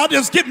what God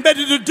is getting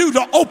ready to do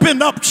to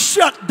open up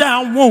shut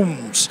down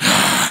wombs.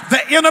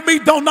 The enemy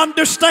don't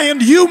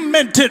understand you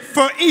meant it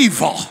for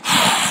evil,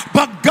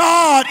 but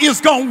God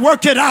is going to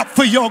work it out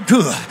for your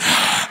good.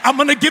 I'm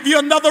going to give you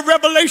another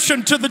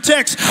revelation to the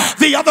text.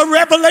 The other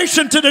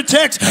revelation to the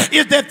text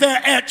is that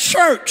they're at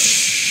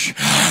church,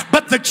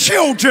 but the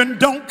children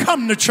don't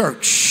come to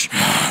church.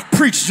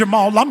 Preach,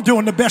 Jamal. I'm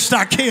doing the best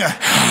I can.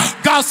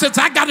 God says,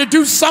 I got to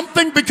do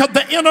something because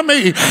the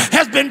enemy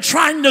has been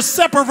trying to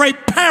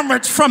separate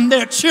parents from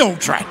their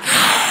children.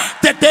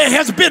 That there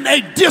has been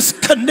a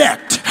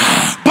disconnect.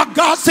 But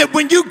God said,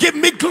 when you give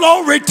me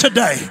glory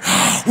today,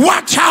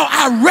 watch how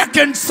I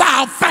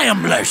reconcile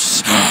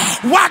families.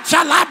 Watch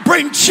how I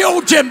bring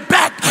children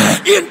back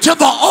into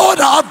the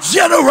order of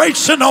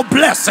generational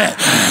blessing.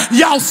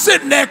 Y'all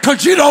sitting there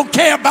because you don't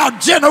care about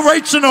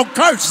generational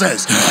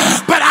curses.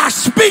 But I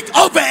speak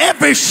over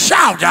every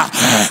shouter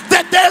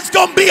that there's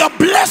going to be a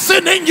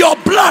blessing in your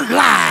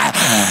bloodline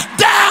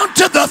down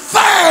to the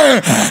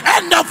 3rd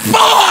and the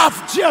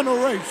 4th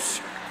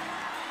generation.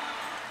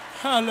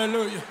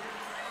 Hallelujah.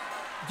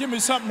 Give me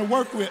something to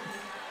work with.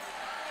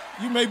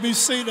 You may be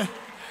seated.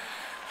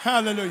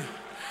 Hallelujah.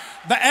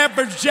 The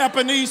average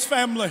Japanese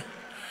family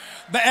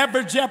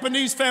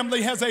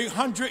has a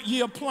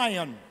 100-year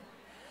plan.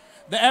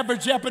 The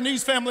average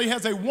Japanese family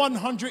has a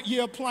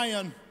 100-year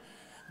plan.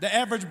 The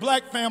average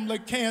black family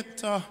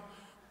can't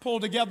pull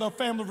together a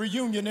family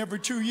reunion every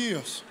 2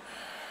 years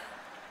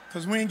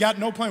because we ain't got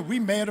no plan. We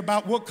mad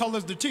about what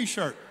color's the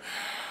t-shirt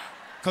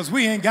because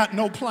we ain't got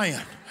no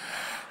plan.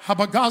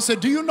 But God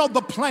said, do you know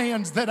the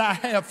plans that I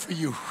have for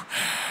you?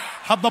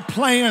 The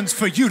plans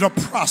for you to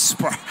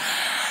prosper,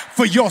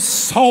 for your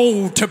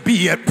soul to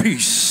be at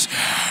peace.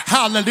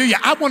 Hallelujah.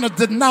 I want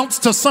to denounce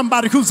to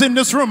somebody who's in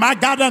this room, I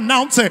got to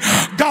announce it.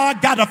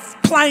 God got a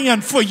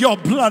plan for your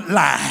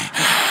bloodline.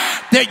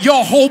 That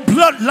your whole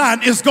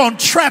bloodline is going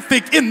to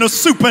traffic in the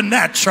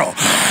supernatural.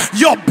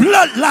 Your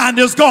bloodline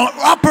is going to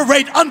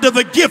operate under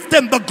the gift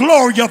and the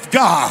glory of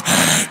God.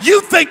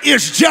 You think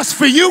it's just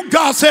for you?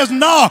 God says,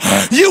 no,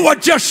 you are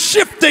just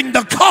shifting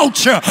the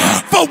culture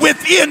for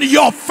within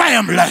your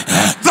family.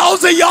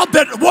 Those of y'all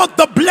that want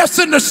the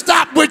blessing to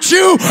stop with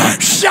you,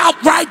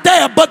 shout right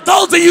there. But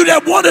those of you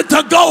that want it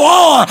to go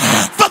on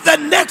for the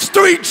next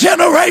 3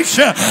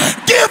 generations,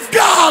 give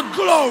God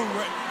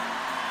glory.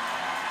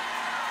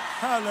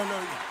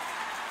 Hallelujah.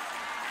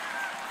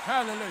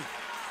 Hallelujah.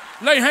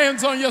 Lay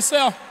hands on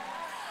yourself.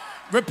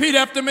 Repeat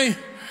after me.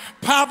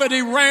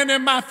 Poverty ran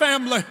in my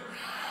family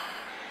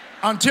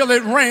until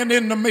it ran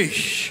into me.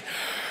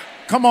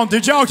 Come on,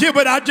 did y'all hear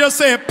what I just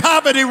said?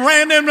 Poverty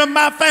ran into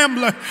my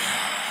family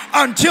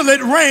until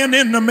it ran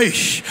into me.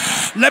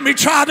 Let me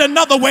try it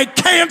another way.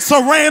 Cancer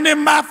ran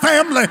in my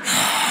family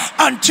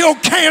until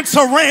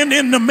cancer ran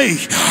into me.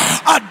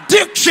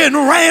 Addiction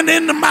ran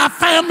into my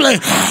family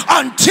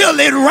until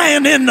it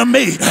ran into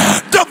me.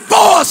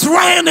 Divorce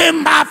ran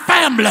in my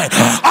family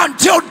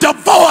until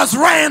divorce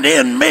ran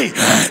in me.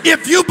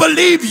 If you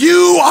believe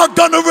you are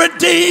going to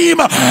redeem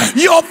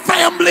your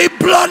family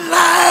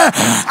bloodline,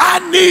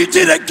 I need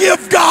you to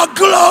give God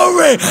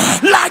glory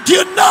like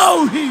you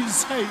know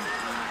He's able.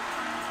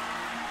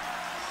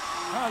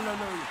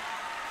 Hallelujah.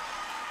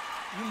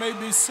 You may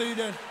be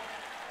seated.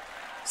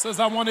 Says,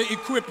 I want to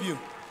equip you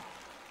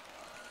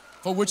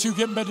for what you're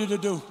getting ready to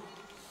do.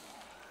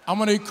 I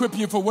want to equip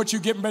you for what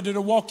you're getting ready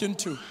to walk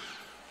into.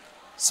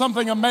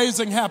 Something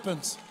amazing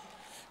happens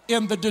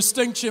in the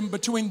distinction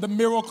between the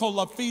miracle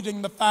of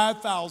feeding the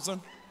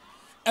 5,000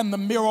 and the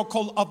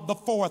miracle of the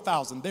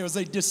 4,000. There's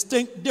a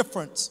distinct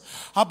difference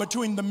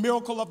between the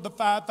miracle of the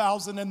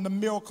 5,000 and the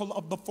miracle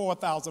of the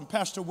 4,000.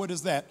 Pastor, what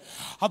is that?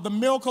 The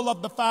miracle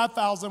of the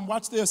 5,000,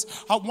 watch this.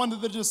 One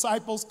of the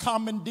disciples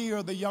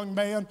commandeered the young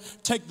man,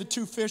 take the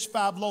 2 fish,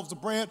 5 loaves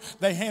of bread.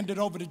 They hand it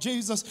over to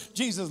Jesus.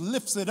 Jesus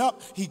lifts it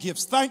up. He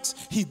gives thanks.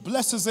 He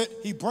blesses it.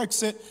 He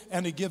breaks it,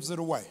 and he gives it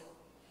away.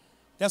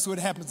 That's what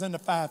happens in the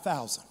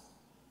 5,000.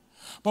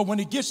 But when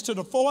he gets to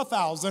the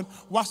 4,000,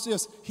 watch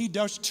this, he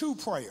does 2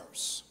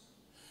 prayers.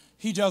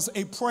 He does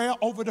a prayer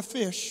over the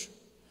fish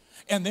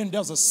and then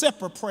does a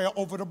separate prayer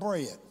over the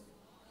bread.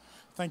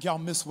 I think y'all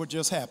missed what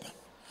just happened.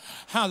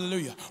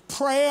 Hallelujah.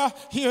 Prayer,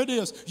 here it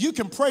is. You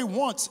can pray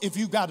once if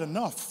you got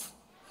enough.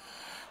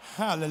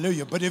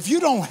 Hallelujah. But if you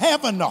don't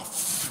have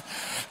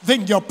enough,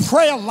 then your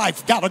prayer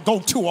life got to go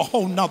to a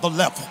whole nother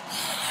level.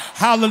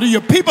 Hallelujah.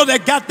 People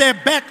that got their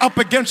back up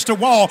against the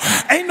wall,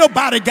 ain't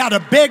nobody got to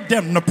beg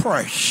them to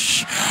pray.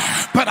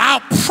 But I'll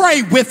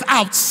pray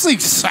without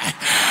ceasing.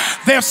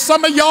 There's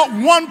some of y'all,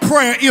 one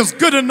prayer is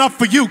good enough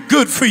for you,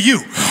 good for you.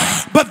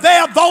 But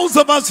there are those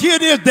of us here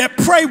that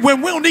pray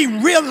when we don't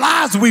even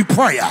realize we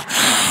pray.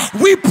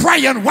 We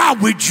praying while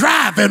we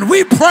driving.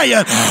 We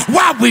praying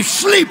while we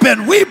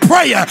sleeping. We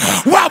praying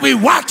while we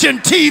watching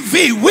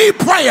TV. We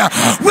praying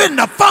when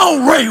the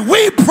phone ring.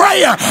 We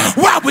praying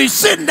while we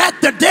sitting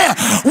at the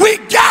desk. We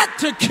got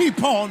to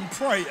keep on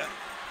praying.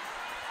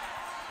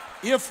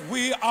 If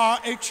we are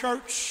a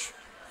church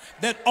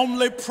that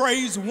only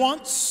prays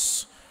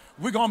once,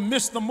 we're going to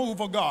miss the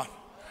move of God.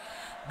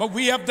 But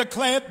we have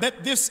declared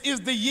that this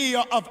is the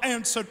year of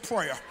answered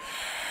prayer.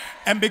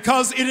 And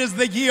because it is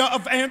the year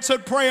of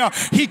answered prayer,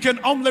 he can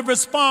only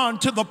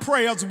respond to the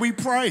prayers we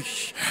pray.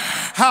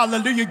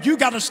 Hallelujah. You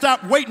got to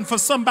stop waiting for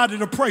somebody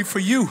to pray for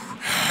you.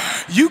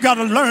 You got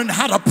to learn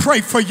how to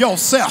pray for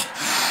yourself.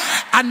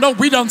 I know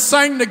we done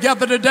sang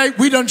together today.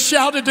 We done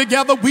shouted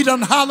together. We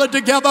done hollered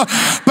together.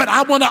 But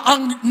I want to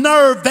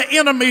unnerve the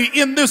enemy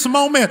in this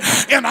moment.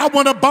 And I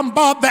want to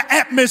bombard the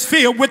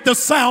atmosphere with the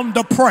sound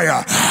of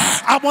prayer.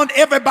 I want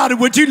everybody,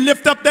 would you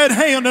lift up that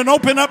hand and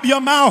open up your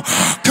mouth?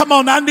 Come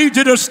on, I need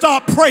you to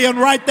start praying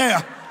right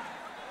there.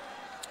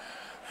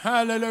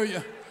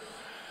 Hallelujah.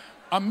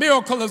 A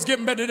miracle is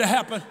getting ready to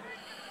happen.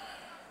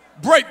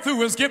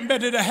 Breakthrough is getting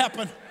ready to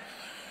happen.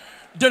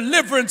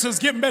 Deliverance is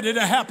getting ready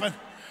to happen.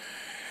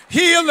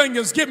 Healing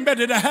is getting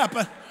ready to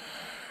happen.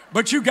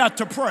 But you got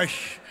to pray.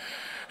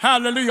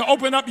 Hallelujah.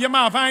 Open up your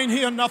mouth. I ain't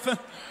hearing nothing.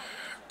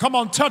 Come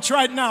on, touch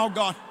right now,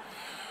 God.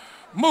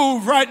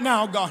 Move right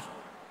now, God.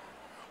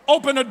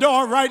 Open the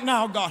door right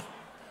now, God.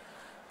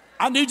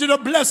 I need you to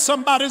bless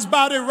somebody's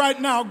body right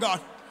now,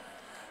 God.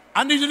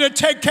 I need you to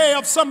take care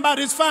of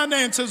somebody's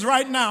finances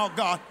right now,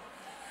 God.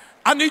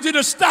 I need you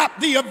to stop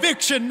the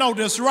eviction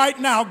notice right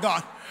now,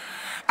 God.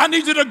 I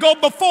need you to go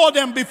before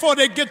them before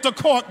they get to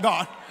court,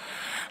 God.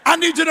 I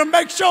need you to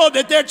make sure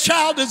that their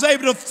child is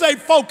able to stay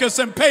focused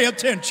and pay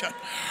attention.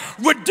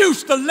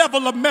 Reduce the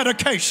level of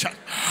medication.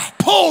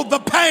 Pull the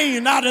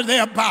pain out of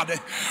their body.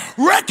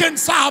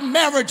 Reconcile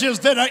marriages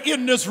that are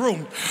in this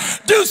room.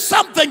 Do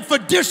something for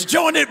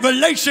disjointed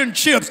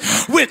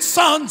relationships with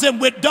sons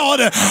and with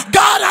daughters.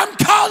 God, I'm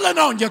calling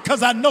on you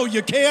because I know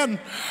you can.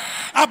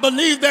 I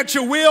believe that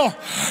you will.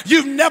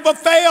 You've never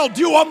failed.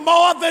 You are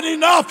more than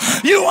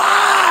enough. You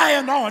are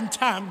an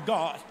on-time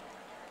God.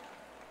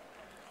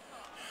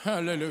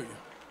 Hallelujah.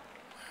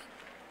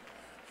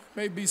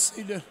 May be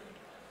seated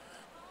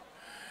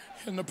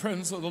in the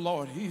presence of the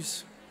Lord.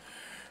 He's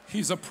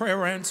a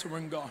prayer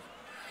answering God.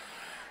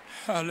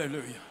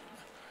 Hallelujah.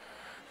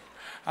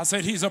 I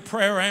said he's a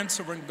prayer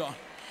answering God.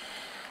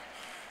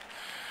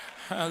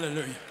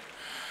 Hallelujah.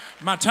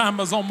 My time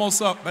was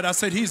almost up, but I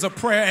said he's a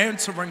prayer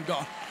answering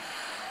God.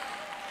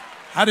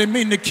 I didn't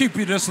mean to keep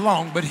you this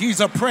long, but he's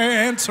a prayer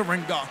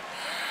answering God.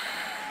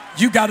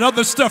 You got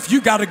other stuff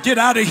you got to get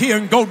out of here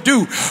and go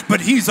do,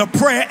 but he's a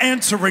prayer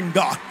answering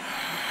God.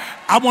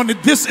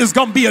 This is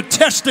going to be a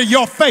test of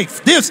your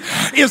faith. This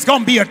is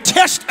going to be a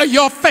test of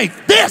your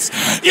faith. This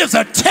is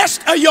a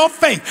test of your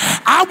faith.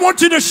 I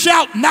want you to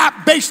shout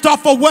not based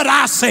off of what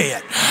I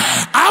said.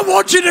 I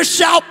want you to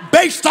shout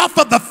based off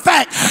of the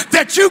fact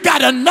that you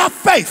got enough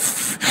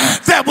faith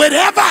that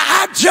whatever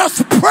I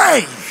just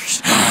prayed,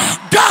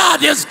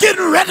 God is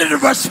getting ready to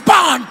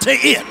respond to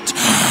it.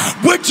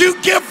 Would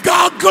you give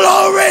God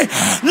glory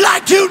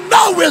like you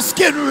know it's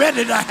getting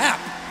ready to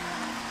happen?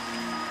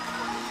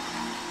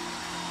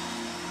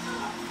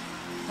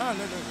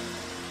 Hallelujah.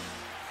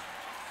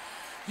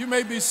 You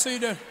may be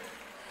seated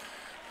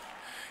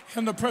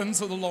in the presence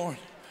of the Lord.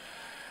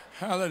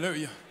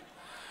 Hallelujah.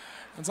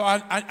 And so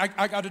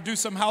I got to do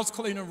some house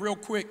cleaning real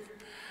quick.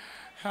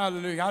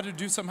 Hallelujah. I got to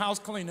do some house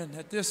cleaning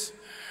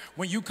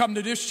when you come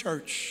to this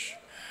church.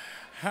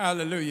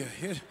 Hallelujah.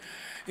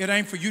 It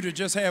ain't for you to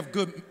just have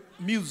good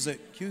music.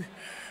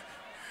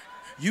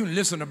 You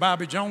listen to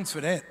Bobby Jones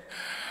for that.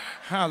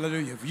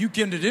 Hallelujah. If you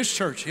get into this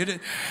church, it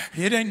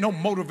ain't no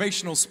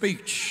motivational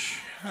speech.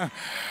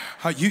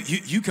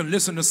 You can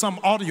listen to some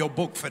audio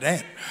book for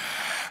that.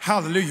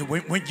 Hallelujah.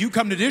 When you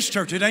come to this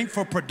church, it ain't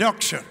for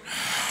production.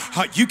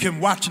 You can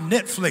watch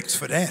Netflix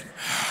for that.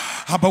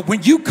 But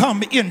when you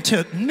come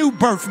into New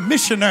Birth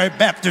Missionary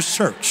Baptist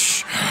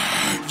Church,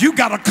 you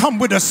got to come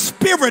with a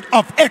spirit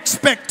of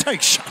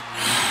expectation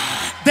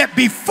that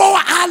before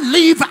I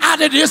leave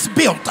out of this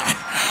building,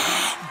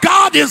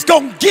 God is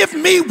going to give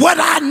me what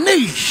I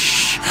need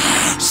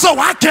so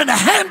I can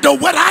handle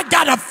what I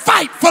got to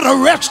fight for the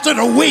rest of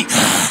the week.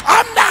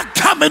 I'm not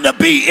coming to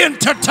be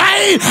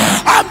entertained.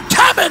 I'm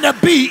coming to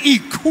be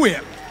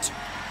equipped.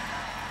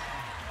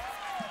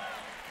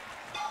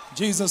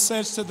 Jesus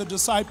says to the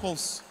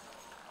disciples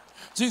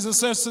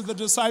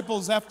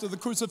after the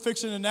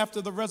crucifixion and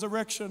after the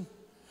resurrection,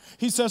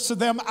 he says to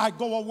them, I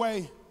go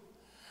away,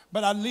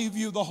 but I leave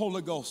you the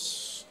Holy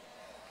Ghost.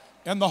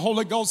 And the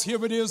Holy Ghost,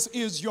 here it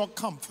is your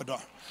comforter.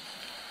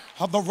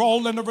 The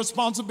role and the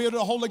responsibility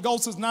of the Holy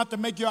Ghost is not to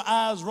make your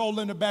eyes roll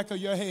in the back of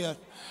your head.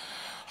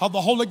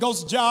 The Holy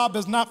Ghost's job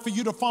is not for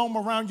you to foam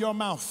around your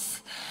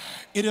mouth.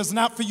 It is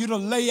not for you to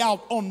lay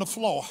out on the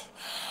floor.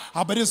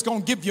 But it's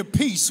going to give you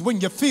peace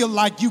when you feel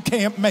like you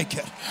can't make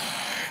it.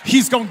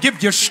 He's going to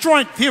give you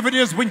strength. Here it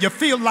is when you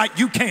feel like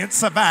you can't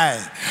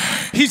survive.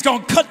 He's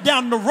going to cut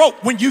down the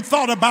rope when you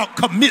thought about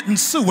committing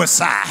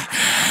suicide.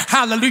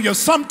 Hallelujah.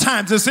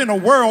 Sometimes it's in a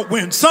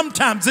whirlwind.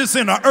 Sometimes it's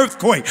in an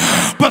earthquake.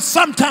 But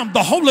sometimes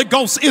the Holy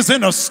Ghost is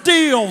in a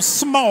still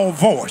small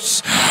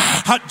voice.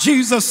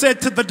 Jesus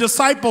said to the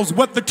disciples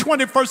what the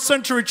 21st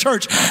century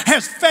church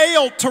has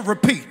failed to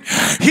repeat.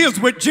 Here's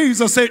what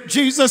Jesus said.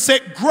 Jesus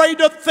said,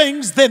 greater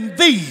things than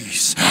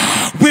these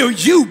will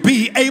you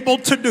be able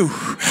to do.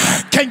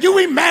 Can you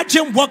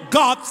imagine what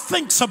God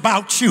thinks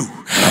about you?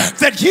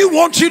 That He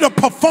wants you to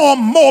perform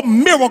more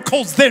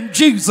miracles than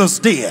Jesus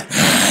did.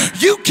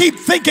 You keep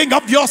thinking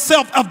of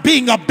yourself of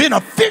being a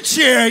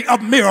beneficiary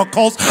of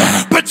miracles,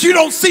 but you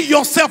don't see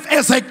yourself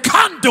as a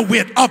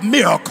conduit of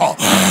miracle.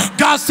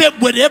 God said,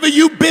 whatever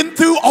you've been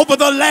through over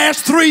the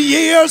last 3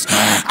 years,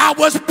 I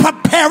was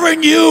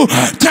preparing you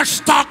to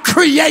start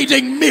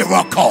creating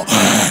miracle.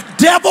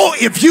 Devil,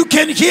 if you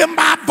can hear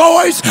my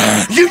voice,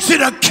 you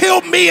should have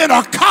killed me in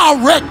a car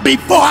wreck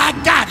before I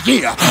got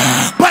here.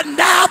 But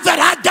now that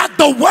I got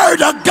the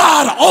word of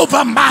God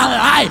over my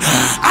life,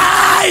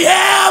 I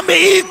am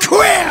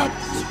equipped.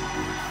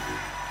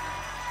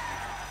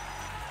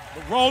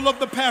 The role of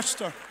the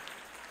pastor,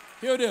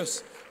 here it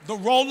is. The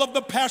role of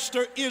the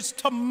pastor is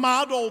to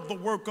model the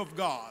work of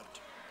God,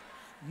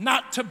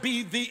 not to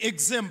be the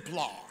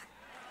exemplar.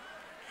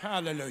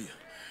 Hallelujah.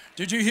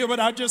 Did you hear what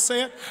I just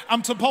said?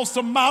 I'm supposed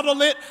to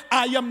model it.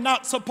 I am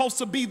not supposed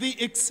to be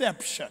the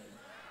exception.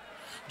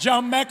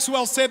 John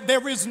Maxwell said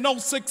there is no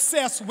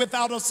success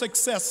without a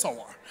successor.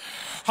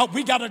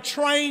 We got to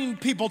train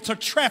people to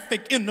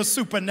traffic in the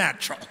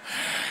supernatural.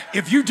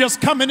 If you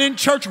just coming in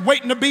church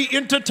waiting to be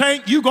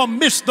entertained, you're going to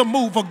miss the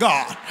move of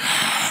God.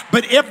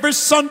 But every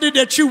Sunday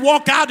that you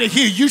walk out of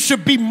here, you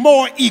should be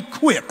more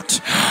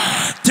equipped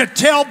to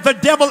tell the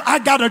devil, I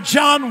got a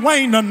John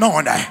Wayne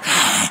anointing.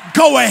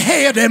 Go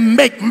ahead and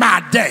make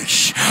my day.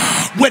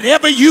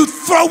 Whatever you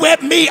throw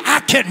at me,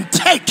 I can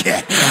take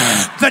it.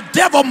 The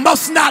devil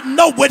must not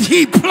know what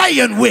he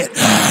playing with,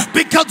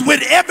 because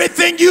with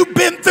everything you've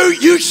been through,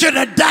 you should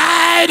have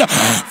died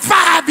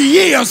 5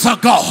 years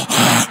ago.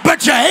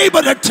 But you're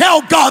able to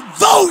tell God,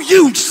 though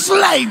you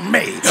slay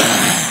me,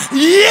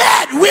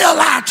 yet will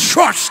I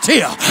trust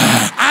him.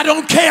 I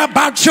don't care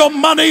about your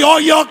money or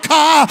your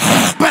car,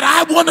 but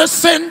I want to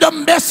send a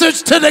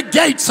message to the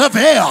gates of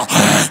hell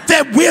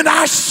that when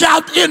I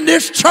shout in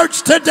this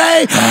church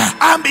today,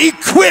 I'm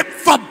equipped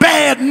for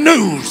bad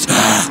news.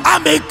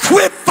 I'm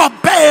equipped for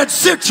bad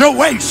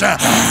situation.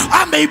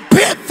 I'm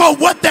equipped for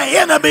what the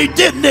enemy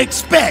didn't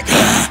expect.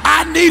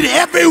 I need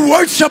every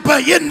worshiper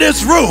in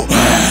this room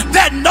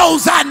that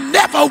knows I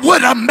never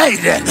would have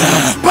made it,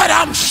 but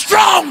I'm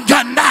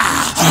stronger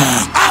now.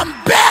 I'm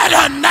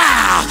better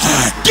now.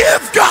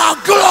 Give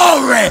God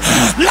glory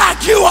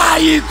like you are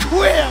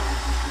equipped.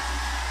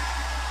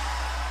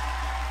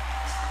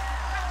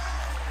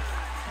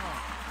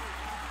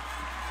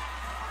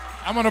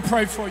 I'm going to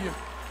pray for you.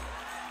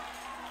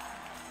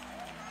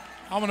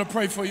 I'm going to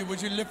pray for you.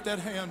 Would you lift that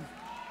hand?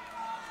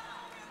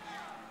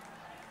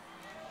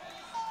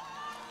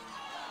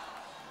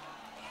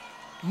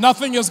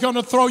 Nothing is going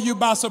to throw you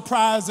by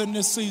surprise in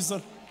this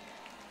season.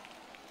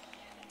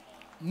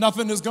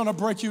 Nothing is going to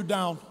break you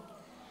down.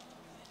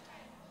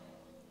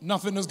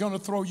 Nothing is going to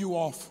throw you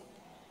off.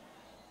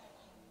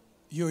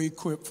 You're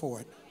equipped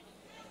for it.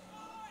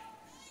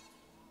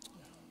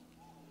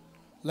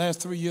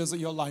 Last 3 years of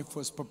your life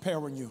was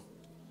preparing you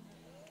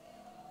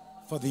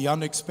for the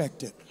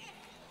unexpected.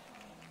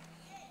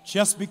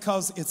 Just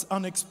because it's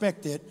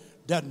unexpected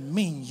doesn't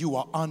mean you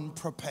are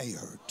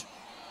unprepared.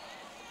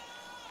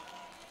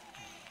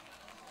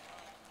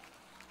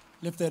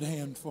 Lift that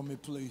hand for me,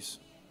 please.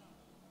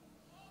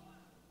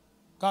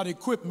 God,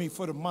 equip me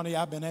for the money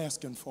I've been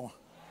asking for.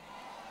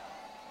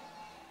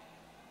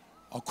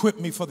 Equip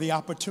me for the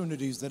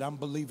opportunities that I'm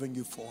believing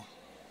you for.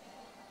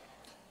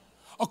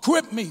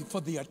 Equip me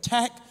for the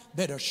attack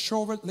that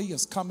assuredly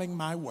is coming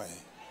my way.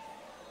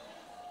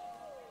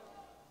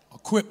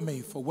 Equip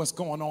me for what's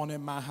going on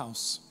in my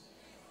house.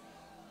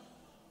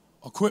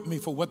 Equip me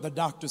for what the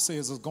doctor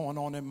says is going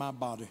on in my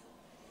body.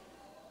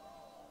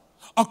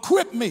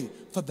 Equip me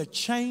for the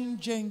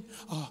changing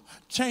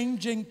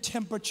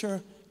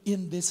temperature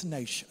in this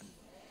nation.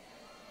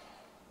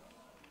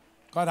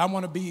 God, I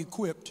want to be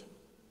equipped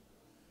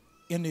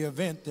in the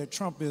event that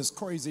Trump is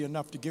crazy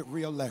enough to get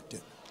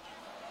reelected.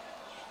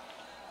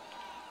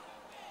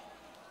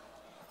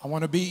 I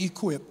want to be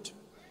equipped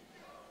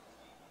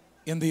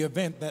in the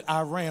event that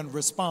Iran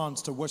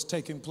responds to what's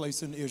taking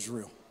place in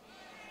Israel.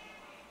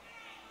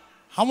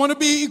 I want to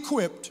be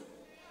equipped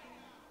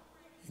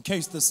in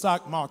case the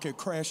stock market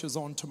crashes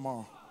on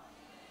tomorrow.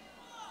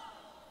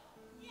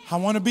 I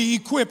want to be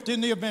equipped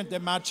in the event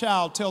that my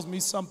child tells me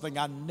something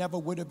I never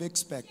would have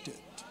expected.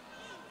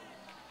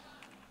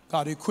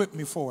 God, equip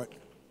me for it.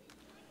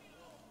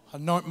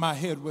 Anoint my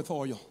head with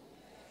oil.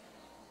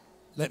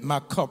 Let my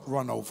cup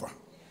run over.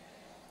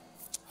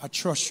 I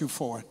trust you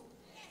for it.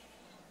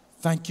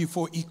 Thank you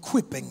for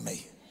equipping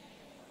me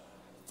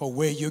for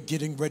where you're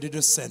getting ready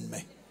to send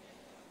me.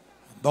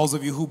 Those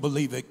of you who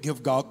believe it,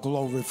 give God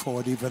glory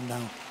for it even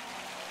now.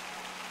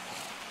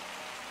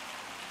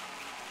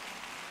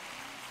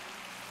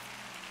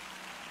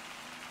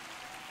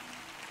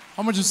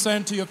 I'm going to just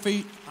stand to your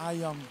feet.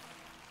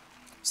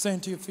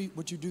 Stand to your feet.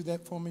 Would you do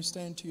that for me?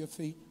 Stand to your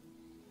feet.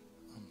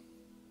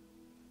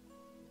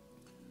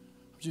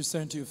 Would you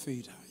stand to your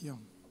feet?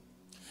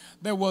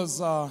 There was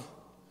a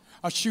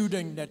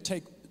shooting that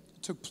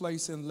took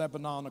place in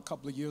Lebanon a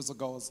couple of years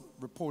ago, as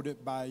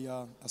reported by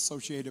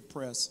Associated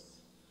Press.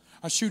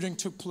 A shooting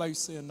took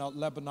place in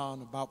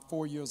Lebanon about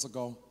 4 years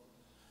ago,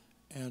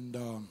 and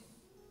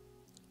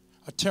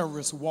a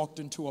terrorist walked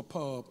into a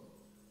pub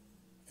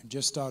and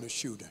just started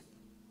shooting.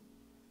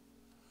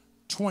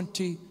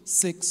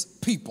 26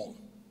 people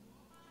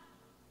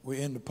were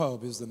in the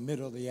pub. It was the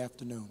middle of the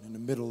afternoon, in the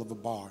middle of a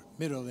bar,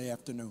 middle of the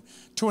afternoon.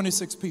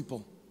 26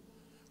 people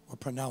were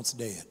pronounced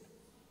dead,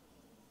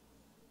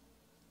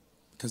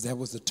 because that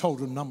was the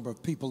total number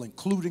of people,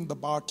 including the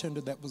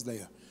bartender that was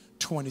there.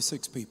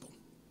 26 people.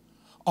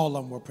 All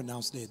of them were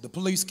pronounced dead. The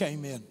police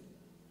came in and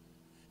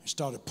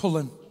started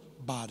pulling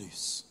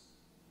bodies,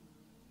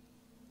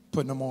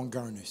 putting them on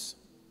gurneys,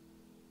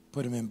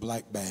 put them in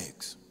black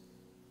bags.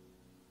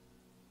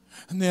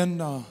 And then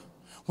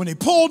when they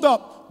pulled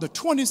up the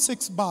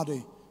 26th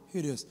body, here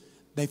it is,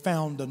 they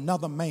found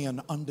another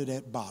man under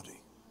that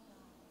body.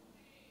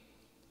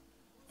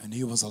 And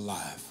he was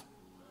alive.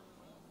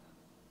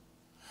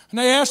 And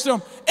they asked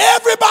him,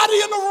 everybody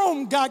in the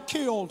room got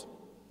killed.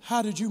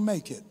 How did you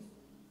make it?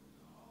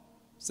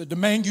 He said, the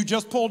man you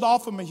just pulled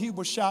off of me, he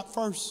was shot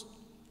first.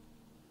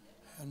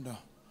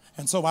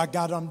 And so I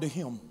got under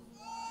him.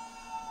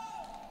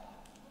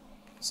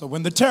 So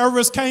when the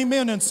terrorists came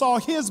in and saw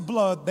his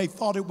blood, they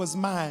thought it was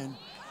mine.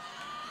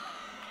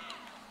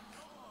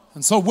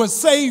 And so what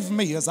saved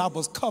me is I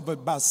was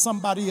covered by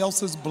somebody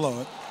else's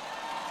blood.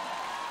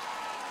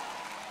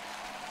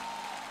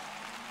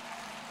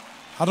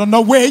 I don't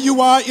know where you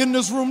are in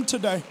this room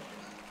today,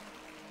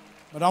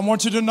 but I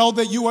want you to know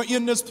that you are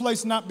in this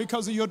place not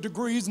because of your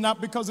degrees, not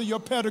because of your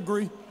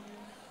pedigree,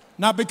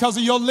 not because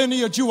of your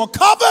lineage. You are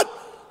covered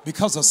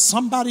because of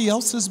somebody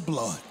else's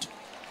blood.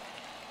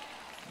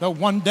 That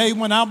one day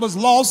when I was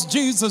lost,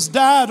 Jesus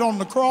died on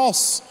the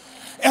cross,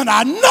 and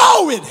I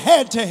know it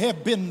had to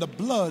have been the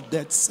blood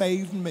that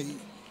saved me.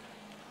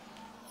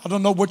 I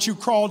don't know what you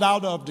crawled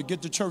out of to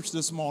get to church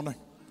this morning.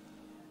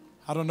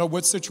 I don't know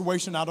what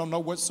situation, I don't know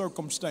what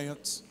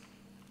circumstance,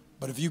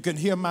 but if you can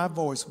hear my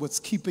voice, what's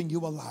keeping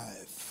you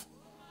alive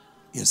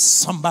is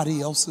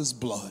somebody else's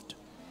blood.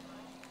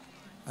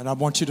 And I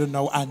want you to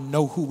know, I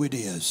know who it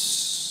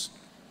is.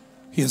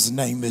 His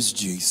name is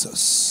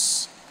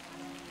Jesus.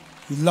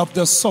 He loved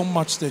us so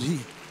much that he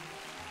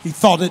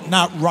thought it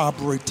not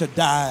robbery to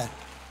die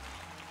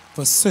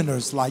for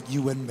sinners like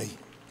you and me.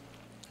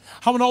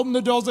 I want to open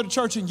the doors of the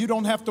church, and you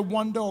don't have to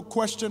wonder or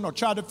question or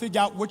try to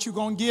figure out what you're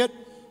going to get.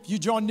 If you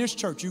join this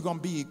church, you're going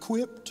to be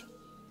equipped,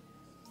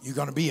 you're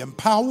going to be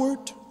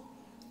empowered,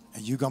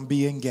 and you're going to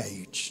be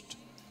engaged.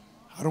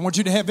 I don't want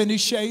you to have any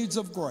shades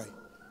of gray.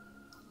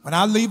 When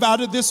I leave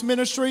out of this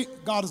ministry,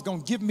 God is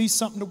going to give me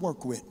something to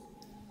work with,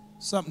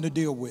 something to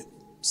deal with,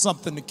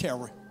 something to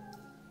carry.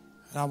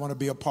 And I want to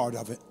be a part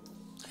of it.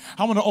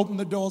 I want to open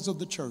the doors of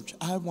the church.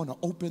 I want to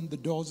open the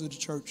doors of the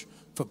church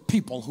for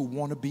people who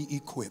want to be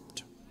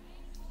equipped.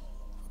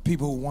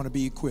 People who want to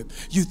be equipped.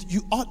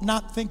 You ought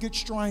not think it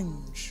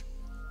strange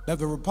that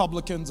the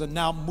Republicans are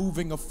now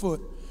moving afoot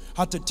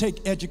how to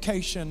take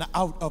education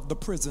out of the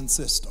prison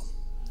system.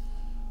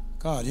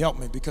 God help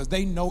me, because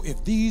they know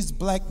if these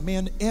black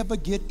men ever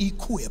get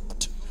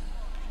equipped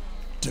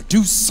to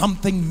do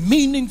something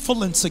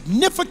meaningful and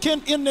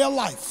significant in their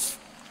life,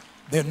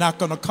 they're not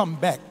going to come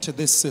back to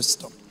this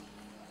system.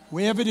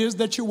 Wherever it is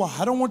that you are,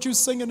 I don't want you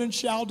singing and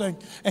shouting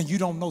and you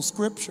don't know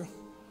scripture.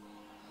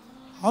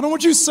 I don't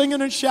want you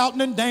singing and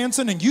shouting and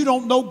dancing and you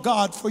don't know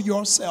God for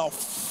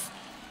yourself.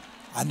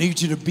 I need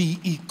you to be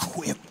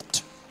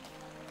equipped.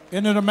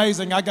 Isn't it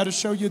amazing? I got to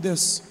show you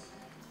this.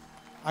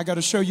 I got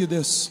to show you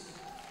this.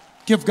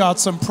 Give God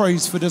some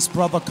praise for this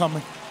brother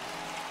coming.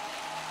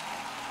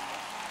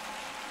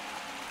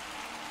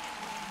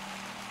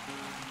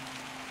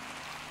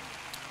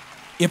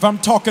 If I'm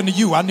talking to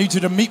you, I need you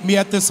to meet me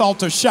at this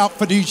altar. Shout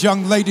for these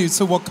young ladies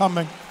who are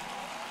coming.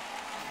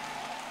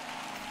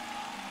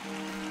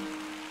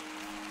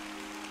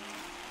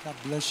 God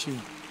bless you.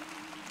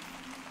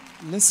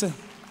 Listen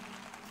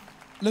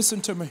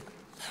to me.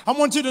 I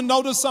want you to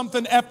notice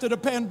something after the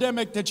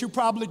pandemic that you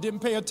probably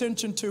didn't pay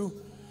attention to.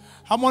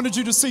 I wanted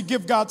you to see,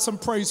 give God some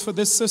praise for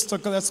this sister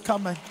that's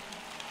coming.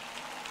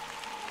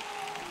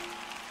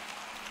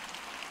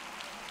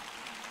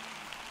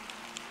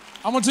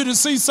 I want you to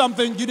see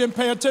something you didn't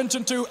pay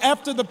attention to.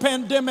 After the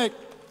pandemic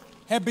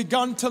had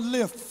begun to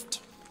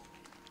lift,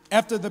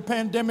 after the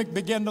pandemic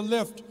began to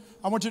lift,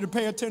 I want you to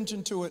pay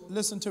attention to it.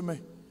 Listen to me.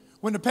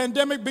 When the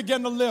pandemic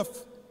began to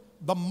lift,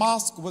 the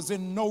mosque was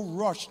in no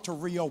rush to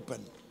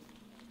reopen.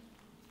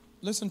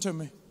 Listen to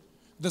me.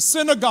 The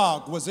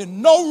synagogue was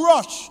in no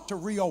rush to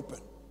reopen.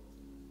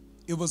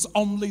 It was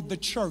only the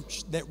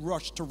church that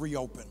rushed to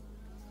reopen.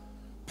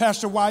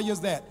 Pastor, why is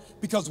that?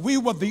 Because we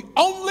were the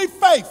only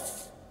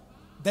faith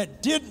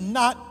that did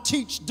not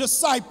teach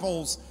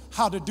disciples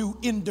how to do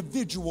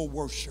individual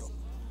worship.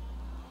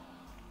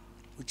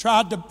 We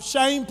tried to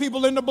shame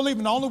people into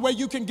believing the only way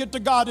you can get to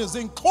God is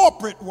in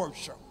corporate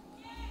worship.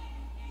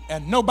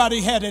 And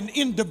nobody had an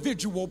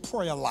individual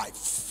prayer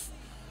life.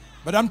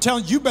 But I'm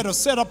telling you, you better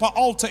set up an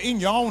altar in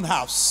your own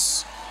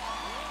house.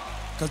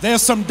 Because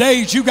there's some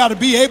days you got to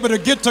be able to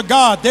get to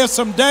God. There's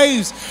some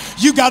days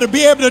you got to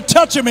be able to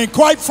touch him. And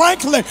quite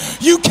frankly,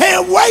 you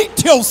can't wait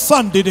till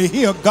Sunday to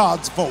hear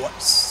God's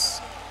voice.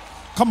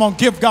 Come on,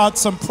 give God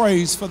some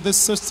praise for this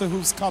sister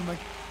who's coming.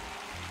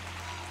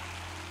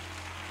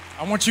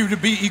 I want you to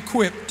be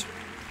equipped.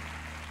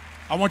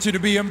 I want you to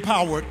be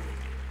empowered.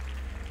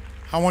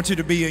 I want you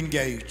to be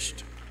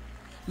engaged.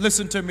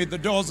 Listen to me, the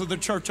doors of the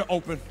church are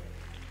open.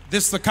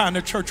 This is the kind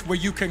of church where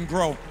you can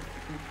grow.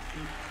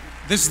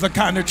 This is the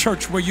kind of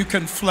church where you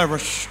can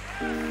flourish.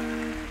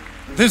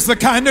 This is the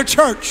kind of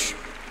church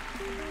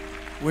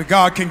where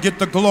God can get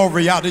the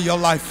glory out of your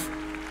life.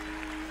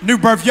 New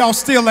Birth, y'all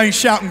still ain't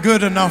shouting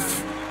good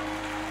enough.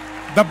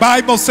 The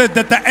Bible said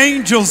that the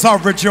angels are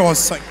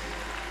rejoicing.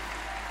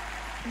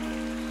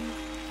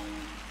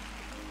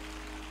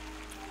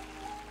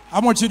 I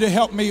want you to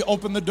help me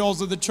open the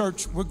doors of the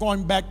church. We're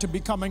going back to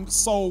becoming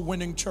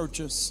soul-winning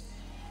churches,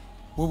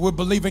 where we're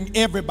believing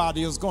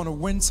everybody is going to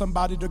win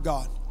somebody to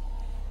God.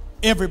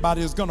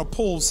 Everybody is going to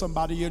pull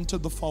somebody into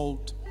the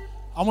fold.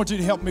 I want you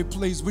to help me,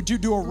 please. Would you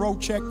do a row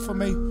check for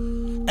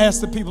me?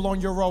 Ask the people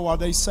on your row, are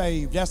they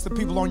saved? Ask the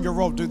people on your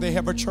row, do they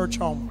have a church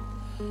home?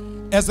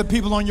 Ask the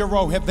people on your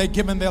row, have they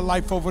given their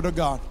life over to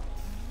God?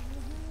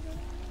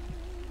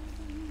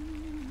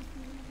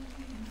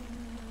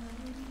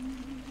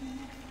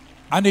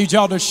 I need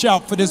y'all to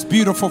shout for this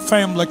beautiful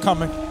family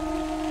coming.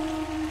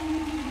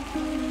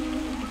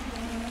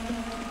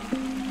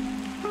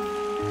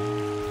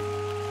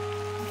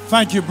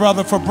 Thank you,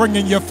 brother, for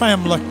bringing your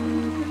family.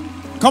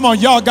 Come on,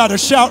 y'all got to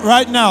shout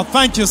right now.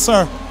 Thank you,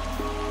 sir.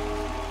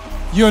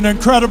 You're an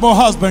incredible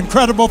husband,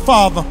 incredible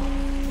father.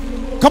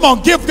 Come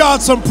on, give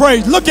God some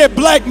praise. Look at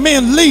black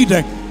men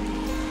leading.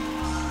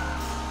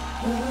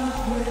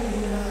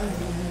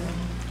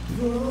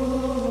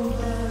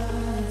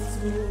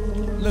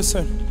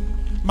 Listen,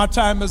 my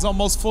time is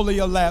almost fully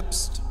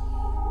elapsed,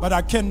 but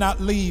I cannot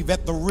leave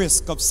at the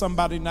risk of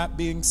somebody not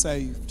being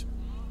saved.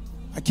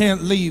 I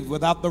can't leave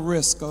with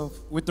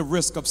the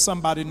risk of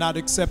somebody not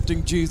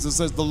accepting Jesus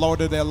as the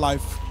Lord of their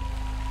life.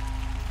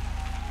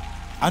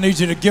 I need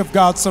you to give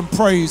God some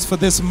praise for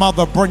this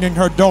mother bringing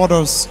her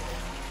daughters.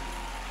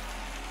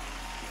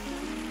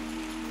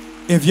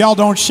 If y'all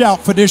don't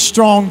shout for this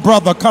strong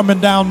brother coming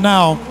down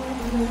now.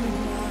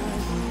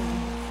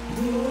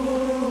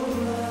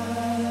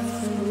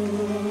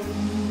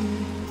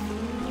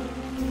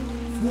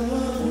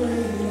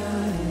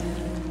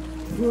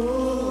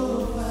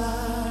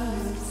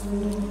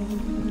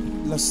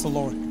 Bless the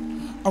Lord.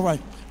 All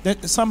right.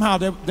 Somehow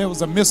there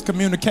was a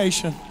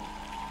miscommunication.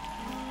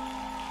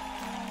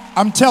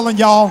 I'm telling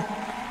y'all,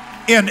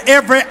 in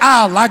every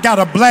aisle, I got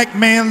a black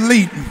man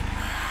leading.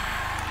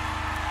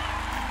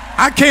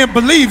 I can't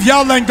believe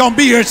y'all ain't gonna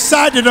be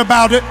excited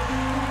about it.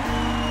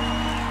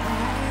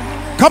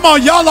 Come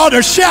on, y'all ought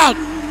to shout.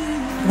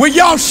 Will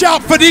y'all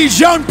shout for these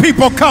young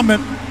people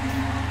coming?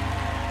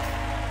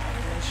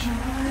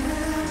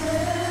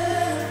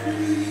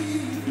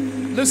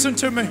 Listen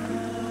to me.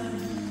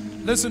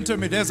 Listen to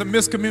me. There's a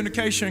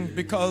miscommunication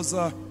because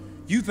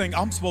you think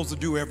I'm supposed to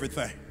do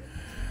everything.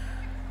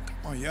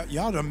 Oh,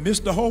 y'all done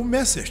missed the whole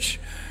message.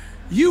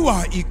 You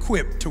are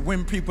equipped to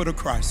win people to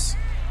Christ.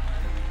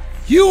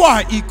 You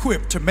are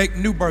equipped to make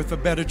New Birth a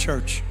better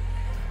church.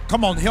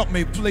 Come on, help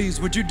me, please.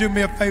 Would you do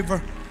me a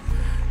favor?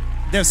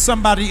 There's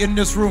somebody in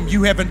this room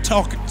you haven't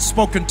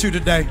spoken to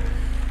today.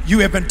 You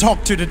haven't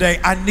talked to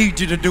today. I need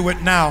you to do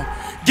it now.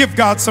 Give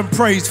God some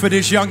praise for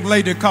this young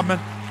lady coming.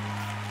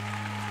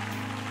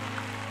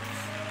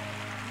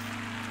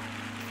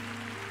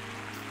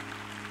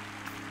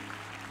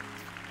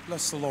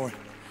 Bless the Lord.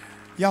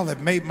 Y'all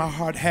have made my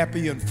heart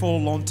happy and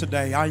full on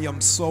today. I am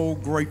so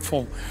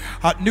grateful.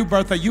 New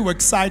Birth, are you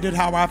excited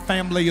how our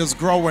family is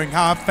growing?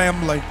 How our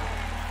family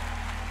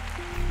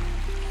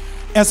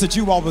Ask that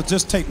you all will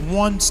just take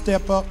one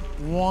step up,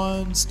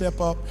 one step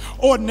up.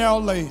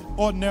 Ordinarily,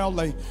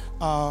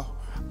 our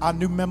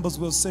new members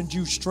will send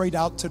you straight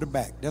out to the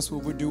back. That's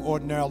what we do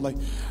ordinarily.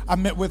 I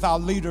met with our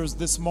leaders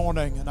this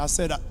morning, and I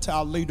said to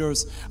our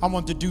leaders, I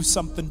want to do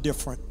something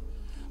different.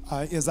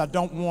 I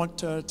don't want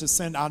to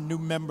send our new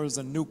members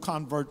and new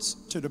converts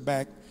to the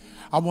back.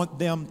 I want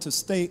them to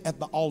stay at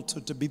the altar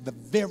to be the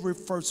very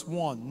first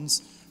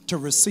ones to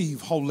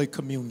receive Holy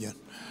Communion.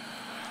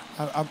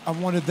 I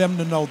wanted them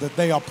to know that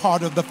they are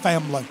part of the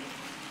family.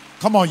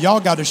 Come on, y'all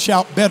got to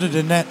shout better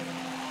than that.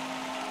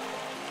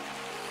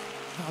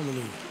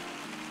 Hallelujah.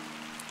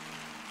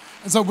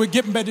 And so we're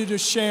getting ready to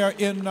share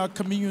in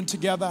communion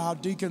together. Our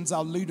deacons,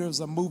 our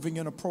leaders are moving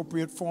in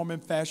appropriate form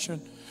and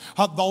fashion.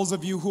 Those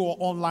of you who are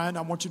online,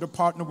 I want you to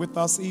partner with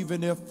us.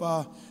 Even if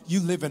you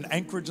live in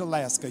Anchorage,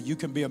 Alaska, you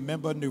can be a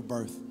member of New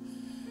Birth.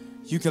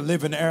 You can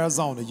live in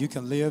Arizona. You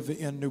can live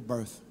in New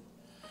Birth.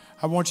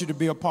 I want you to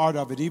be a part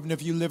of it. Even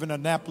if you live in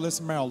Annapolis,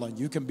 Maryland,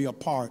 you can be a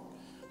part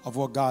of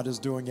what God is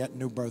doing at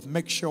New Birth.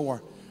 Make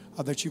sure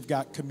that you've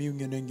got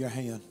communion in your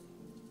hand.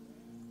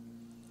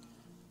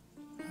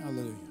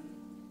 Hallelujah.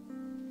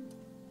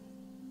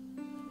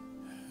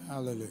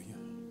 Hallelujah.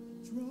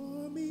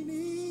 Draw me nearer,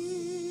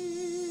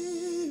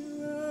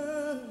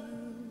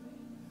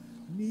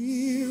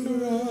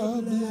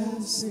 nearer,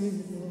 blessed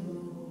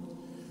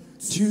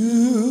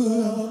to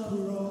the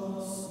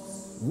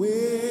cross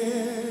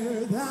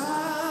where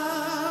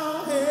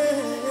thou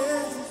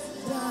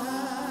hast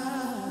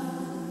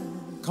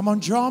died. Come on,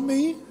 draw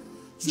me.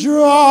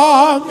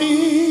 Draw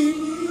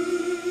me.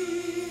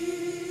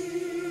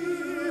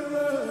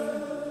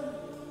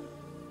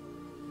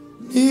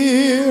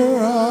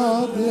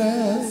 Nearer,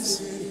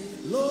 blessed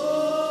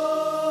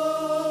Lord,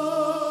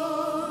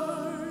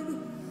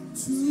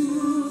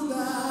 to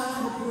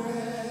thy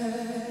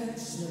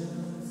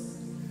precious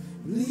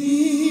bleeding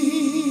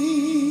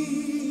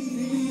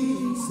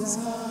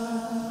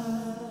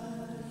side.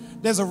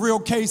 There's a real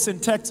case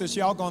in Texas.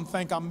 Y'all gonna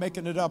think I'm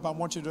making it up. I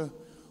want you to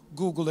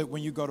Google it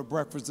when you go to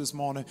breakfast this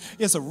morning.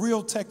 It's a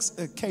real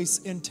case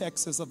in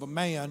Texas of a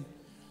man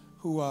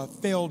who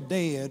fell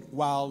dead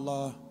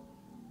while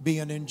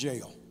being in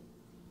jail.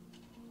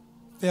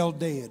 Fell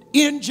dead.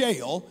 In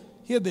jail,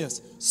 hear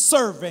this,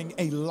 serving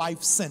a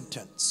life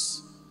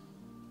sentence.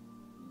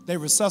 They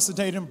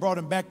resuscitated him, brought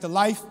him back to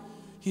life.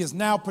 He is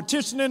now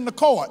petitioning the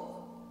court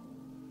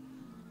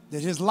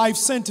that his life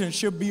sentence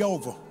should be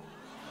over.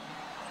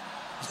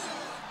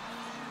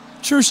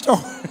 True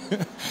story.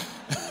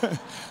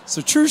 It's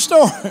a true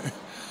story.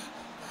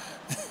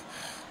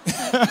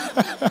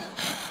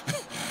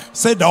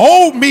 Said the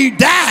old me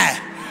died.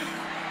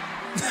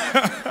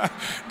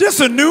 This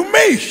a new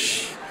me.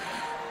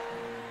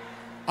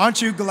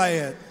 Aren't you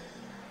glad?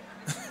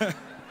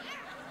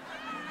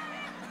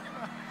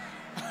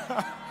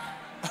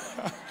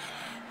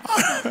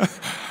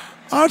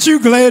 Aren't you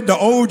glad the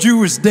old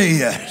you is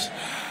dead?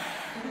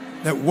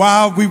 That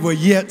while we were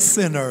yet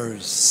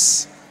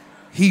sinners,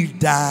 he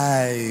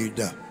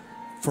died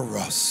for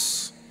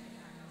us.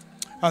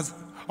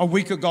 A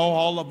week ago,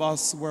 all of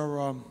us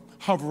were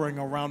hovering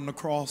around the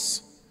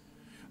cross,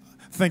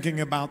 thinking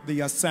about the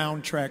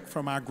soundtrack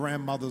from our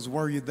grandmothers.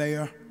 Were you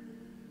there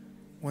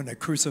when they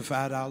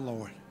crucified our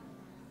Lord?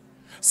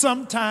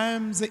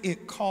 Sometimes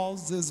it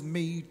causes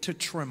me to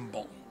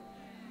tremble.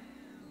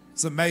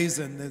 It's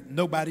amazing that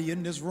nobody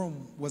in this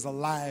room was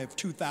alive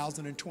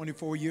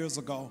 2,024 years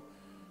ago.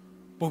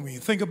 But when you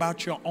think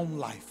about your own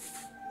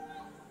life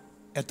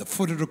at the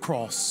foot of the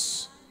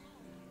cross,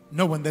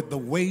 knowing that the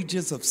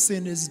wages of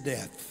sin is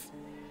death,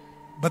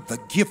 but the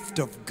gift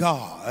of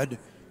God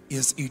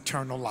is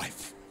eternal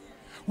life.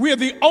 We are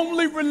the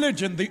only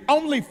religion, the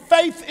only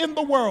faith in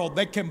the world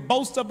that can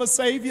boast of a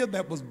Savior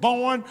that was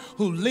born,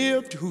 who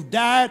lived, who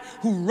died,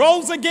 who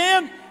rose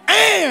again,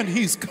 and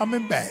he's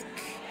coming back.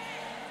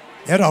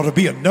 That ought to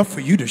be enough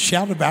for you to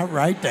shout about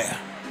right there.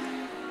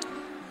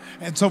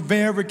 And so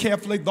very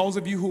carefully, those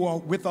of you who are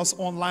with us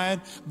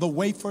online, the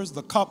wafers,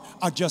 the cup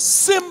are just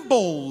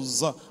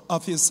symbols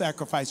of his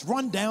sacrifice.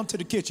 Run down to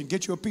the kitchen,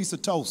 get you a piece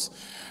of toast.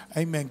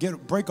 Amen.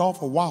 Break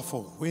off a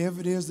waffle, wherever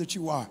it is that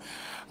you are.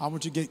 I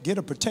want you to get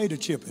a potato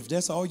chip if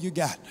that's all you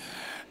got.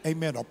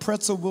 Amen. A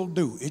pretzel will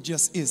do. It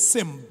just is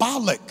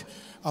symbolic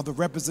of the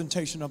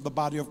representation of the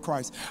body of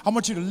Christ. I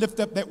want you to lift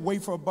up that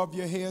wafer above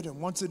your head,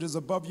 and once it is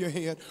above your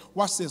head,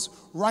 watch this,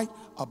 right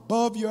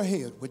above your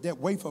head, with that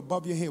wafer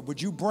above your head, would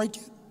you break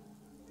it?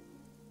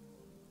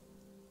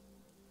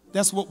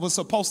 That's what was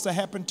supposed to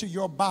happen to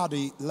your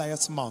body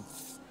last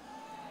month.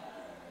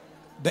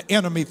 The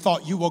enemy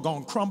thought you were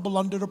going to crumble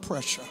under the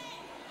pressure,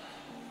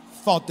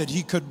 thought that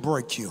he could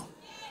break you.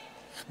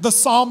 The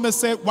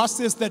psalmist said, watch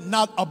this, that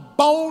not a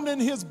bone in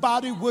his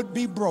body would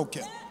be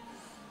broken.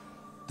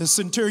 The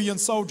centurion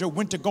soldier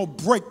went to go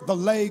break the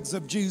legs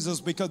of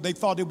Jesus because they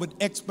thought it would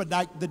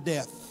expedite the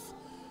death.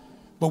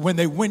 But when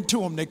they went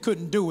to him, they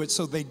couldn't do it,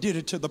 so they did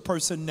it to the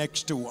person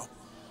next to him.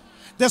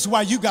 That's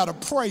why you got to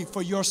pray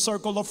for your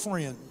circle of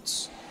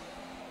friends.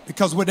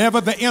 Because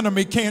whatever the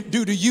enemy can't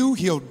do to you,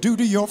 he'll do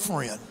to your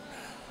friend.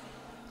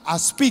 I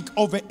speak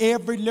over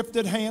every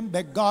lifted hand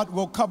that God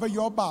will cover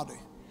your body,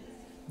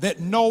 that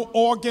no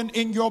organ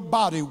in your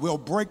body will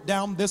break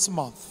down this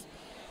month.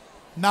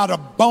 Not a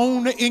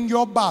bone in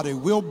your body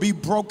will be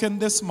broken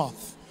this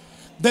month.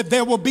 That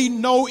there will be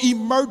no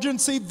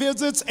emergency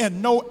visits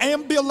and no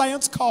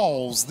ambulance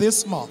calls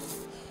this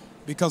month,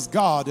 because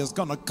God is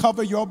going to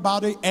cover your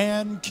body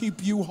and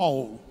keep you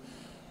whole.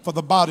 For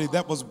the body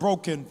that was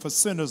broken for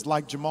sinners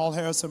like Jamal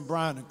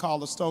Bryant and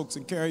Carla Stokes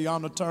and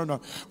Carriana Turner,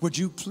 would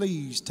you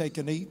please take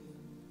and eat?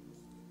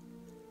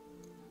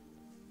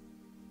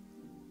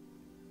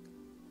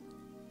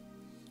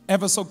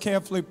 Ever so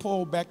carefully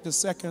pull back the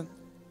second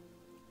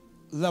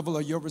level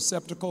of your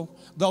receptacle.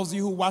 Those of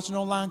you who are watching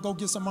online, go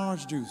get some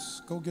orange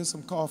juice. Go get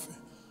some coffee.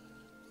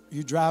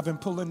 You driving,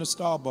 pull into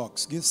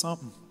Starbucks. Get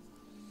something.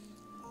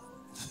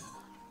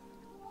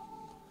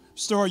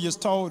 Story is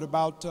told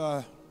about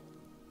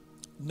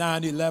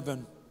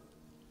 9/11.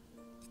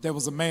 There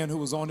was a man who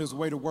was on his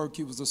way to work.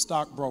 He was a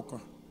stockbroker.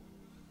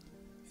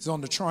 He's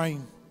on the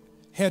train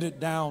headed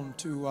down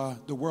to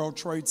the World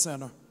Trade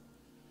Center.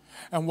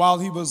 And while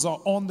he was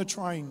on the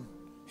train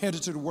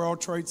headed to the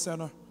World Trade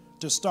Center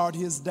to start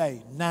his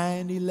day,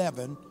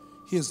 9/11,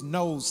 his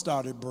nose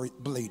started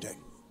bleeding.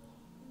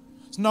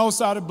 His nose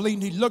started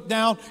bleeding. He looked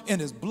down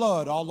and his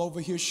blood all over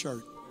his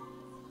shirt.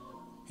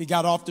 He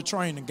got off the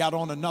train and got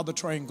on another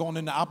train going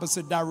in the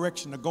opposite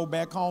direction to go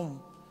back home.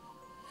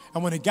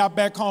 And when he got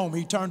back home,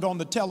 he turned on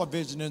the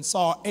television and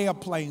saw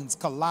airplanes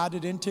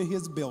collided into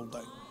his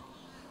building.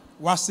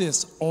 Watch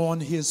this, on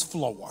his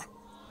floor.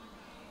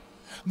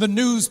 The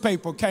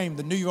newspaper came,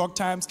 the New York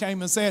Times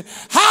came and said,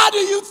 "How do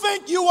you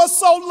think you are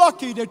so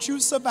lucky that you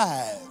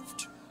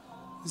survived?"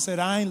 He said,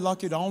 "I ain't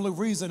lucky. The only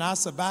reason I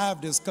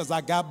survived is because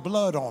I got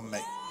blood on me."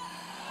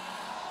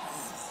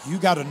 You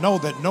got to know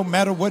that no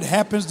matter what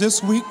happens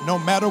this week, no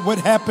matter what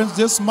happens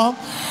this month,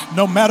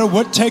 no matter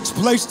what takes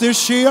place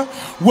this year,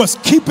 what's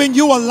keeping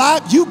you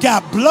alive, you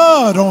got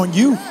blood on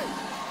you.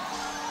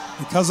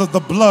 Because of the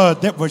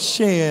blood that was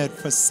shed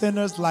for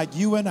sinners like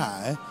you and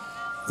I,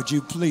 would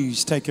you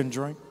please take and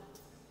drink?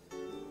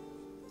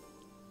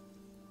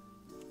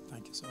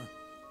 Thank you, sir.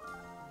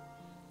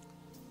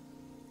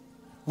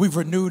 We've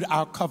renewed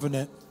our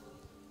covenant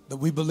that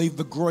we believe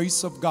the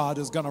grace of God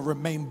is going to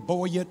remain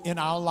buoyant in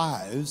our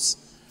lives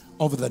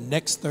over the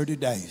next 30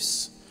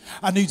 days.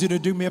 I need you to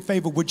do me a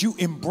favor. Would you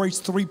embrace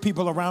 3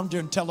 people around you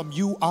and tell them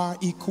you are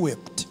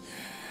equipped?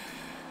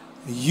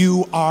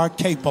 You are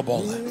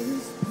capable.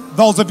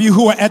 Those of you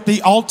who are at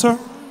the altar,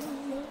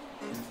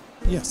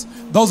 yes,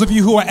 those of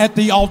you who are at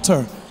the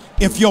altar,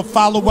 if you'll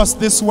follow us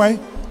this way,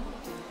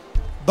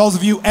 those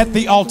of you at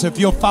the altar, if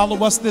you'll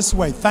follow us this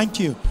way, thank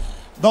you.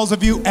 Those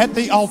of you at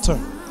the altar,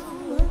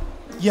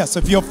 yes,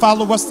 if you'll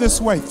follow us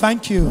this way,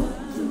 thank you.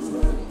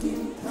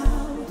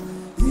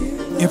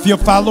 If you'll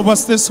follow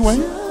us this way,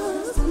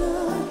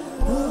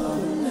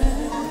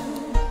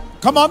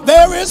 come on,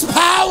 there is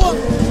power.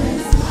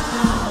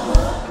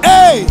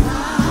 Hey,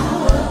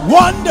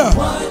 wonder.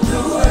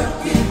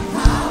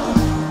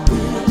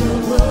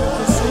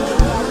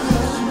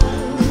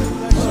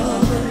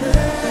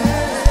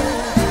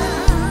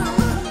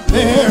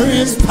 There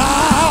is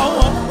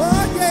power.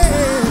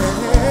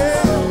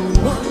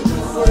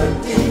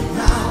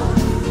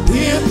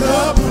 In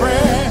the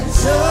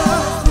precious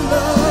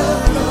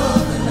blood of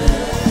the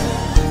Lamb.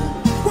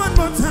 One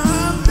more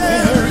time.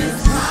 There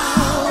is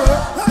power.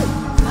 Hey.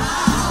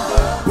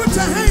 Power. Put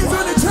your hands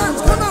on the church.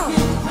 Come on.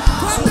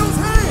 Clap those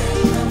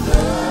hands.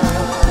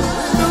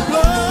 The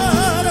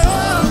blood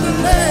of the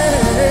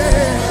Lamb.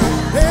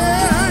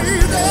 There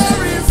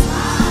is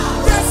power.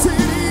 Yes, it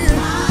is.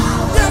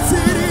 Yes,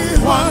 it is.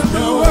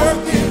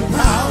 Wonder-working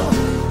power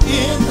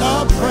in the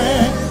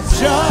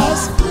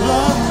precious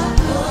blood.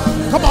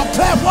 Come on,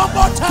 clap one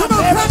more time. Come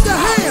on, clap your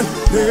hands.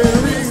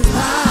 There is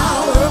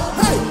power,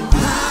 hey,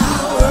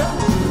 power,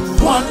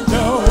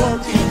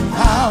 wonder-working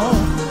power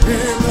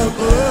in the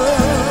blood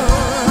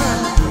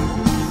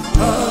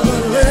of the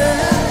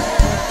Lamb.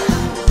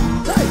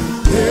 Hey,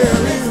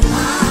 there is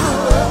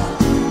power,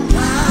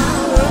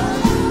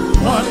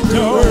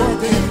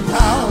 wonder-working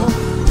power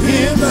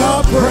in the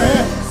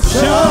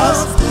precious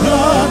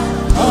blood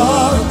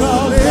of the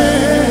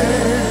Lamb.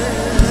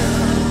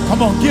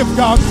 Come on, give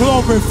God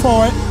glory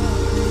for it.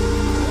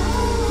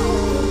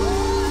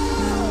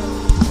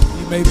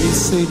 May be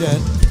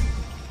seated.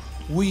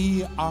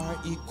 We are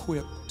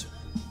equipped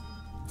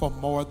for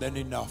more than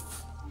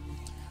enough.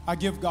 I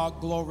give God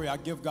glory, I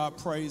give God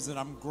praise, and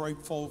I'm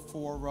grateful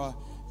for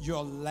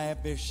your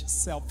lavish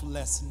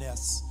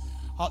selflessness.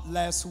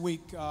 Last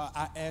week,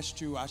 I asked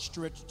you, I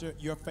stretched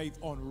your faith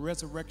on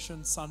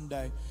Resurrection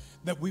Sunday,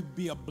 that we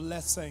be a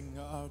blessing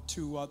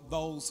to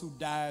those who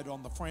died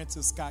on the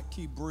Francis Scott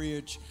Key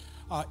Bridge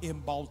in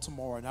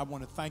Baltimore. And I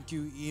want to thank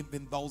you,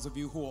 even those of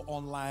you who are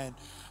online.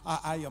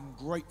 I am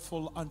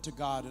grateful unto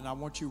God, and I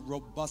want you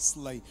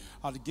robustly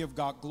to give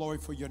God glory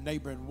for your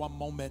neighbor in one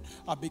moment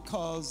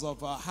because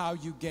of how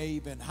you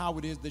gave and how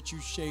it is that you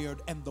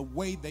shared and the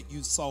way that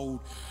you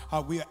sold.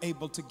 We are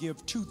able to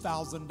give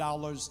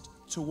 $2,000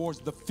 towards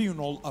the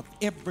funeral of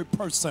every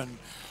person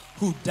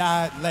who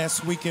died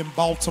last week in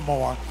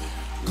Baltimore.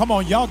 Come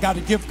on, y'all got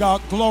to give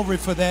God glory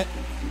for that.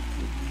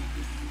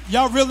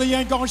 Y'all really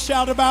ain't gonna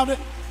shout about it?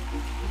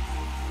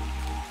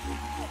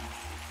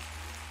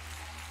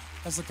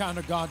 That's the kind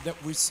of God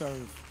that we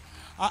serve.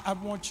 I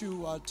want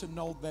you to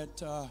know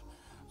that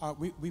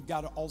we've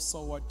got to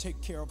also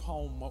take care of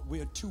home.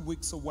 We are 2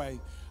 weeks away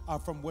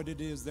from what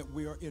it is that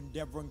we are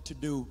endeavoring to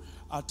do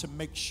to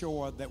make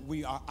sure that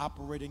we are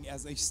operating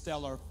as a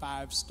stellar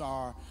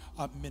 5-star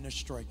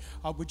ministry.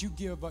 Would you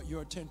give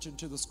your attention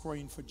to the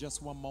screen for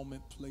just one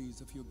moment, please,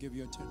 if you'll give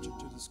your attention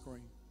to the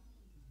screen.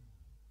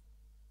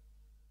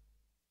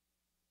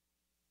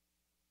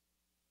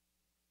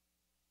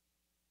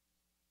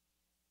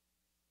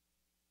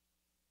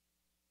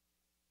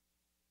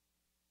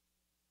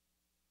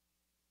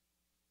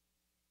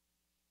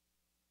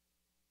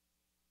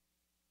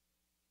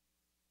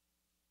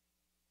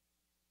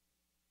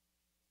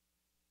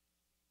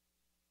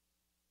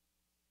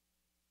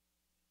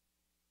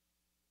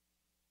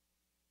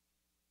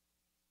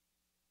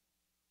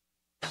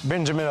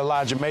 Benjamin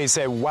Elijah May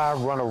said, why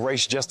run a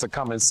race just to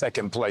come in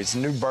second place?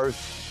 New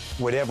birth,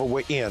 whatever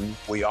we're in,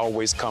 we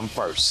always come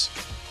first.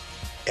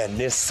 And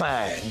this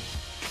sign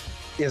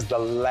is the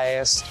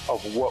last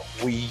of what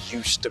we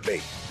used to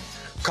be.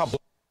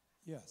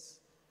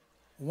 Yes.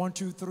 1,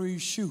 2, 3,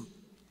 shoot.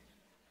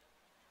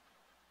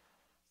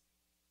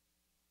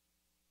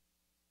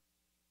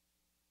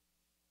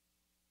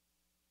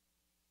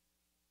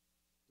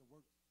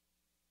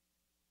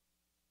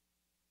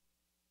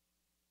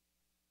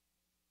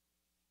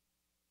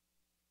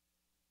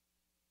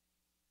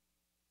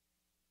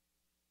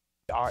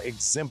 Are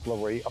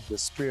exemplary of the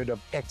spirit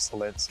of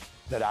excellence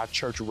that our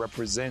church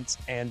represents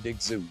and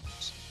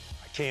exudes.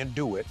 I can't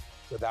do it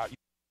without you.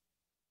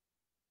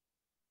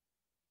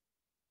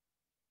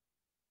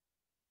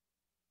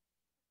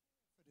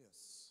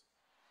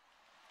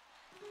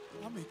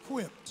 I'm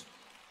equipped.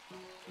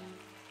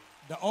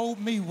 The old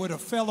me would have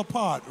fell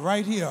apart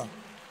right here.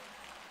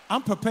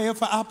 I'm prepared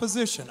for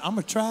opposition. I'm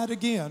going to try it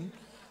again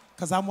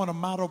because I want to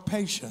model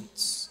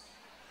patience.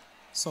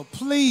 So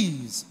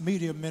please,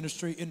 media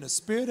ministry, in the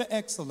spirit of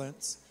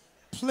excellence,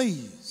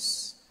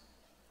 please.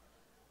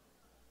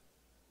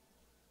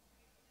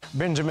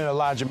 Benjamin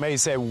Elijah May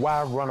said,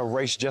 why run a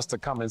race just to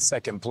come in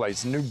second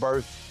place? New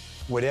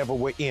birth, whatever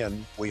we're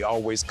in, we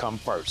always come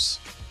first.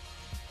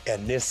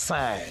 And this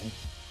sign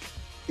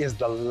is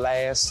the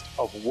last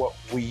of what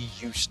we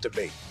used to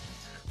be.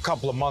 A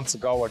couple of months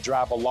ago, a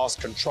driver lost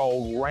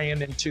control,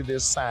 ran into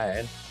this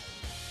sign,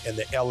 and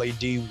the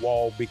LED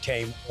wall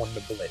became on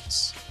the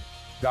blitz.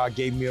 God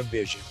gave me a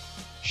vision.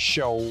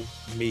 Show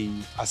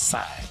me a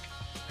sign.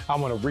 I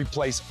want to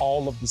replace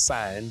all of the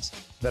signs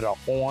that are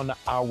on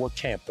our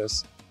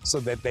campus so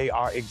that they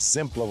are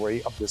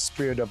exemplary of the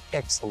spirit of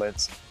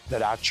excellence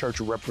that our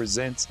church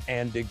represents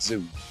and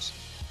exudes.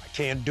 I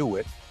can't do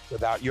it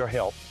without your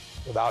help,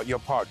 without your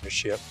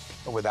partnership,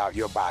 and without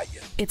your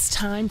buy-in. It's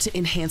time to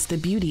enhance the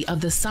beauty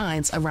of the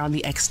signs around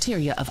the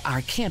exterior of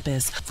our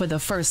campus for the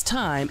first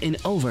time in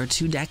over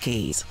 2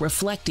 decades,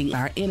 reflecting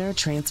our inner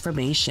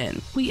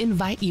transformation. We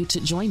invite you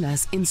to join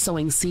us in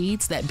sowing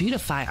seeds that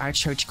beautify our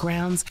church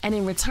grounds, and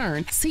in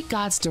return, seek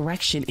God's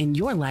direction in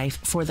your life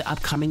for the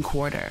upcoming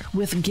quarter.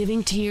 With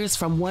giving tiers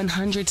from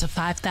 $100 to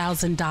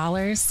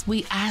 $5,000,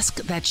 we ask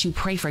that you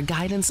pray for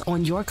guidance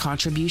on your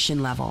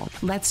contribution level.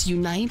 Let's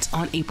unite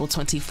on April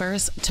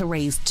 21st to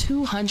raise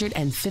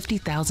 $250,000,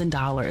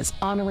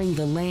 honoring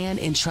the land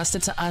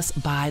entrusted to us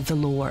by the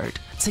Lord.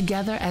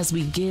 Together as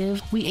we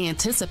give, we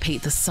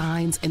anticipate the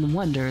signs and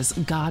wonders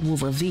God will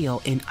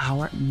reveal in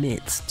our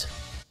midst.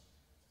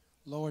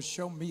 Lord,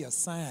 show me a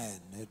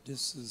sign that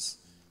this is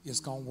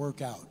going to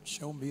work out.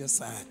 Show me a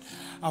sign.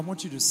 I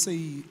want you to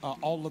see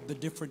all of the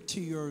different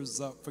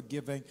tiers for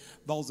giving.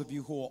 Those of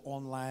you who are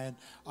online,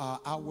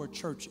 our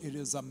church, it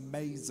is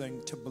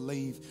amazing to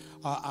believe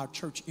our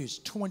church is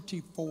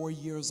 24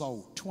 years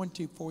old.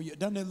 24 years.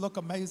 Doesn't it look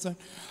amazing?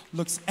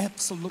 Looks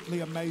absolutely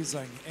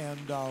amazing.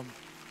 And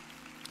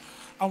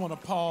I want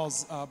to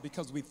pause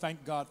because we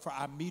thank God for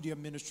our media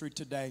ministry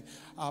today,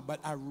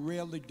 but I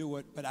rarely do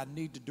it, but I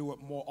need to do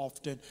it more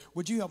often.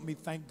 Would you help me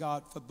thank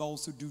God for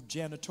those who do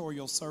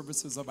janitorial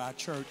services of our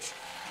church?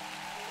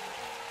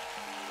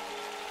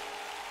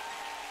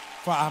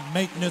 For our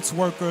maintenance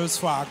workers,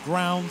 for our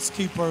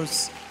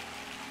groundskeepers.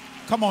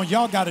 Come on,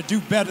 y'all got to do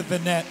better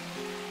than that.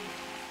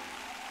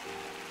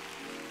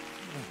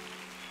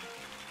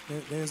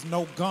 There's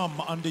no gum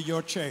under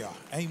your chair.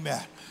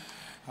 Amen.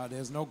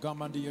 There's no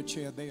gum under your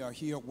chair. They are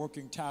here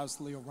working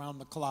tirelessly around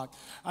the clock.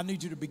 I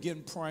need you to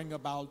begin praying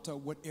about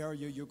what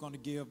area you're going to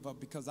give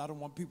because I don't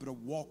want people to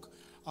walk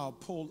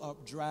pull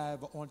up,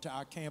 drive onto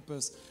our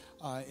campus,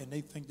 and they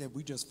think that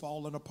we just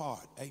falling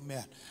apart.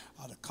 Amen.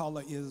 The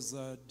color is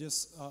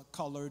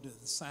discolored.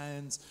 The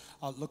signs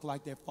look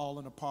like they're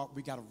falling apart.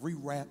 We got to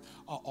rewrap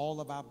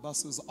all of our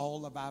buses,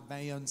 all of our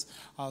vans,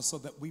 so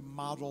that we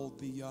model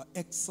the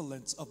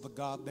excellence of the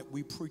God that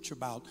we preach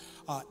about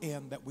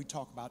and that we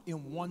talk about.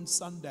 In one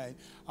Sunday,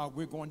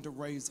 we're going to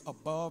raise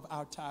above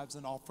our tithes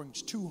and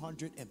offerings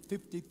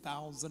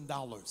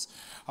 $250,000.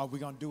 We're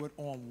going to do it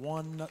on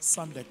one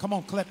Sunday. Come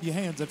on, clap your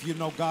hands if you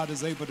know God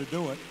is able to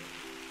do it.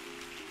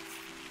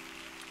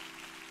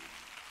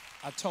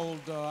 I told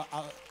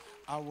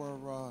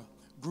our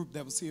group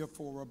that was here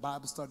for a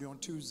Bible study on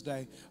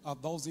Tuesday,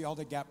 those of y'all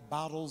that got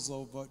bottles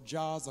of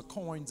jars of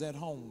coins at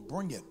home,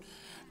 bring it.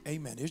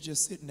 Amen. It's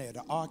just sitting there.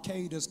 The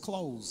arcade is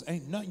closed.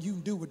 Ain't nothing you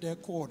can do with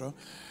that quarter,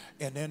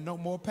 and there are no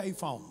more pay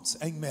phones.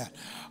 Amen.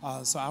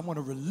 So I want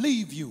to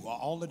relieve you of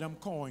all of them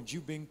coins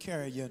you've been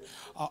carrying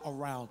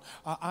around.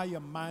 I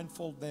am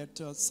mindful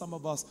that some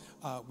of us,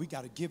 we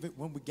got to give it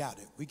when we got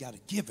it. We got to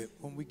give it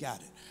when we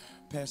got it.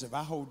 Pastor, if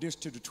I hold this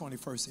to the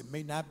 21st, it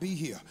may not be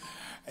here.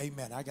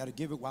 Amen. I got to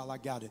give it while I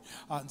got it.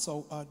 And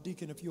so,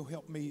 Deacon, if you'll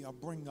help me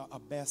bring a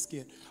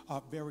basket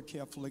very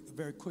carefully,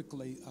 very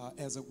quickly,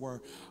 as it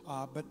were.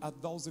 But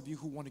those of you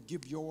who want to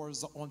give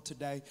yours on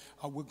today,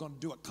 we're going to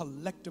do it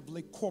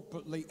collectively,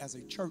 corporately, as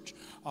a church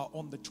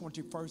on the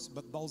 21st.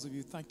 But those of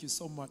you, thank you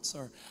so much,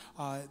 sir.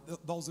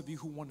 Those of you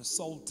who want to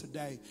sow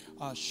today,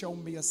 show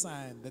me a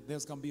sign that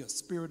there's going to be a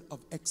spirit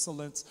of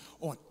excellence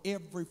on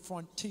every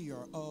frontier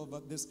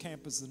of this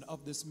campus and of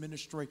this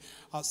ministry.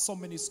 So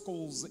many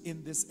schools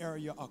in this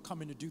area are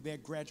coming to do their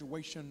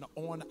graduation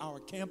on our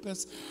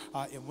campus.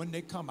 And when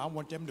they come, I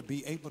want them to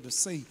be able to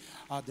see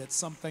that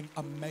something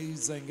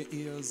amazing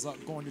is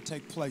going to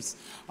take place.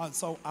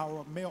 So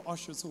our male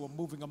ushers who are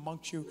moving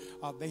amongst you,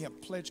 they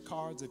have pledge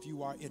cards if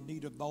you are in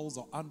need of those,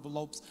 or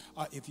envelopes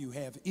if you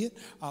have it.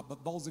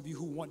 But those of you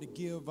who want to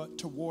give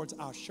towards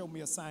our Show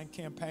Me a Sign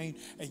campaign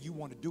and you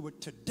want to do it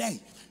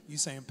today, you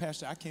saying,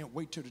 Pastor, I can't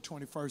wait till the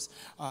 21st.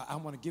 I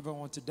want to give it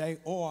on today,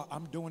 or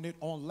I'm doing it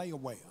on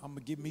layaway. I'm going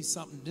to give me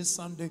something this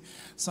Sunday,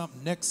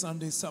 something next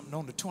Sunday, something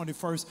on the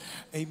 21st.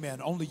 Amen.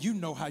 Only you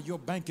know how your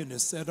banking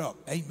is set up.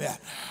 Amen.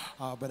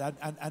 But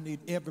I need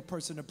every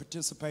person to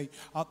participate.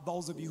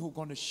 Those of you who are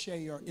going to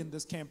share in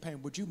this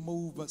campaign, would you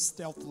move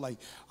stealthily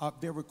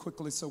very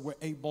quickly so we're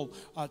able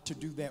to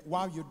do that?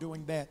 While you're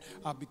doing that,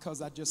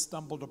 because I just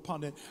stumbled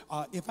upon it,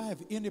 if I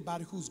have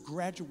anybody who's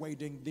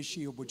graduating this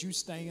year, would you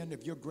stand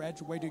if you're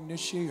graduating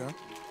this year?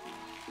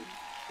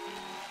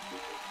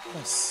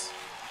 Yes.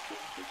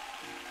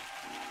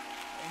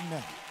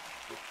 Amen.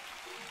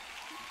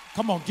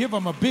 Come on, give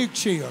them a big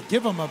cheer.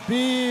 Give them a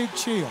big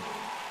cheer.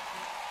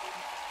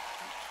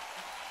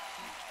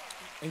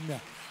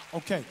 Amen.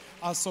 Okay,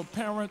 so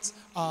parents,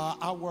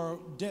 our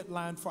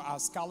deadline for our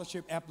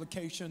scholarship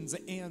applications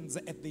ends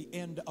at the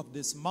end of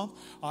this month.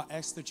 I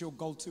ask that you'll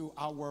go to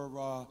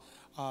our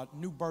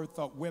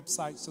NEWBIRTH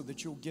website so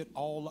that you'll get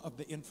all of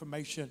the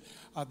information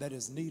that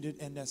is needed.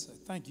 And that's,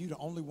 thank you, the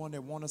only one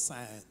that want to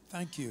sign.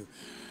 Thank you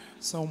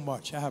so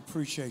much. I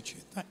appreciate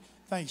you.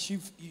 Thanks.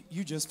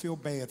 You just feel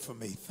bad for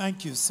me.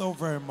 Thank you so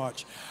very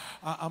much.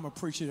 I'm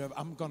appreciative.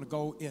 I'm going to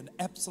go in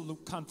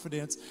absolute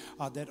confidence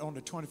that on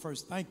the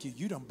 21st, thank you.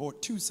 You done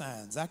bought 2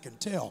 signs. I can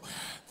tell.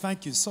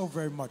 Thank you so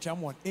very much. I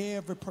want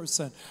every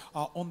person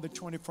on the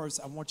 21st,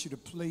 I want you to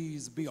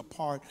please be a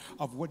part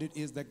of what it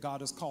is that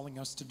God is calling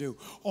us to do.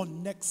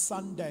 On next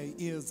Sunday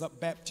is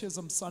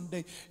Baptism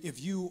Sunday.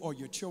 If you or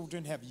your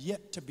children have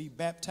yet to be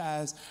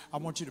baptized, I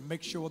want you to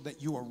make sure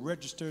that you are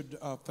registered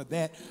for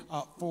that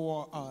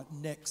for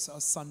next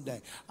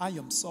Sunday. I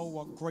am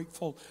so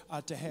grateful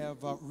to have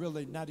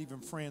really not even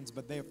friends,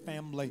 but they're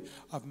family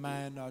of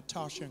mine,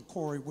 Tasha and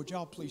Corey. Would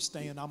y'all please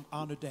stand? I'm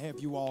honored to have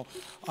you all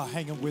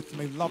hanging with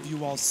me. Love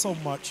you all so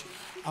much.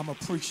 I'm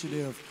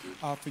appreciative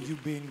for you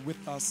being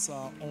with us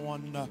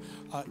on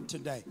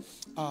today.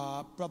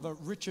 Brother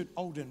Richard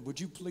Oden, would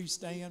you please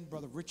stand?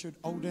 Brother Richard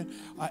Oden,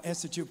 I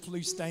ask that you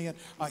please stand.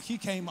 He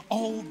came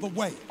all the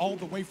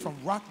way from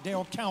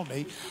Rockdale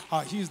County.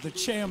 He's the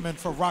chairman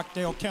for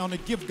Rockdale County.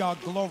 Give God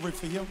glory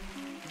for him.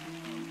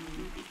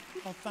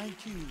 Oh,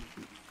 thank you.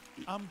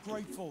 I'm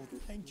grateful.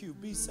 Thank you.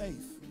 Be safe.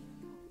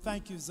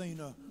 Thank you,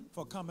 Zena,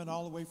 for coming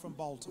all the way from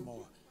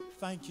Baltimore.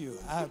 Thank you.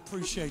 I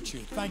appreciate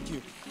you. Thank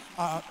you.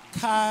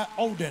 Kai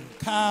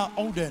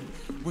Oden,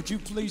 would you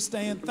please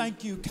stand?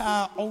 Thank you.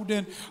 Kai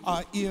Oden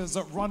is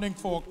running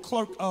for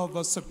clerk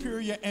of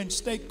Superior and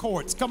State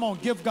Courts. Come on,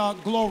 give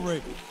God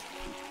glory.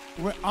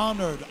 We're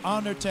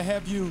honored to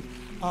have you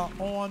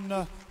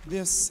on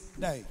this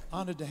day.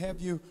 Honored to have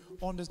you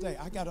on this day.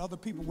 I got other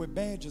people with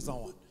badges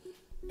on.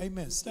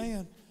 Amen.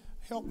 Stand.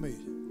 Help me.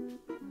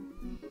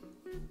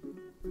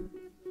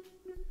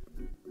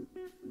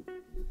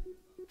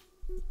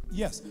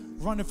 Yes,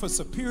 running for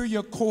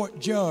Superior Court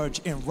Judge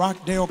in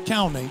Rockdale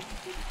County.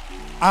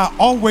 I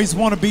always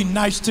want to be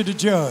nice to the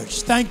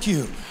judge. Thank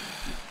you.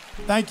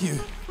 Thank you.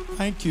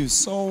 Thank you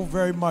so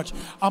very much.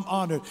 I'm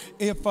honored.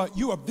 If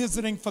you are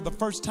visiting for the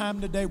first time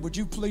today, would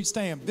you please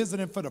stand?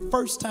 Visiting for the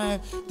first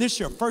time. This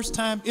is your first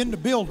time in the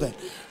building.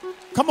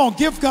 Come on,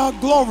 give God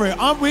glory.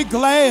 Aren't we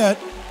glad?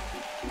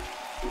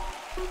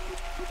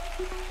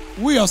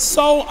 We are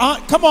so,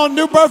 come on,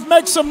 New Birth,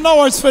 make some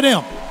noise for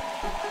them.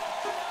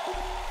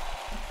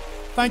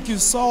 Thank you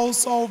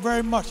so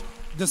very much.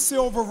 The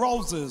silver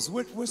roses,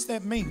 what's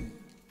that mean?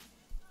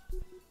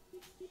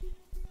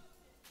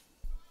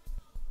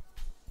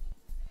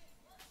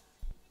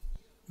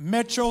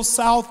 Metro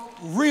South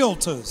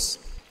Realtors.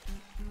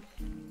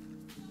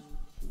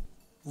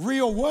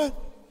 Real what?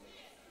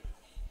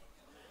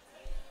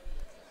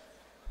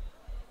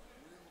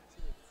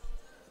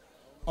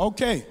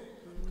 Okay,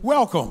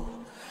 welcome.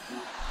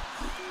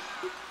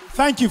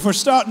 Thank you for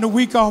starting the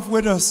week off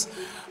with us.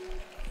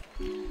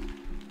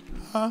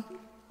 Huh?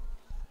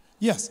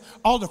 Yes,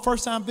 all the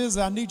first-time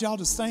visitors, I need y'all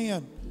to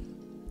stand.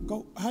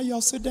 Go, how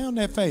y'all sit down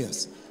that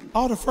fast?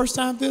 All the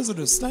first-time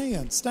visitors,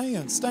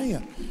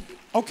 stand.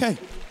 Okay.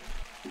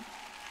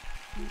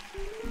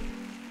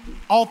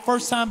 All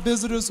first-time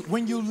visitors,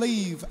 when you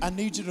leave, I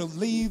need you to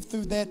leave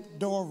through that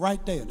door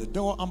right there. The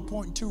door I'm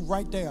pointing to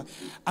right there.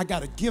 I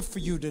got a gift for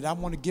you that I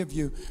want to give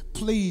you.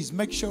 Please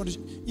make sure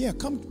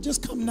that,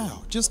 just come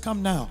now. Just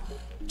come now.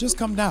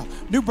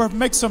 New Birth,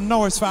 make some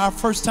noise for our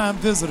first-time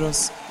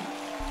visitors.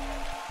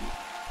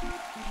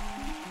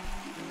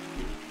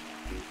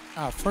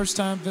 Our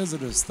first-time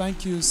visitors,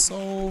 thank you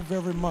so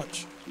very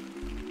much.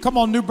 Come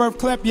on, New Birth,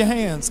 clap your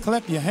hands.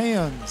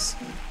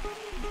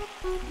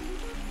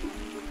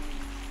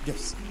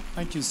 Yes,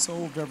 thank you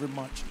so very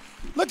much.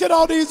 Look at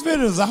all these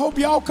visitors. I hope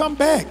y'all come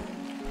back.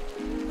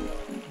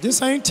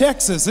 This ain't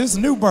Texas, it's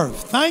New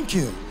Birth. Thank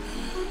you.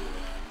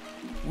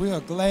 We are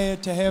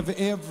glad to have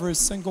every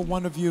single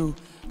one of you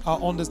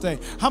on this day.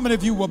 How many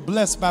of you were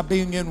blessed by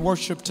being in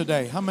worship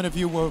today? How many of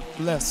you were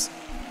blessed?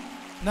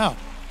 Now,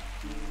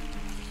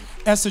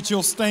 ask that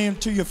you'll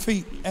stand to your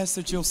feet.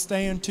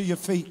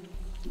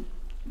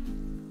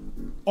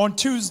 On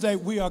Tuesday,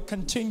 we are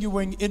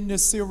continuing in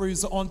this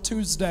series on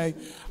Tuesday.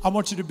 I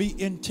want you to be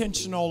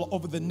intentional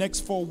over the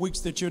next 4 weeks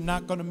that you're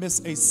not going to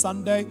miss a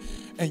Sunday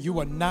and you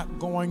are not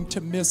going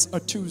to miss a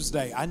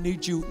Tuesday. I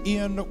need you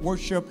in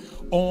worship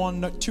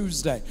on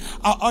Tuesday.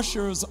 Our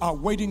ushers are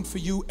waiting for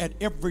you at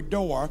every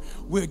door.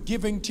 We're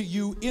giving to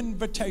you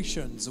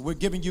invitations. We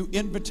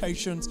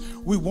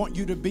want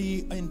you to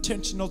be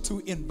intentional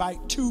to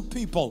invite 2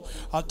 people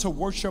to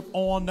worship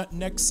on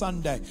next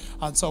Sunday.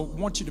 And so I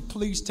want you to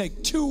please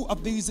take 2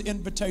 of these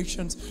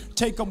invitations,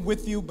 take them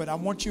with you, but I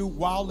want you,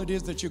 while it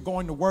is that you're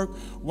going to work,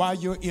 while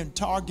you're in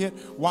Target,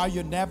 while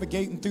you're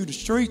navigating through the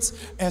streets,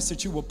 ask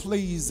that you will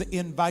please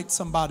invite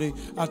somebody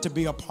to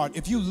be a part.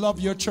 If you love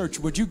your church,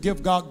 would you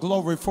give God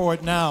glory for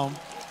it now?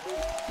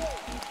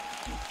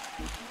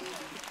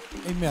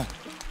 Amen.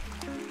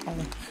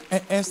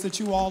 Ask that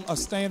you all are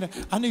standing.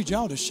 I need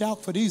y'all to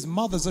shout for these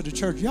mothers of the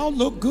church. Y'all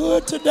look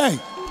good today.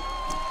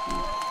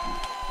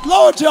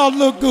 Lord, y'all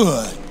look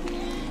good.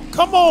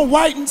 Come on,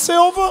 white and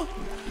silver.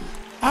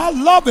 I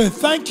love it.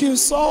 Thank you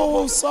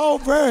so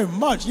very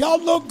much.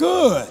 Y'all look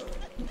good.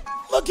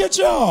 Look at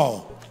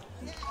y'all.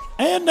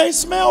 And they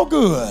smell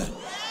good.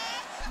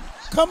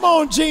 Come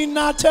on, Jean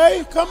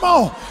Nate. Come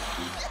on.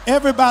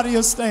 Everybody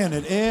is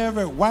standing.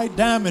 Every white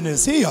diamond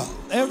is here.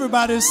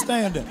 Everybody is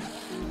standing.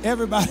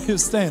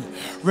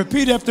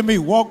 Repeat after me.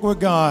 Walk with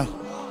God,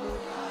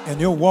 and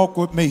you'll walk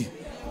with me.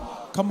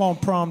 Come on,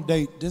 prom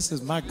date. This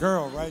is my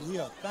girl right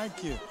here.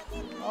 Thank you.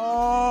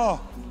 Oh,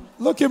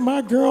 look at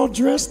my girl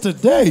dressed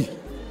today.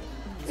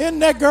 Isn't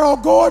that girl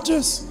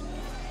gorgeous?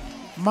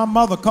 My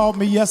mother called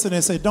me yesterday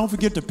and said, don't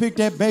forget to pick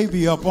that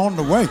baby up on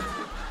the way.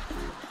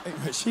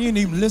 She ain't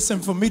even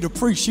listen for me to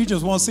preach. She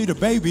just wants to see the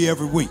baby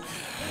every week.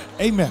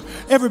 Amen.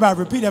 Everybody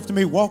repeat after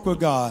me. Walk with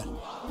God,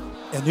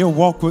 and he'll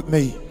walk with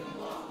me.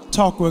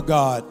 Talk with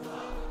God,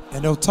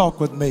 and he'll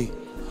talk with me.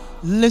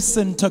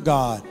 Listen to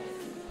God,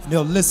 and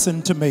he'll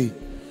listen to me.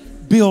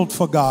 Build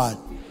for God,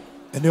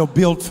 and he'll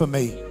build for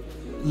me.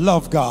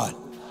 Love God,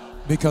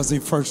 because he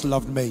first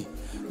loved me.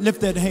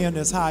 Lift that hand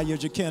as high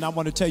as you can. I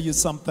want to tell you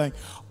something.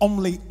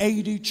 Only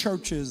 80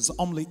 churches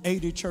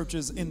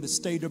in the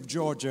state of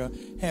Georgia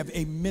have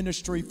a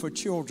ministry for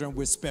children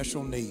with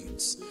special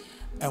needs.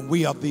 And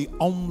we are the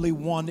only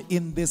one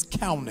in this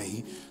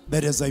county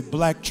that is a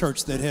black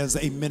church that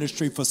has a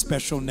ministry for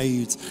special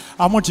needs.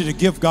 I want you to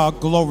give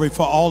God glory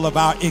for all of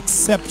our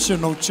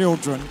exceptional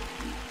children.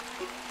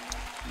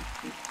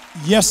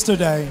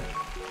 Yesterday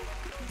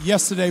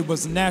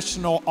was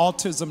National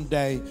Autism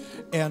Day,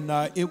 and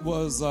it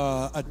was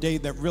a day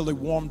that really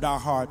warmed our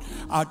heart.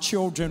 Our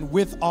children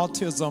with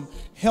autism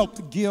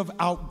helped give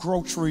out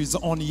groceries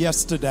on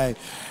yesterday.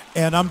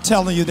 And I'm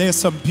telling you, there's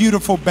some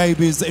beautiful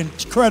babies,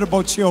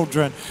 incredible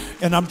children,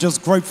 and I'm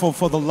just grateful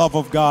for the love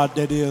of God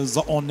that is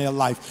on their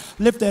life.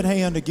 Lift that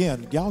hand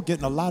again. Y'all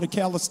getting a lot of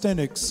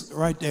calisthenics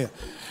right there.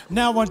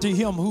 Now unto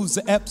him who's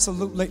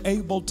absolutely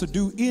able to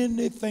do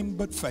anything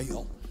but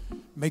fail.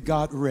 May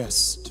God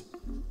rest.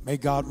 May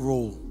God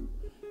rule.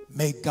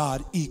 May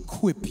God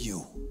equip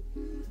you.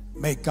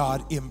 May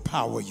God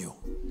empower you.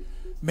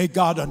 May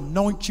God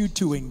anoint you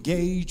to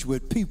engage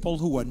with people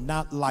who are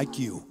not like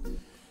you.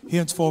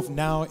 Henceforth,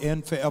 now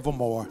and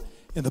forevermore.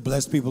 And the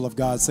blessed people of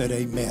God said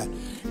amen.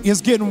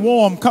 It's getting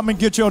warm. Come and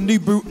get your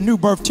New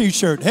Birth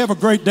t-shirt. Have a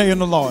great day in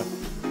the Lord.